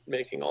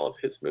making all of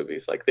his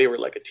movies. Like they were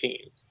like a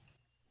team.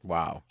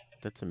 Wow,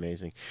 that's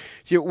amazing.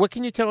 What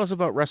can you tell us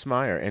about Russ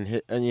Meyer?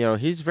 And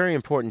he's very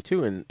important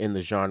too in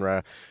the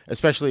genre,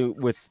 especially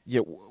with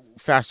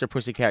Faster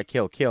Pussycat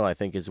Kill Kill. I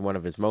think is one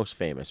of his most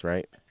famous,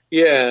 right?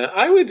 Yeah,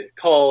 I would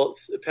call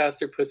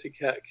Faster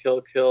Pussycat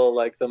Kill Kill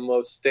like the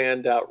most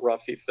standout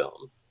Ruffy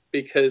film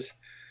because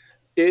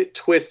it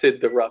twisted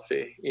the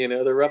Ruffy. The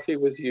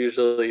Ruffy was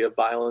usually a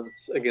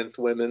violence against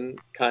women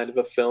kind of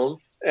a film,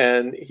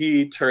 and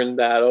he turned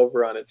that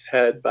over on its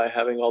head by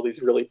having all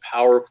these really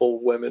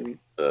powerful women,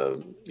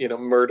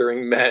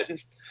 murdering men,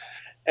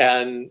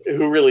 and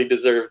who really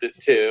deserved it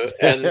too.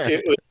 And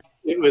it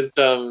was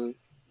a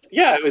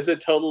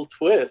total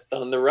twist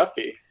on the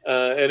Ruffy.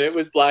 And it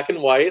was black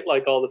and white,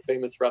 like all the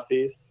famous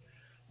Ruffies,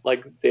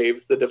 like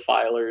Dave's The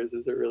Defilers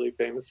is a really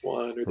famous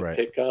one, or The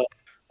Pickup.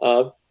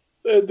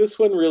 This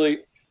one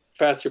really,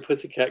 Faster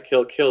Pussycat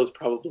Kill Kill, is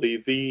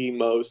probably the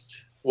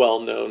most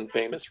well-known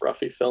famous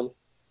Ruffy film.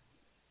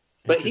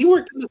 But he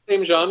worked in the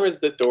same genres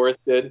that Doris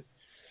did,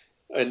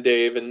 and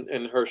Dave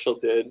and Herschel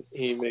did.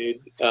 He made,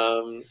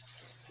 the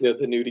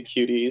Nudie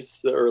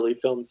Cuties, the early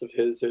films of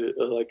his are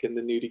like in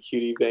the Nudie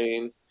Cutie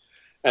vein.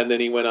 And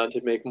then he went on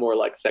to make more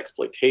like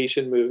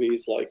sexploitation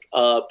movies like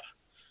Up,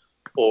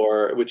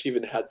 which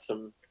even had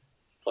some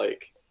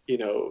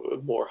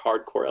more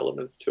hardcore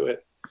elements to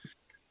it.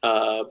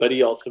 But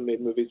he also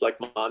made movies like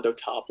Mondo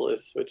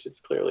Topless, which is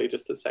clearly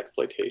just a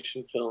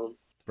sexploitation film.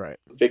 Right.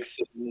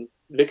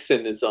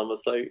 Vixen is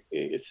almost like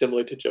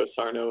similar to Joe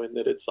Sarno in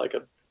that it's like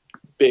a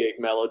big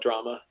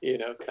melodrama,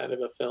 kind of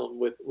a film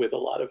with a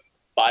lot of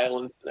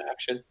violence and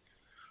action.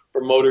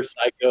 Or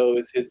Motorcycle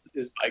is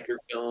his biker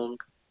film.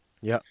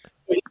 Yeah.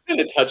 So he kind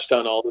of touched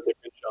on all the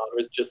different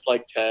genres, just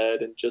like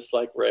Ted and just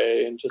like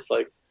Ray and just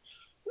like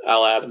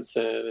Al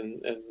Adamson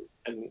and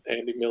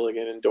Andy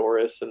Milligan and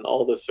Doris and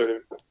all the sort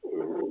of,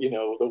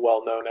 the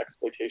well-known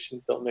exploitation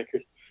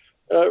filmmakers.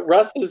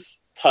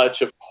 Russ's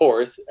touch, of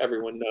course,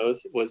 everyone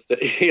knows, was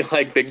that he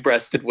liked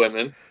big-breasted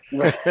women.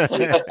 And,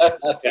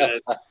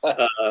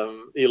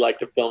 he liked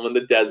to film in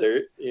the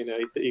desert.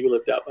 He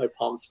lived out by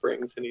Palm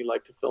Springs, and he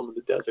liked to film in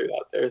the desert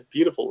out there. It's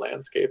beautiful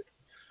landscapes.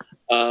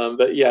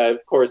 But yeah,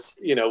 of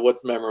course,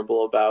 what's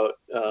memorable about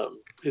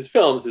his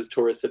films is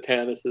Tourist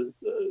Satanas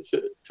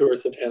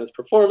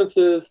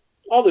performances,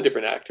 all the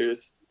different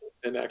actors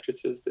and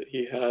actresses that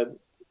he had,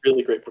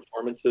 really great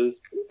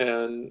performances.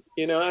 And,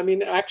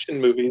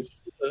 action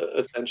movies,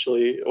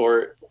 essentially,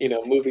 or,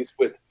 movies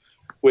with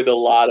a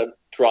lot of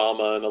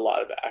drama and a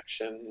lot of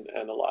action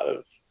and a lot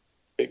of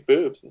big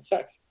boobs and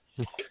sex.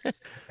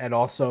 And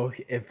also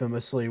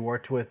infamously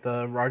worked with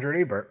Roger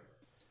Ebert.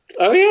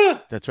 Oh, yeah.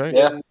 That's right.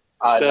 Yeah.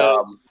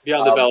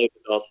 Beyond the Valley of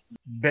the Dolls.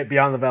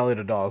 Beyond the Valley of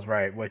the Dolls,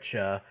 right, which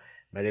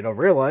many don't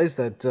realize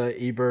that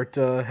Ebert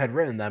had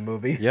written that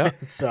movie. Yeah.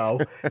 So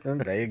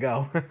there you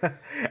go.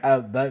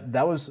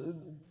 That was...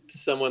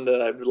 Someone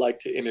that I would like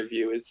to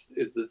interview is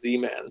the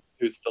Z-Man,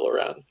 who's still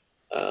around,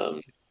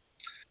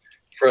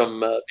 from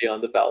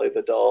Beyond the Valley of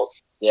the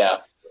Dolls. Yeah.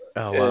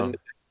 Oh, wow. And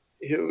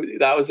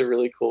that was a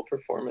really cool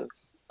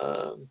performance.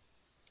 And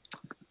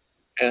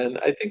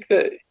I think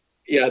that,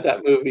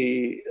 that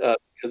movie,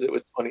 because it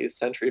was 20th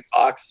Century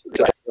Fox,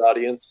 larger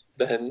audience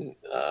than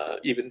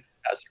even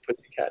Faster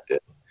Pussycat did.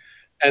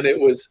 And it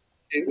was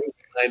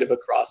kind of a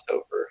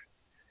crossover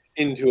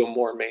into a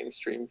more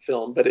mainstream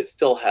film, but it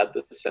still had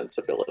the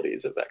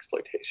sensibilities of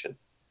exploitation.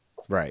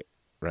 Right.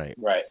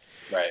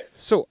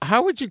 So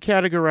how would you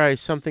categorize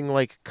something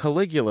like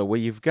Caligula, where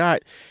you've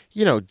got,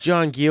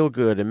 John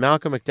Gielgud and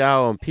Malcolm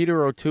McDowell and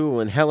Peter O'Toole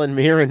and Helen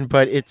Mirren,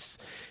 but it's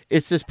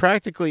this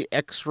practically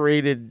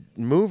X-rated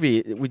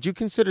movie. Would you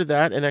consider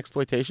that an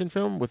exploitation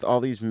film with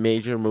all these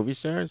major movie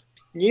stars?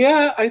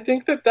 Yeah, I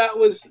think that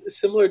was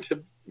similar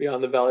to,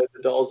 Beyond the Valley of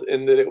the Dolls,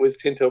 in that it was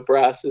Tinto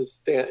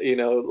Brass's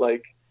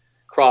like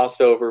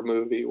crossover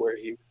movie where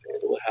he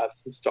was able to have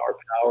some star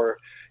power.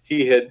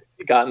 He had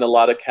gotten a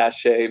lot of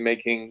cachet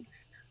making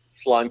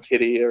Salon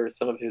Kitty or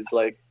some of his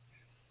like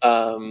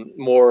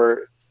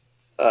more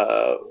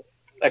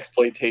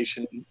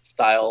exploitation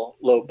style,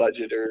 low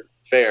budgeter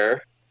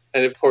fare.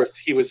 And of course,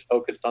 he was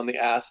focused on the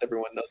ass.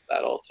 Everyone knows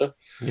that also.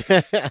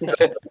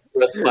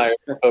 Russ Meyer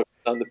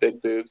focused on the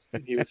big boobs.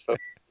 He was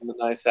focused on the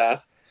nice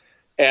ass.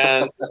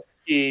 And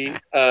he,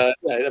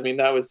 I mean,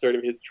 that was sort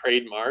of his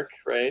trademark,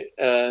 right?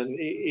 And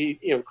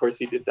he of course,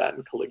 he did that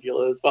in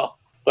Caligula as well.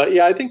 But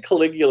yeah, I think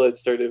Caligula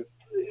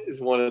is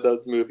one of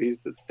those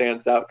movies that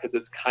stands out because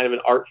it's kind of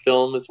an art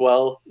film as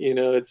well.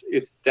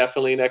 It's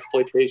definitely an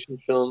exploitation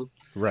film,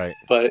 right?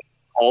 But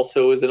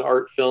also is an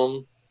art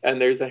film. And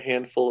there's a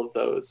handful of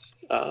those.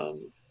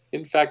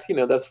 In fact,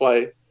 that's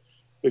why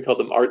we call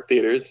them art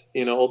theaters.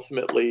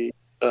 Ultimately,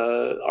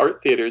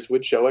 art theaters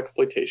would show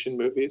exploitation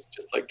movies,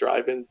 just like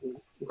drive-ins and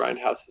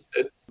grindhouses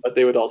did. But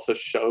they would also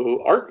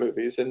show art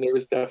movies, and there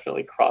was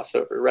definitely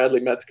crossover. Radley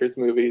Metzger's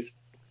movies,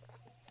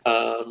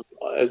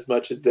 as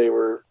much as they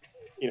were,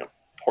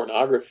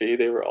 pornography,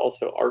 they were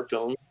also art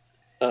films.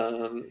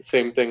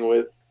 Same thing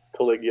with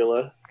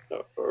Caligula,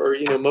 or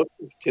most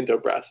of Tinto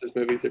Brass's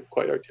movies are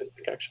quite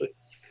artistic, actually.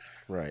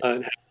 Right.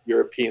 And have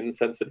European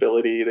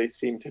sensibility. They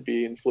seem to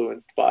be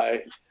influenced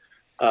by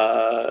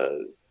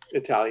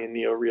Italian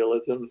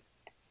neorealism,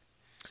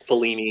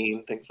 Fellini,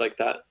 and things like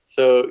that.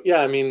 So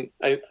yeah, I mean,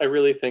 I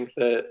really think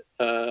that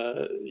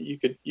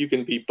you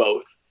can be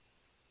both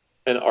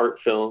an art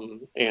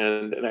film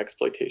and an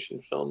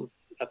exploitation film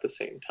at the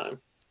same time.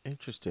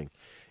 Interesting.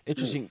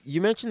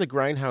 You mentioned the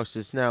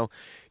grindhouses. Now,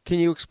 can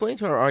you explain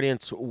to our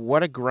audience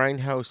what a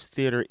grindhouse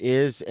theater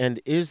is,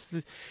 and is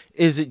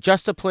it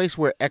just a place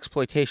where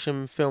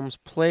exploitation films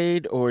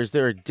played, or is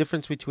there a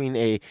difference between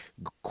a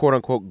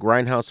quote-unquote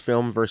grindhouse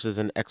film versus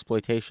an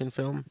exploitation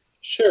film?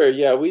 Sure,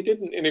 yeah. We did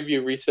an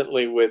interview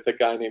recently with a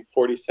guy named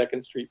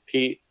 42nd Street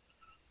Pete,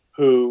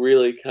 who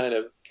really kind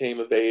of came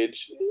of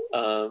age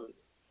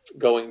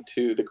going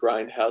to the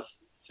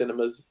grindhouse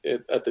cinemas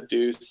at the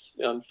Deuce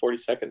on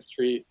 42nd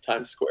Street,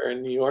 Times Square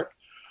in New York.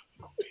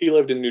 He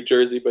lived in New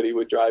Jersey, but he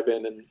would drive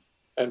in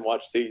and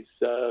watch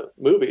these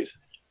movies.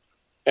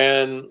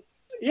 And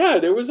yeah,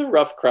 there was a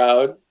rough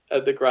crowd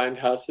at the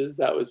grindhouses.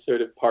 That was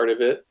sort of part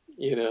of it.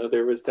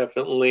 There was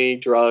definitely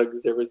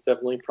drugs. There was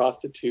definitely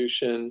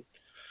prostitution.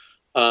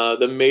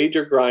 The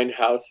major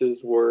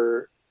grindhouses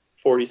were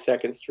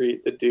 42nd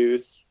Street, the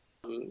Deuce,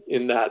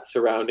 in that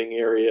surrounding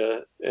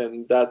area.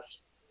 And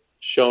that's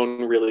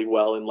shown really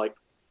well in like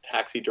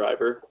Taxi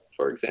Driver,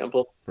 for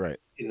example, right,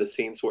 in the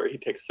scenes where he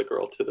takes the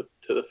girl to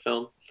the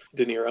film,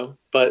 De Niro.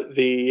 But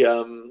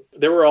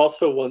there were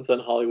also ones on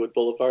Hollywood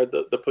Boulevard,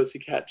 the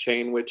Pussycat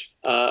chain, which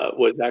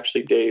was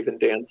actually Dave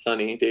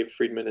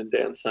Friedman and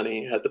Dan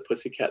Sunny had the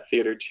Pussycat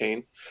Theater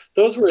chain.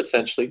 Those were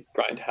essentially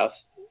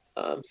grindhouse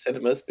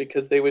cinemas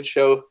because they would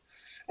show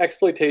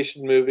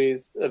exploitation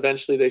movies.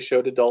 Eventually they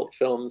showed adult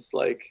films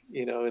like,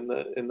 in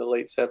the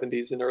late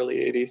 70s and early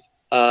 80s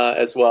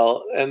as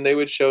well. And they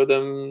would show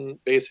them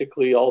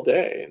basically all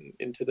day and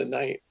into the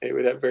night. They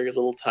would have very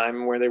little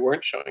time where they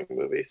weren't showing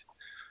movies.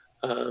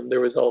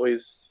 There was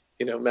always,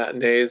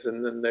 matinees,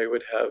 and then they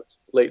would have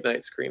late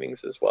night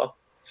screenings as well.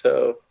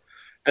 So,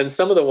 and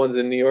some of the ones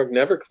in New York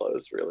never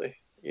closed really.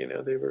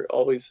 They were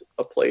always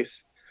a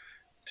place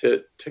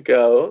to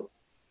go.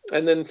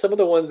 And then some of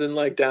the ones in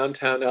like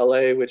downtown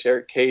LA, which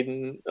Eric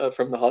Caden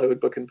from the Hollywood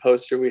Book and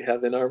Poster we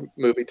have in our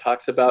movie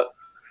talks about,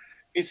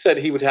 he said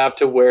he would have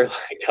to wear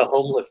like a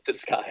homeless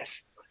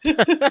disguise.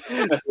 Disguise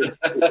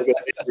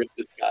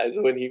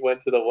when he went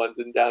to the ones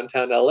in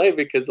downtown LA,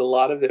 because a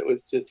lot of it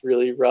was just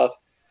really rough,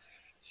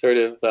 sort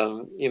of,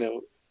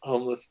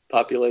 homeless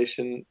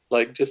population,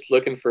 like just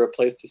looking for a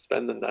place to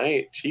spend the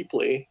night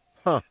cheaply.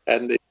 Huh.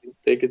 And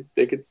they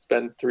could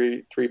spend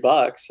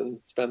 $3 and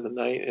spend the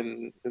night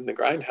in the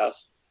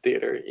grindhouse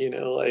theater,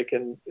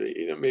 and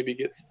maybe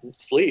get some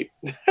sleep.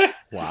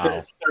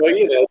 Wow. So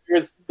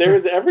there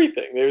was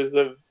everything. There was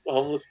a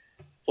homeless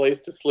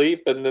place to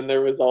sleep, and then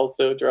there was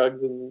also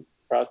drugs and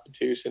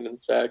prostitution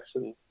and sex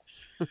and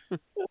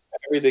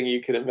everything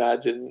you can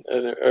imagine,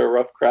 a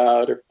rough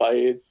crowd or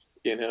fights,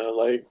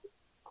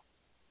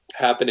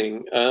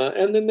 happening.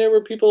 And then there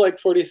were people like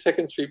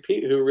 42nd Street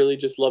Pete who really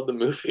just loved the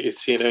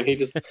movies. He had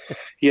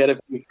a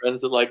few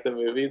friends that liked the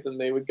movies,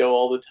 and they would go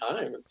all the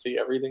time and see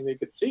everything they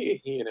could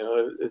see.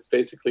 It's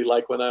basically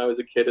like when I was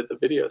a kid at the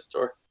video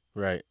store.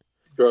 Right.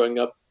 Growing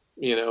up,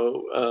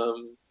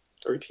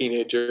 or a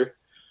teenager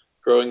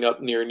growing up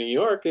near New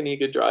York, and he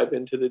could drive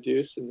into the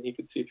Deuce and he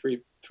could see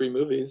three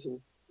movies, and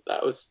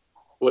that was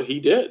what he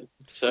did.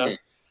 So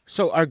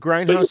are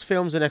grindhouse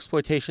films and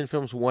exploitation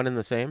films one and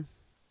the same?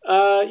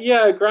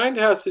 Yeah,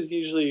 grindhouse is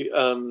usually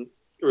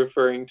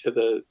referring to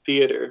the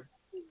theater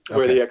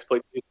where the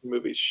exploitation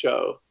movies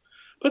show.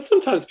 But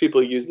sometimes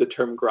people use the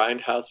term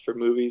grindhouse for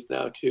movies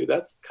now too.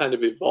 That's kind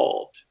of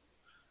evolved.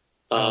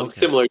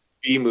 Similar to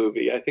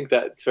B-movie. I think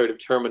that sort of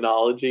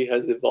terminology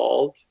has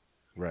evolved.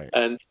 Right.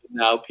 And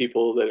now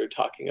people that are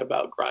talking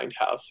about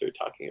grindhouse or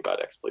talking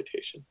about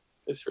exploitation.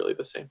 It's really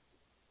the same.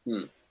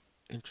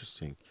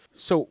 Interesting.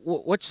 So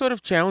what sort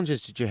of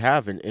challenges did you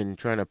have in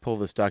trying to pull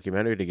this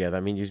documentary together? I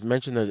mean, you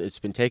mentioned that it's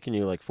been taking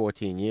you like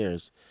 14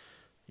 years.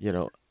 You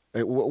know,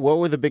 what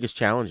were the biggest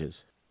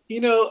challenges? You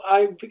know,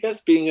 I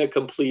guess being a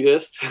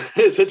completist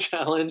is a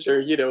challenge, or,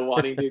 you know,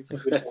 wanting to do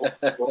the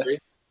whole story.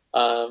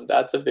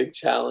 That's a big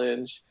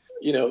challenge.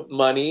 You know,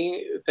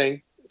 money,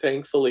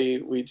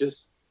 thankfully, we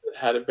just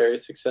had a very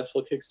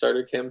successful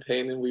Kickstarter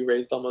campaign, and we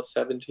raised almost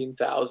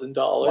 $17,000.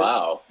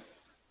 Wow.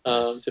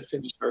 To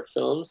finish our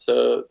film.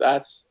 So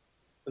that's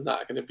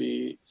not going to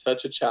be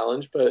such a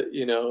challenge, but,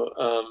 you know,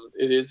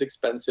 it is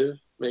expensive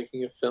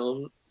making a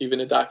film,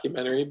 even a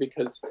documentary,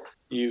 because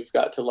you've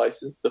got to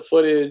license the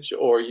footage,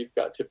 or you've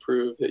got to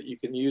prove that you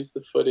can use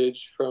the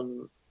footage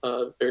from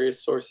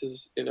various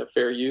sources in a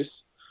fair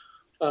use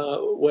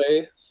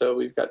way. So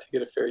we've got to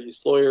get a fair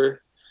use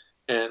lawyer,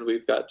 and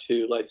we've got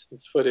to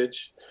license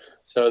footage.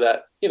 So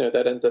that, you know,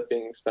 that ends up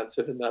being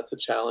expensive, and that's a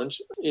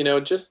challenge. You know,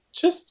 just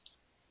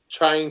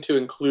trying to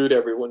include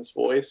everyone's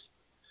voice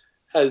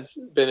has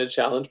been a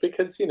challenge,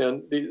 because, you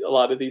know, a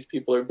lot of these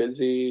people are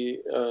busy.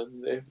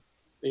 They've,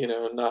 you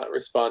know, not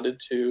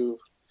responded to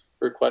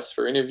requests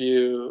for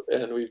interview,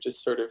 and we've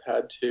just sort of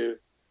had to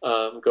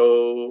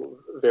go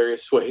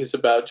various ways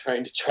about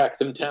trying to track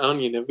them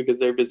down, you know, because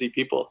they're busy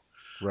people.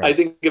 Right. I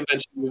think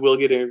eventually we will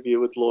get an interview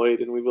with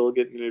Lloyd, and we will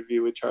get an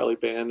interview with Charlie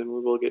Band, and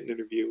we will get an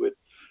interview with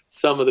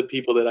some of the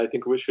people that I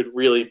think we should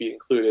really be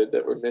included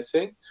that we're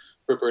missing.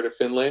 Roberta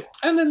Finlay,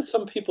 and then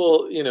some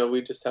people, you know,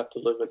 we just have to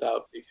live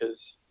without,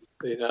 because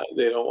they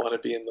don't want to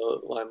be in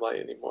the limelight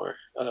anymore.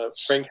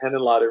 Frank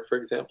Henenlotter, for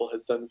example,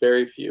 has done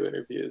very few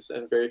interviews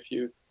and very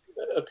few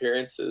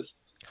appearances.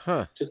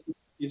 Just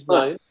he's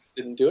not interested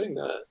in doing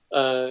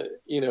that.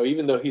 You know,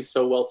 even though he's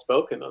so well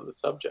spoken on the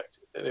subject,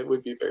 and it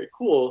would be very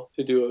cool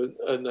to do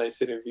a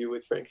nice interview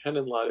with Frank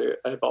Henenlotter.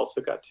 I've also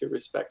got to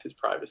respect his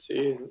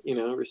privacy, and, you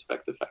know,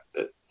 respect the fact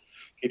that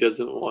he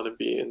doesn't want to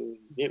be in,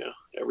 you know,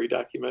 every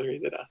documentary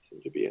that asks him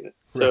to be in it.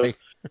 So, right.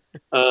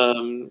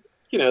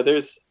 You know,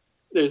 there's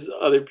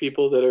other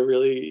people that are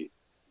really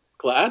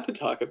glad to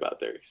talk about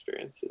their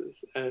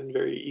experiences and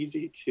very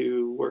easy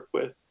to work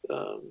with.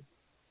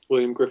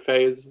 William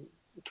Griffey is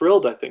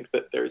thrilled, I think,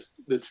 that there's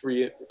this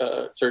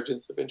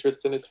resurgence of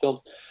interest in his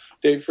films.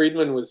 Dave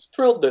Friedman was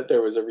thrilled that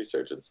there was a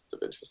resurgence of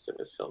interest in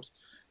his films.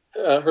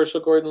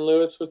 Herschel Gordon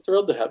Lewis was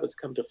thrilled to have us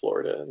come to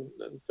Florida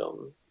and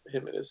film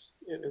him in his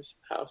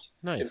house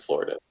in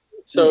Florida.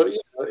 So,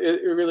 you know,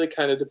 it really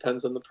kind of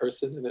depends on the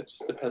person, and it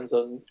just depends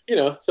on, you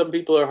know, some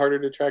people are harder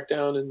to track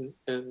down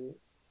and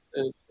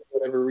for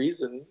whatever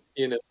reason,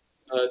 you know,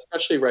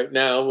 especially right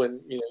now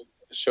when, you know,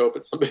 show up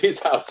at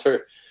somebody's house,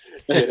 or,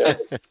 you know,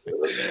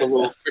 a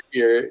little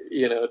trickier,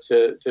 you know,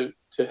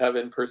 to have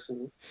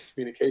in-person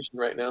communication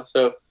right now.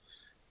 So,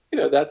 you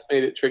know, that's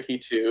made it tricky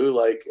too.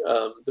 Like,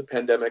 the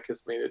pandemic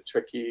has made it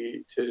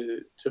tricky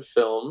to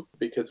film,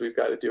 because we've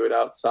got to do it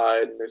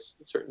outside, and there's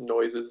certain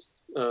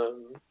noises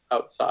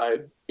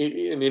outside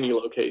in any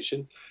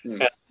location.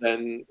 And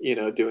then, you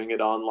know, doing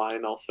it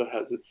online also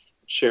has its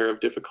share of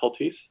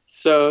difficulties.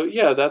 So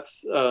yeah,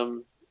 that's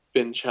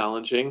been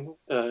challenging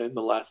in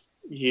the last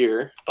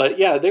year. But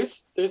yeah,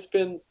 there's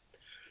been,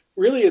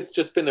 really, it's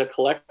just been a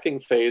collecting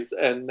phase,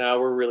 and now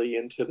we're really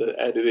into the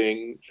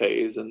editing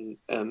phase and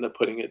the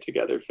putting it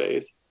together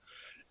phase.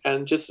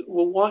 And just,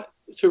 we'll want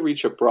to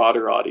reach a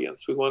broader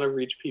audience. We want to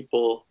reach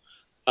people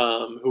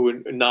who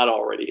are not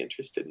already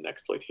interested in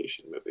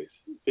exploitation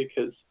movies,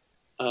 because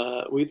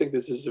we think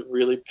this is a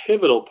really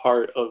pivotal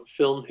part of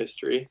film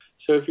history.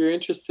 So if you're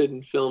interested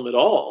in film at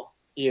all,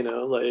 you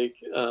know, like,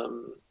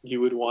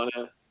 you would want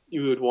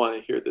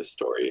to hear this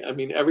story. I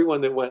mean,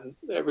 everyone that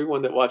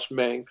watched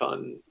Mank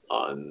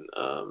on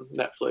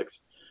Netflix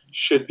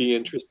should be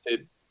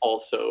interested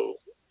also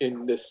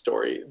in this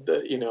story.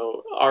 You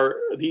know,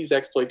 these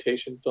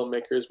exploitation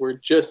filmmakers were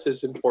just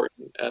as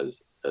important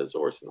as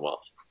Orson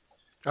Welles.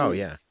 Oh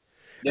yeah.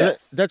 Yeah.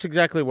 That's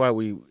exactly why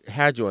we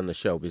had you on the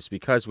show, is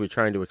because we're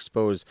trying to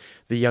expose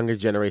the younger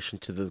generation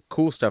to the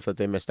cool stuff that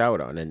they missed out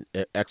on, and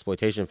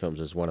exploitation films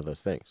is one of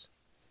those things.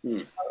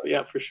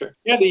 Yeah, for sure.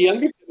 Yeah, the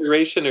younger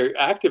generation are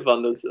active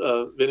on those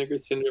Vinegar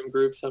Syndrome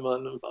groups. I'm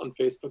on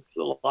Facebook.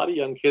 So a lot of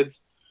young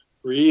kids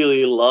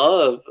really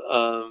love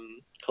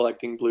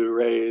collecting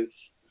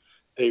Blu-rays.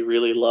 They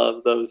really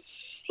love those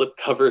slip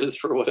covers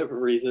for whatever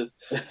reason.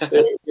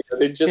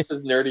 They're just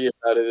as nerdy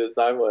about it as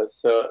I was.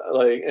 So,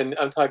 like, and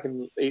I'm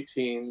talking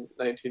 18,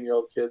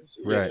 19-year-old kids,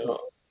 you know,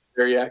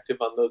 very active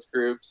on those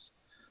groups.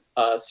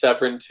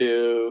 Severin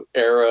 2,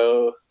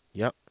 Arrow.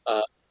 Yep.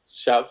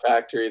 Shout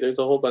Factory. There's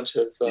a whole bunch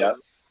of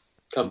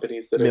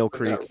companies that Mill are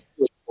Creek.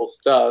 Really cool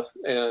stuff,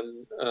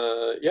 and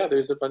yeah,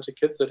 there's a bunch of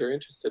kids that are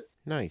interested.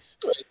 Nice.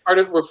 For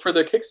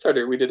the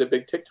Kickstarter, we did a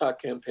big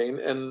TikTok campaign,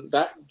 and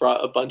that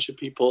brought a bunch of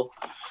people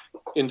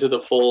into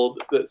the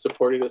fold that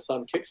supported us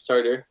on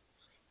Kickstarter,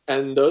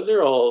 and those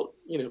are all,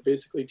 you know,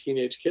 basically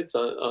teenage kids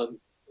on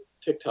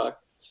TikTok.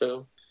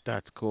 So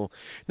That's cool.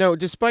 Now,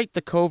 despite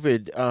the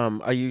COVID,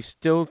 are you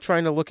still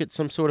trying to look at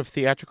some sort of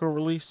theatrical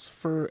release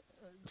for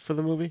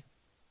the movie?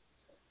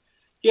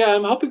 Yeah,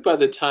 I'm hoping by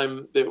the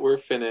time that we're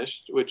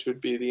finished, which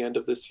would be the end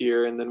of this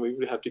year, and then we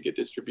would have to get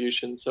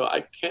distribution. So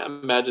I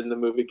can't imagine the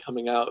movie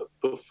coming out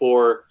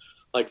before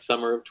like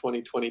summer of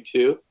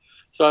 2022.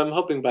 So I'm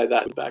hoping by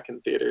that back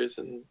in theaters,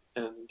 and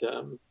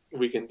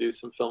we can do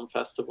some film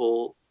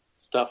festival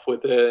stuff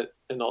with it,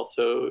 and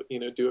also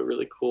do a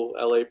really cool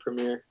LA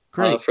premiere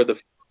for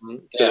the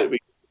film, so that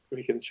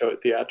we can show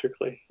it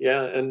theatrically.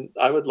 Yeah, and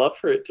I would love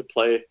for it to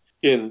play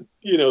in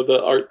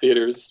the art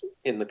theaters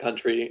in the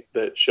country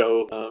that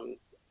show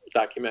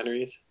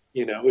documentaries,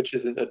 which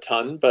isn't a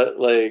ton, but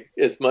like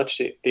as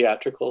much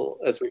theatrical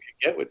as we could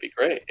get would be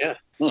great. Yeah.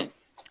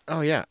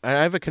 Oh yeah, I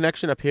have a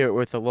connection up here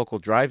with a local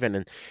drive-in,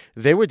 and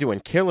they were doing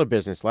killer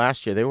business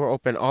last year. They were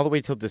open all the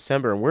way till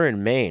December, and we're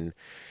in Maine,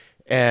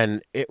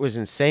 and it was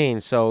insane.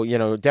 So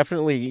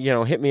definitely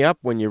hit me up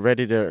when you're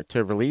ready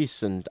to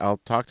release, and I'll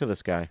talk to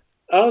this guy.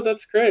 Oh,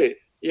 that's great.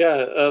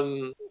 Yeah,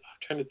 I'm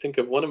trying to think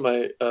of one of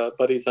my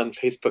buddies on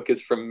Facebook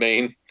is from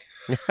Maine.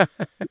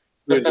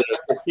 Who's a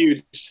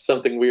huge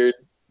Something Weird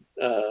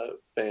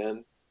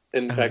fan.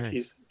 In fact,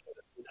 he's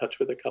in touch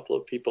with a couple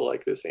of people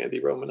like this Andy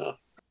Romanoff.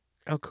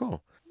 Oh,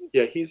 cool.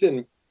 Yeah, he's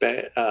in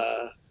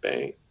Bangor,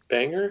 I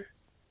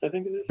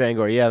think it is.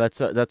 Bangor, yeah,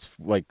 that's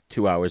like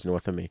 2 hours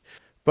north of me.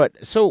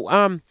 But so,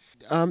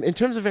 in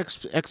terms of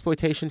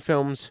exploitation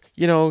films,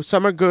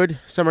 some are good,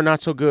 some are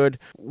not so good.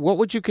 What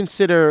would you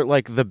consider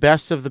like the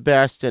best of the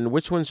best, and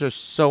which ones are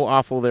so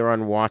awful they're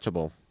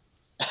unwatchable?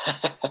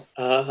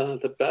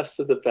 The best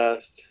of the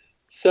best.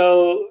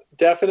 So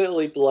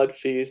definitely Blood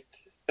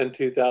Feast and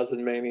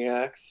 2000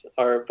 Maniacs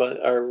are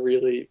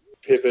really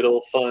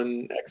pivotal,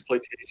 fun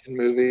exploitation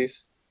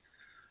movies.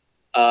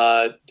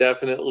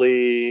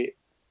 Definitely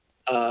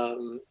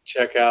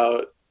check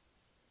out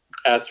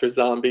Astra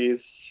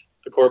Zombies,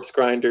 The Corpse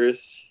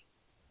Grinders,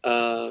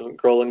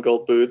 Girl in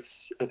Gold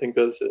Boots. I think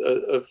those,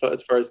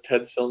 as far as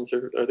Ted's films,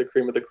 are the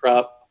cream of the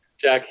crop.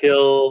 Jack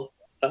Hill,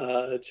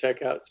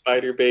 check out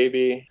Spider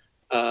Baby,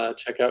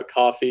 check out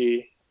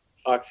Coffee,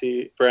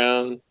 Foxy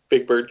Brown,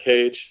 Big Bird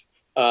Cage.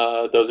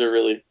 Those are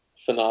really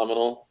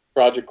phenomenal.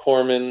 Roger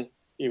Corman,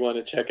 you want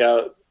to check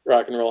out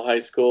Rock and Roll High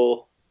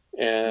School,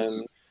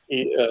 and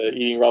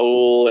Eating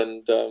Raoul,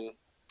 and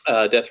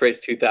Death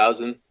Race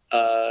 2000.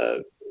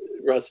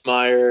 Russ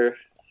Meyer,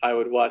 I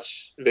would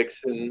watch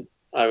Vixen.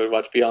 I would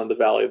watch Beyond the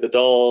Valley of the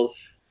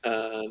Dolls,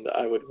 and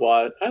I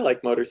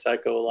like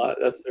Motorcycle a lot.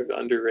 That's sort of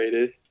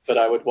underrated. But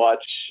I would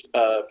watch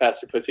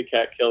Faster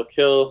Pussycat Kill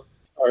Kill.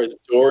 Or as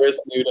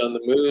Doris, Nude on the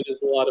Moon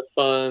is a lot of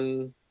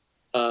fun.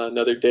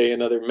 Another Day,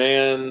 Another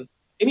Man.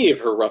 Any of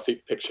her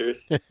Ruffy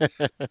pictures.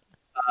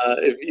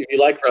 If you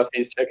like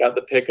Ruffies, check out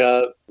The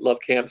Pickup, Love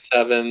Camp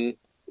 7.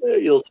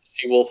 You'll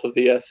see Wolf of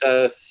the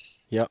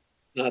SS. Yep.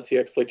 Nazi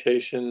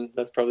exploitation.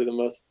 That's probably the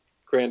most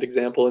grand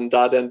example. And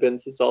Dod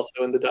Enbins is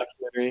also in the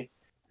documentary.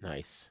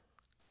 Nice.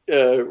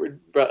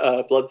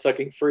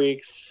 Blood-Sucking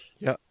Freaks.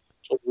 Yep.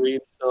 Joel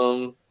Reed's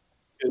film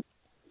is,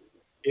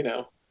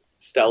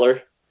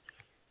 stellar.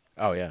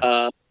 Oh,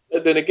 yeah.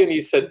 But then again,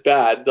 you said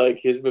bad. Like,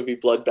 his movie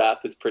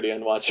Bloodbath is pretty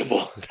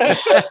unwatchable.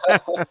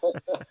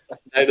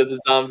 Night of the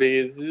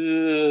Zombies.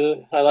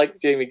 I like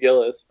Jamie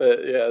Gillis,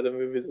 but yeah, the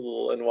movie's a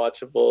little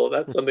unwatchable.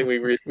 That's something we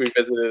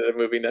revisited at a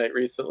movie night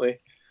recently.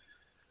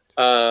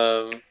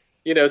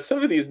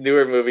 Some of these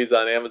newer movies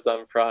on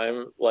Amazon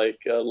Prime,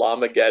 like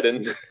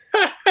Lamageddon,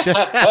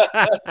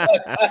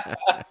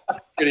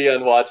 pretty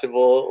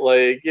unwatchable.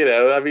 Like,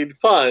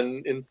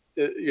 fun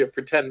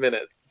for 10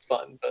 minutes, it's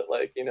fun, but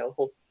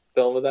whole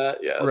film of that,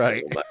 yeah,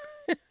 right.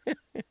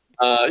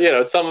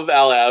 Some of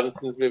Al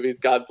Adamson's movies,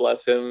 God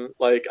bless him.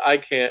 Like, I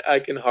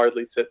can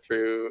hardly sit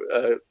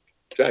through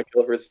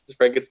Dracula versus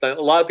Frankenstein.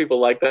 A lot of people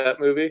like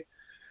that movie,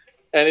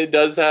 and it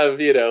does have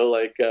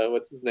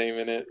what's his name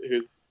in it,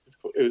 who's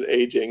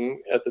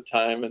aging at the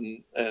time,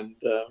 and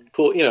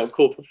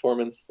cool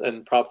performance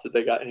and props that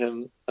they got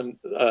him.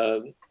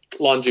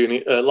 Lon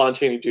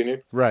Chaney Jr.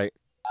 Right.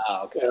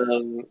 Oh, okay.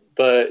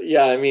 But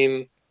yeah,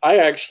 I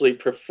actually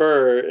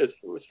prefer, as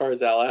far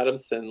as Al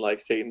Adamson, like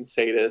Satan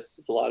Sadist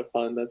is a lot of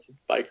fun. That's a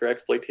biker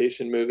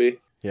exploitation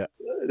movie. Yeah.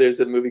 There's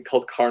a movie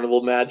called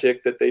Carnival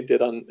Magic that they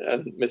did on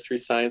Mystery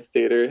Science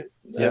Theater.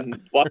 And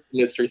watch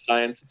Mystery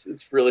Science.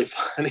 It's really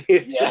funny.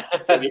 It's really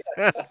funny.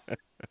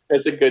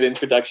 It's a good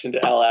introduction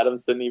to Al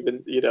Adamson,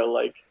 even,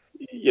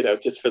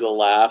 just for the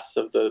laughs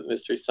of the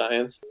Mystery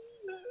Science.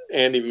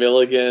 Andy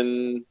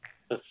Milligan.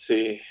 Let's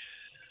see.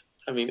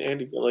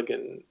 Andy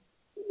Milligan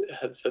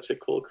had such a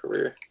cool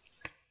career.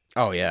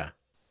 Oh, yeah.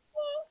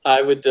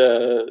 I would,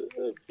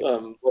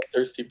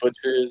 Bloodthirsty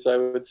Butchers, I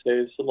would say,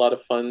 is a lot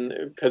of fun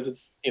because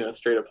it's,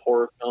 straight up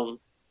horror film.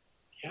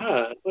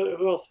 Yeah.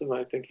 Who else am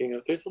I thinking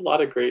of? There's a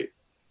lot of great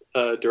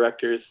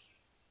directors.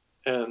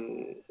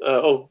 And,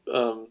 Joe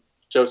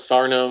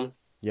Sarnum.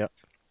 Yep.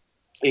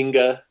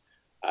 Inga.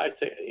 I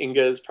say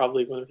Inga is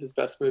probably one of his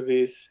best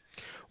movies.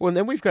 Well, and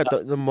then we've got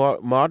the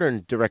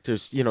modern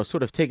directors,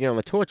 sort of taking on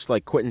the torch,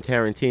 like Quentin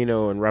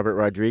Tarantino and Robert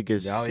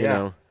Rodriguez. Oh,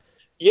 yeah.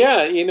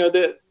 Yeah,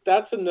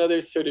 that's another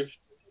sort of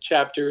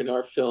chapter in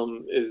our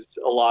film. Is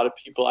a lot of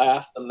people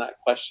ask them that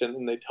question,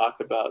 and they talk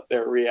about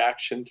their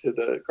reaction to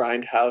the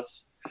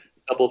Grindhouse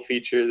double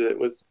feature that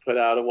was put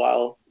out a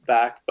while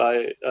back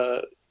by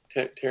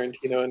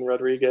Tarantino and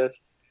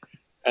Rodriguez,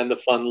 and the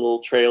fun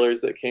little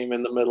trailers that came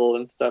in the middle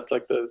and stuff,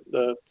 like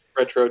the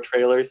retro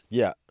trailers.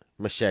 Yeah,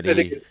 Machete. I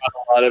think it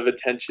brought a lot of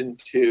attention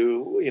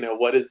to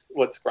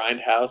what's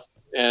Grindhouse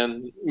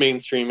and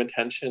mainstream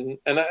attention.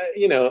 And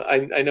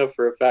I know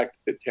for a fact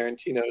that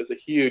Tarantino is a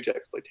huge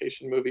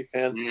exploitation movie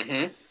fan.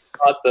 Mm-hmm.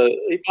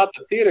 He bought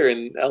the theater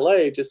in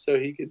LA just so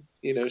he could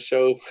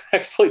show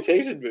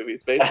exploitation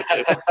movies,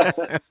 basically.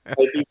 Like,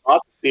 he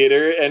bought the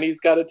theater and he's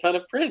got a ton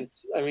of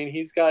prints. I mean,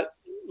 he's got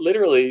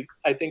literally,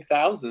 I think,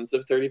 thousands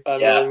of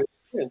 35mm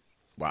prints.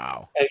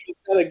 Wow. And he's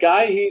got a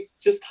guy he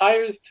just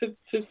hires to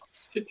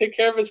take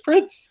care of his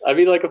prints. I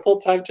mean, like a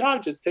full-time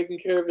job, just taking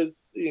care of his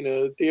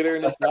theater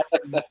and his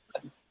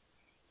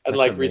and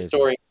like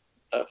restoring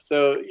stuff.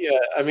 So yeah,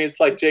 I mean, it's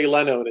like Jay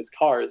Leno and his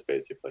cars,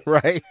 basically.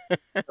 Right.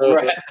 So,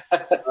 right.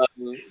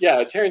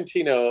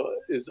 Tarantino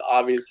is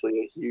obviously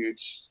a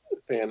huge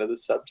fan of the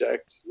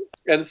subject,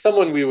 and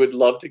someone we would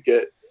love to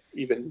get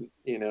even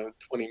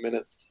 20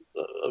 minutes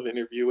of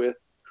interview with,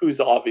 who's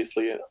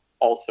obviously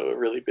also a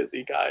really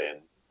busy guy and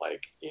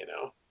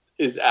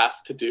is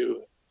asked to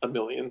do a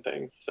million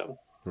things. So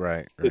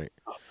right. But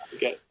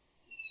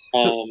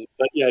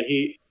yeah,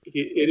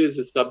 it is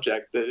a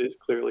subject that is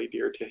clearly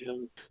dear to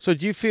him. So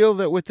do you feel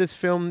that with this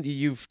film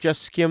you've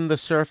just skimmed the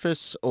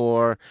surface,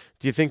 or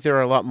do you think there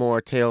are a lot more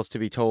tales to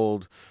be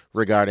told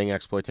regarding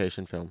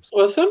exploitation films?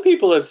 Well, some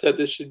people have said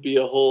this should be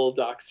a whole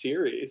doc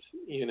series,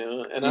 and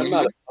I'm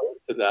not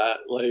opposed to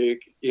that.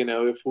 Like,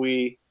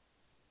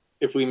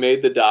 if we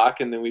made the doc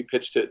and then we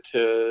pitched it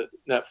to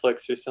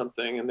Netflix or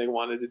something and they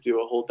wanted to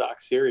do a whole doc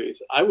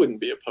series, I wouldn't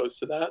be opposed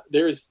to that.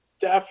 There's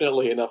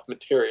definitely enough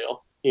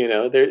material.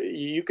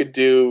 You could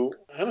do,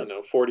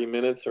 40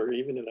 minutes or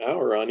even an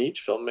hour on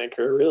each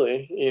filmmaker,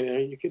 really.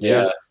 You could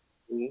do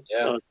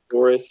on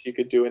Boris, you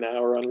could do an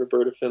hour on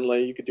Roberta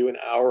Findlay, you could do an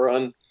hour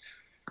on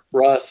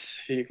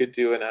Russ, you could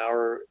do an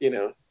hour,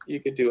 you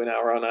could do an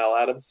hour on Al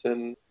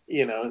Adamson,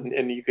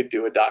 and you could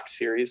do a doc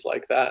series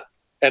like that.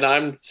 And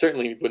I'm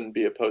certainly wouldn't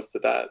be opposed to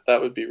that.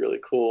 That would be really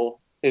cool.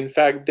 In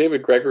fact,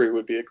 David Gregory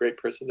would be a great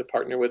person to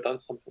partner with on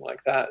something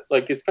like that.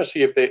 Like,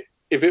 especially if it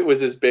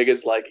was as big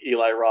as like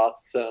Eli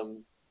Roth's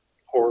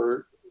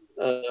horror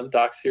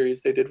doc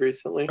series they did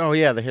recently. Oh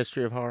yeah, The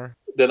History of Horror.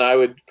 Then I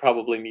would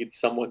probably need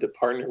someone to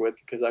partner with,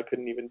 because I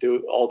couldn't even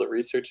do all the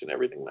research and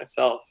everything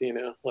myself.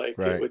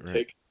 It would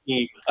take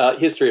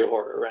History of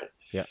Horror, right?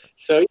 Yeah.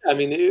 So I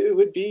mean, it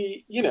would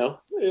be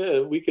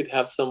we could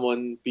have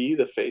someone be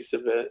the face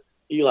of it.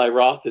 Eli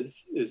Roth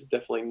is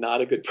definitely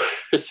not a good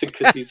person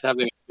because he's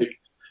having a big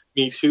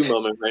Me Too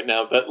moment right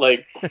now. But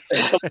like,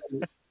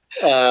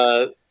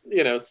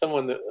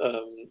 someone that,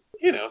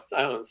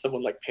 I don't know,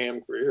 someone like Pam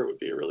Grier would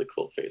be a really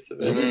cool face of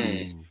it.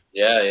 Mm.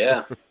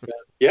 Yeah.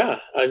 Yeah.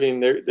 I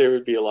mean, there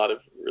would be a lot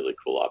of really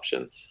cool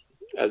options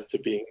as to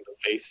being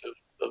the face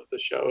of the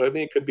show. I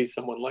mean, it could be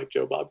someone like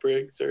Joe Bob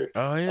Briggs or.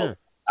 Oh yeah.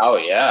 Oh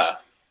yeah.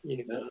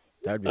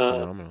 That'd be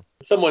phenomenal.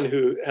 Someone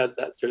who has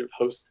that sort of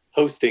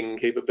hosting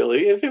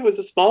capability. If it was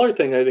a smaller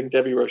thing, I think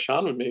Debbie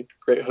Rochon would make a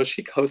great host.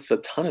 She hosts a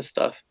ton of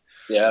stuff.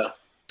 Yeah.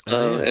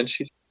 And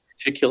she's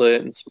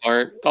articulate and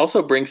smart.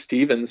 Also, Brink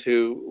Stevens,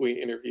 who we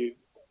interviewed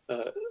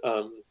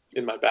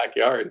in my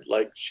backyard.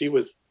 Like, she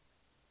was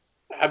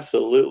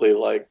absolutely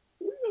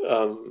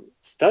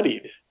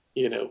studied,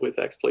 with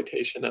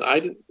exploitation. And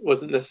I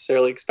wasn't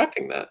necessarily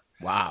expecting that.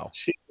 Wow.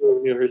 She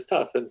really knew her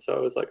stuff. And so I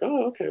was like,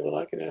 oh, okay, well,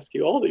 I can ask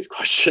you all these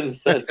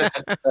questions then.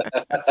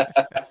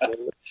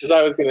 Because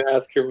I was going to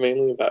ask her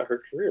mainly about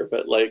her career.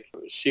 But,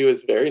 she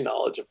was very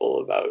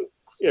knowledgeable about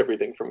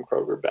everything from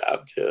Kroger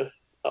Bab to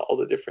all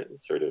the different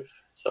sort of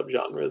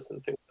subgenres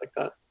and things like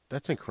that.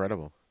 That's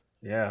incredible.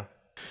 Yeah.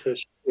 So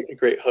she'd make a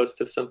great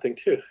host of something,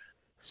 too.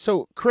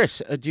 So,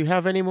 Chris, do you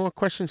have any more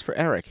questions for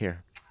Eric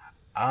here?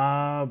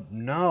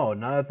 No,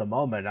 not at the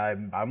moment.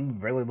 I'm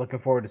really looking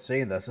forward to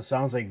seeing this. It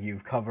sounds like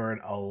you've covered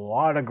a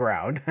lot of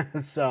ground,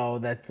 so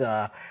that's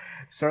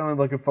certainly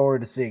looking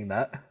forward to seeing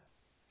that.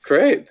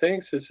 Great,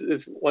 thanks.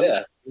 It's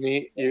wonderful to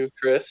meet you,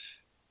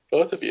 Chris.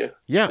 Both of you.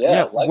 Yeah.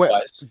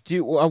 Likewise.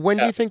 When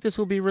do you think this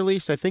will be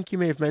released? I think you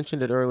may have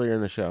mentioned it earlier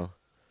in the show.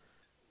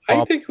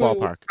 I think we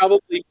will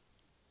probably.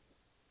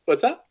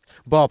 What's that?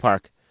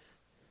 Ballpark.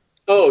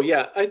 Oh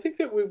yeah, I think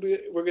that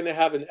we're going to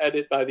have an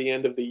edit by the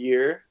end of the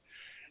year.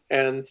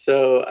 And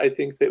so I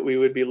think that we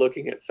would be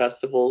looking at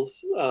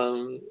festivals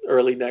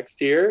early next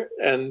year,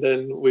 and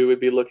then we would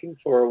be looking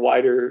for a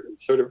wider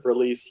sort of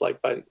release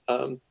by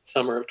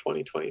summer of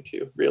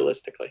 2022,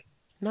 realistically.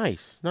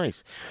 Nice.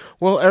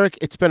 Well, Eric,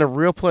 it's been a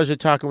real pleasure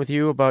talking with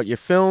you about your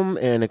film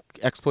and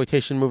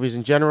exploitation movies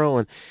in general.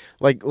 And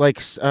like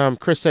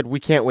Chris said, we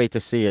can't wait to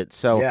see it.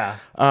 So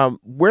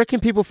where can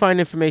people find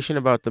information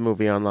about the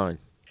movie online?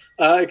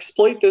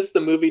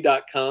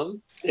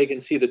 ExploitThisTheMovie.com. They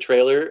can see the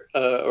trailer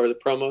or the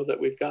promo that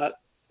we've got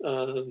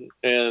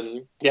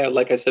And yeah,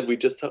 like I said, we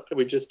just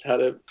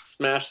had a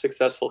smash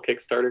successful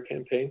Kickstarter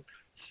campaign.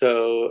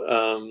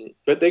 So,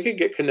 but they could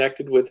get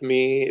connected with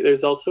me.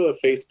 There's also a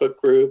Facebook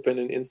group and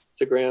an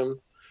Instagram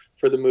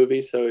for the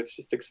movie. So it's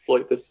just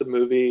Exploit This, the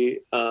movie.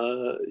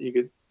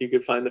 You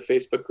could find the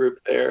Facebook group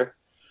there.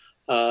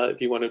 If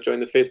you want to join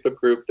the Facebook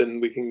group,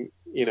 then we can,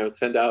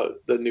 send out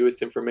the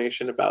newest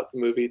information about the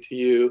movie to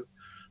you.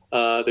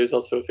 There's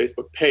also a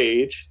Facebook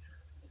page.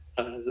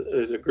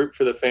 There's a group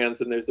for the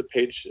fans, and there's a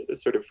page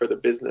sort of for the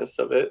business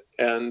of it.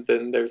 And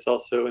then there's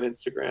also an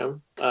Instagram.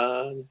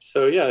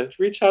 So yeah,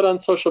 reach out on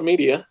social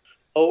media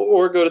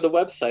or go to the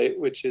website,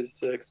 which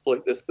is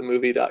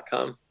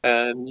exploitthisthemovie.com.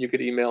 And you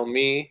could email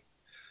me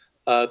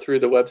through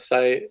the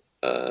website.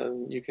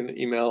 You can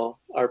email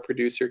our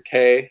producer,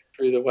 Kay,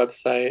 through the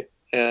website.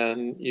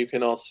 And you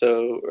can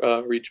also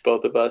reach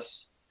both of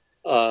us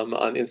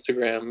on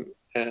Instagram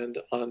and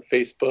on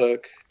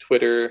Facebook,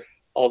 Twitter,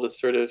 all the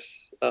sort of,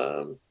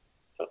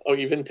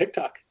 even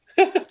TikTok.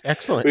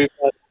 Excellent. We've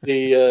got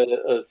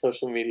the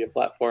social media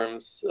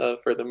platforms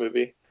for the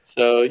movie.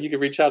 So you can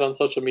reach out on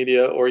social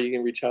media, or you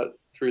can reach out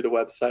through the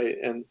website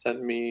and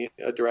send me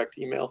a direct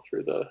email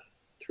through the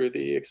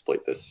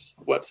Exploit This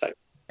website.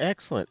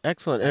 Excellent.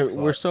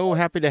 We're so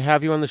happy to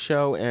have you on the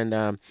show,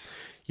 and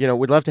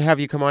we'd love to have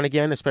you come on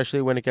again,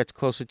 especially when it gets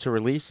closer to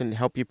release, and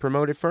help you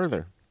promote it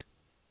further.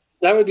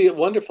 That would be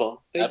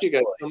wonderful. Thank you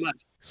guys so much.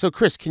 So,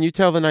 Chris, can you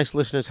tell the nice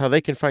listeners how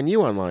they can find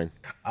you online?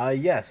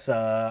 Yes,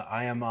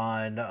 I am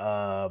on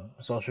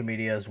social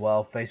media as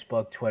well,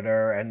 Facebook,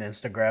 Twitter, and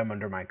Instagram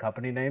under my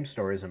company name,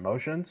 Stories in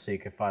Motion. So you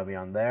can find me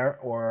on there,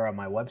 or on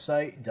my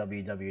website,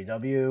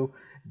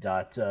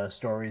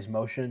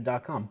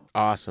 www.storiesmotion.com.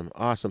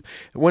 Awesome.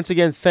 Once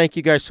again, thank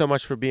you guys so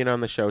much for being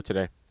on the show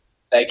today.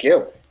 Thank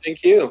you.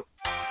 Thank you.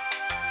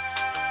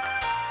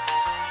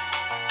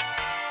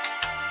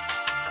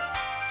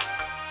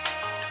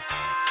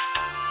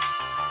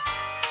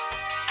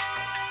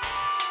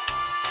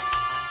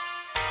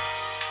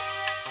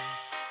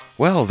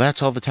 Well,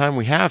 that's all the time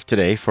we have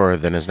today for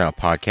Then Is Now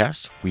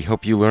podcast. We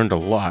hope you learned a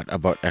lot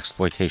about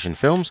exploitation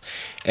films,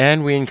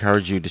 and we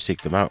encourage you to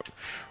seek them out.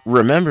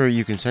 Remember,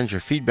 you can send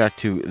your feedback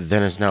to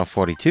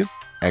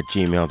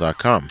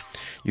thenisnow42@gmail.com.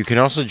 You can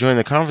also join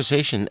the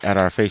conversation at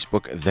our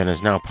Facebook Then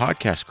Is Now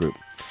podcast group.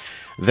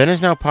 Then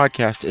Is Now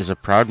podcast is a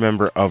proud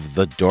member of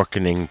the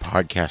Dorkening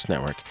Podcast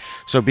Network,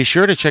 so be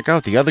sure to check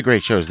out the other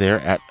great shows there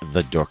at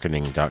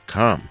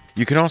thedorkening.com.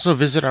 You can also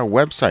visit our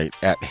website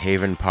at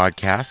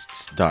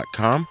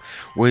havenpodcasts.com,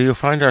 where you'll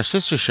find our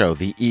sister show,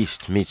 The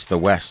East Meets the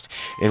West,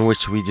 in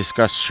which we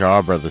discuss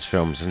Shaw Brothers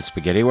films and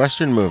spaghetti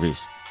western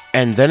movies.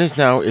 And Then Is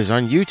Now is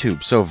on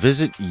YouTube, so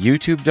visit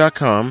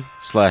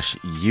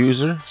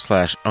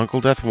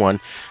youtube.com/user/UncleDeath1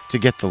 to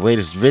get the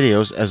latest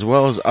videos as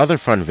well as other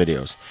fun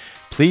videos.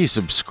 Please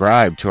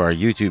subscribe to our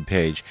YouTube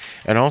page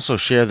and also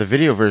share the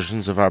video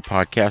versions of our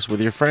podcast with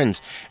your friends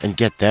and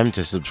get them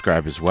to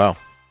subscribe as well.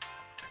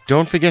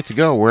 Don't forget to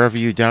go wherever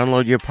you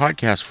download your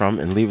podcast from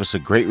and leave us a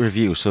great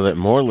review so that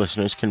more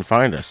listeners can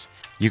find us.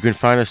 You can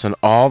find us on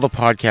all the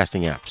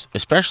podcasting apps,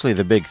 especially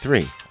the big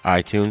three,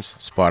 iTunes,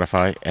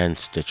 Spotify, and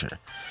Stitcher.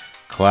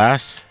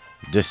 Class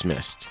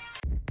dismissed.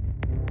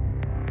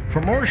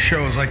 For more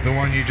shows like the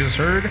one you just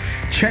heard,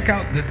 check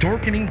out the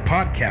Dorkening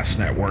Podcast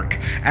Network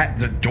at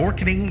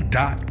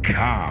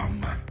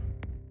thedorkening.com.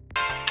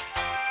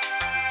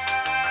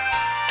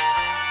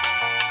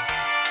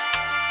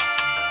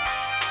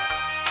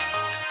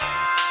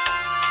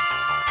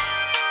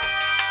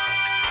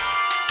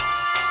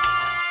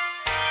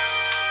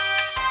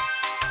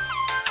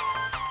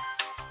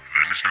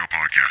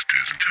 Podcast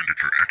is intended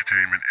for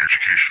entertainment,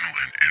 educational,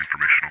 and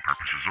informational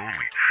purposes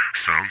only.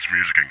 Sounds,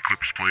 music, and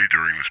clips played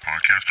during this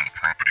podcast are the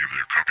property of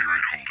their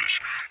copyright holders.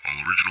 All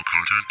original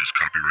content is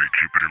copyright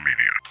Jupiter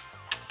Media.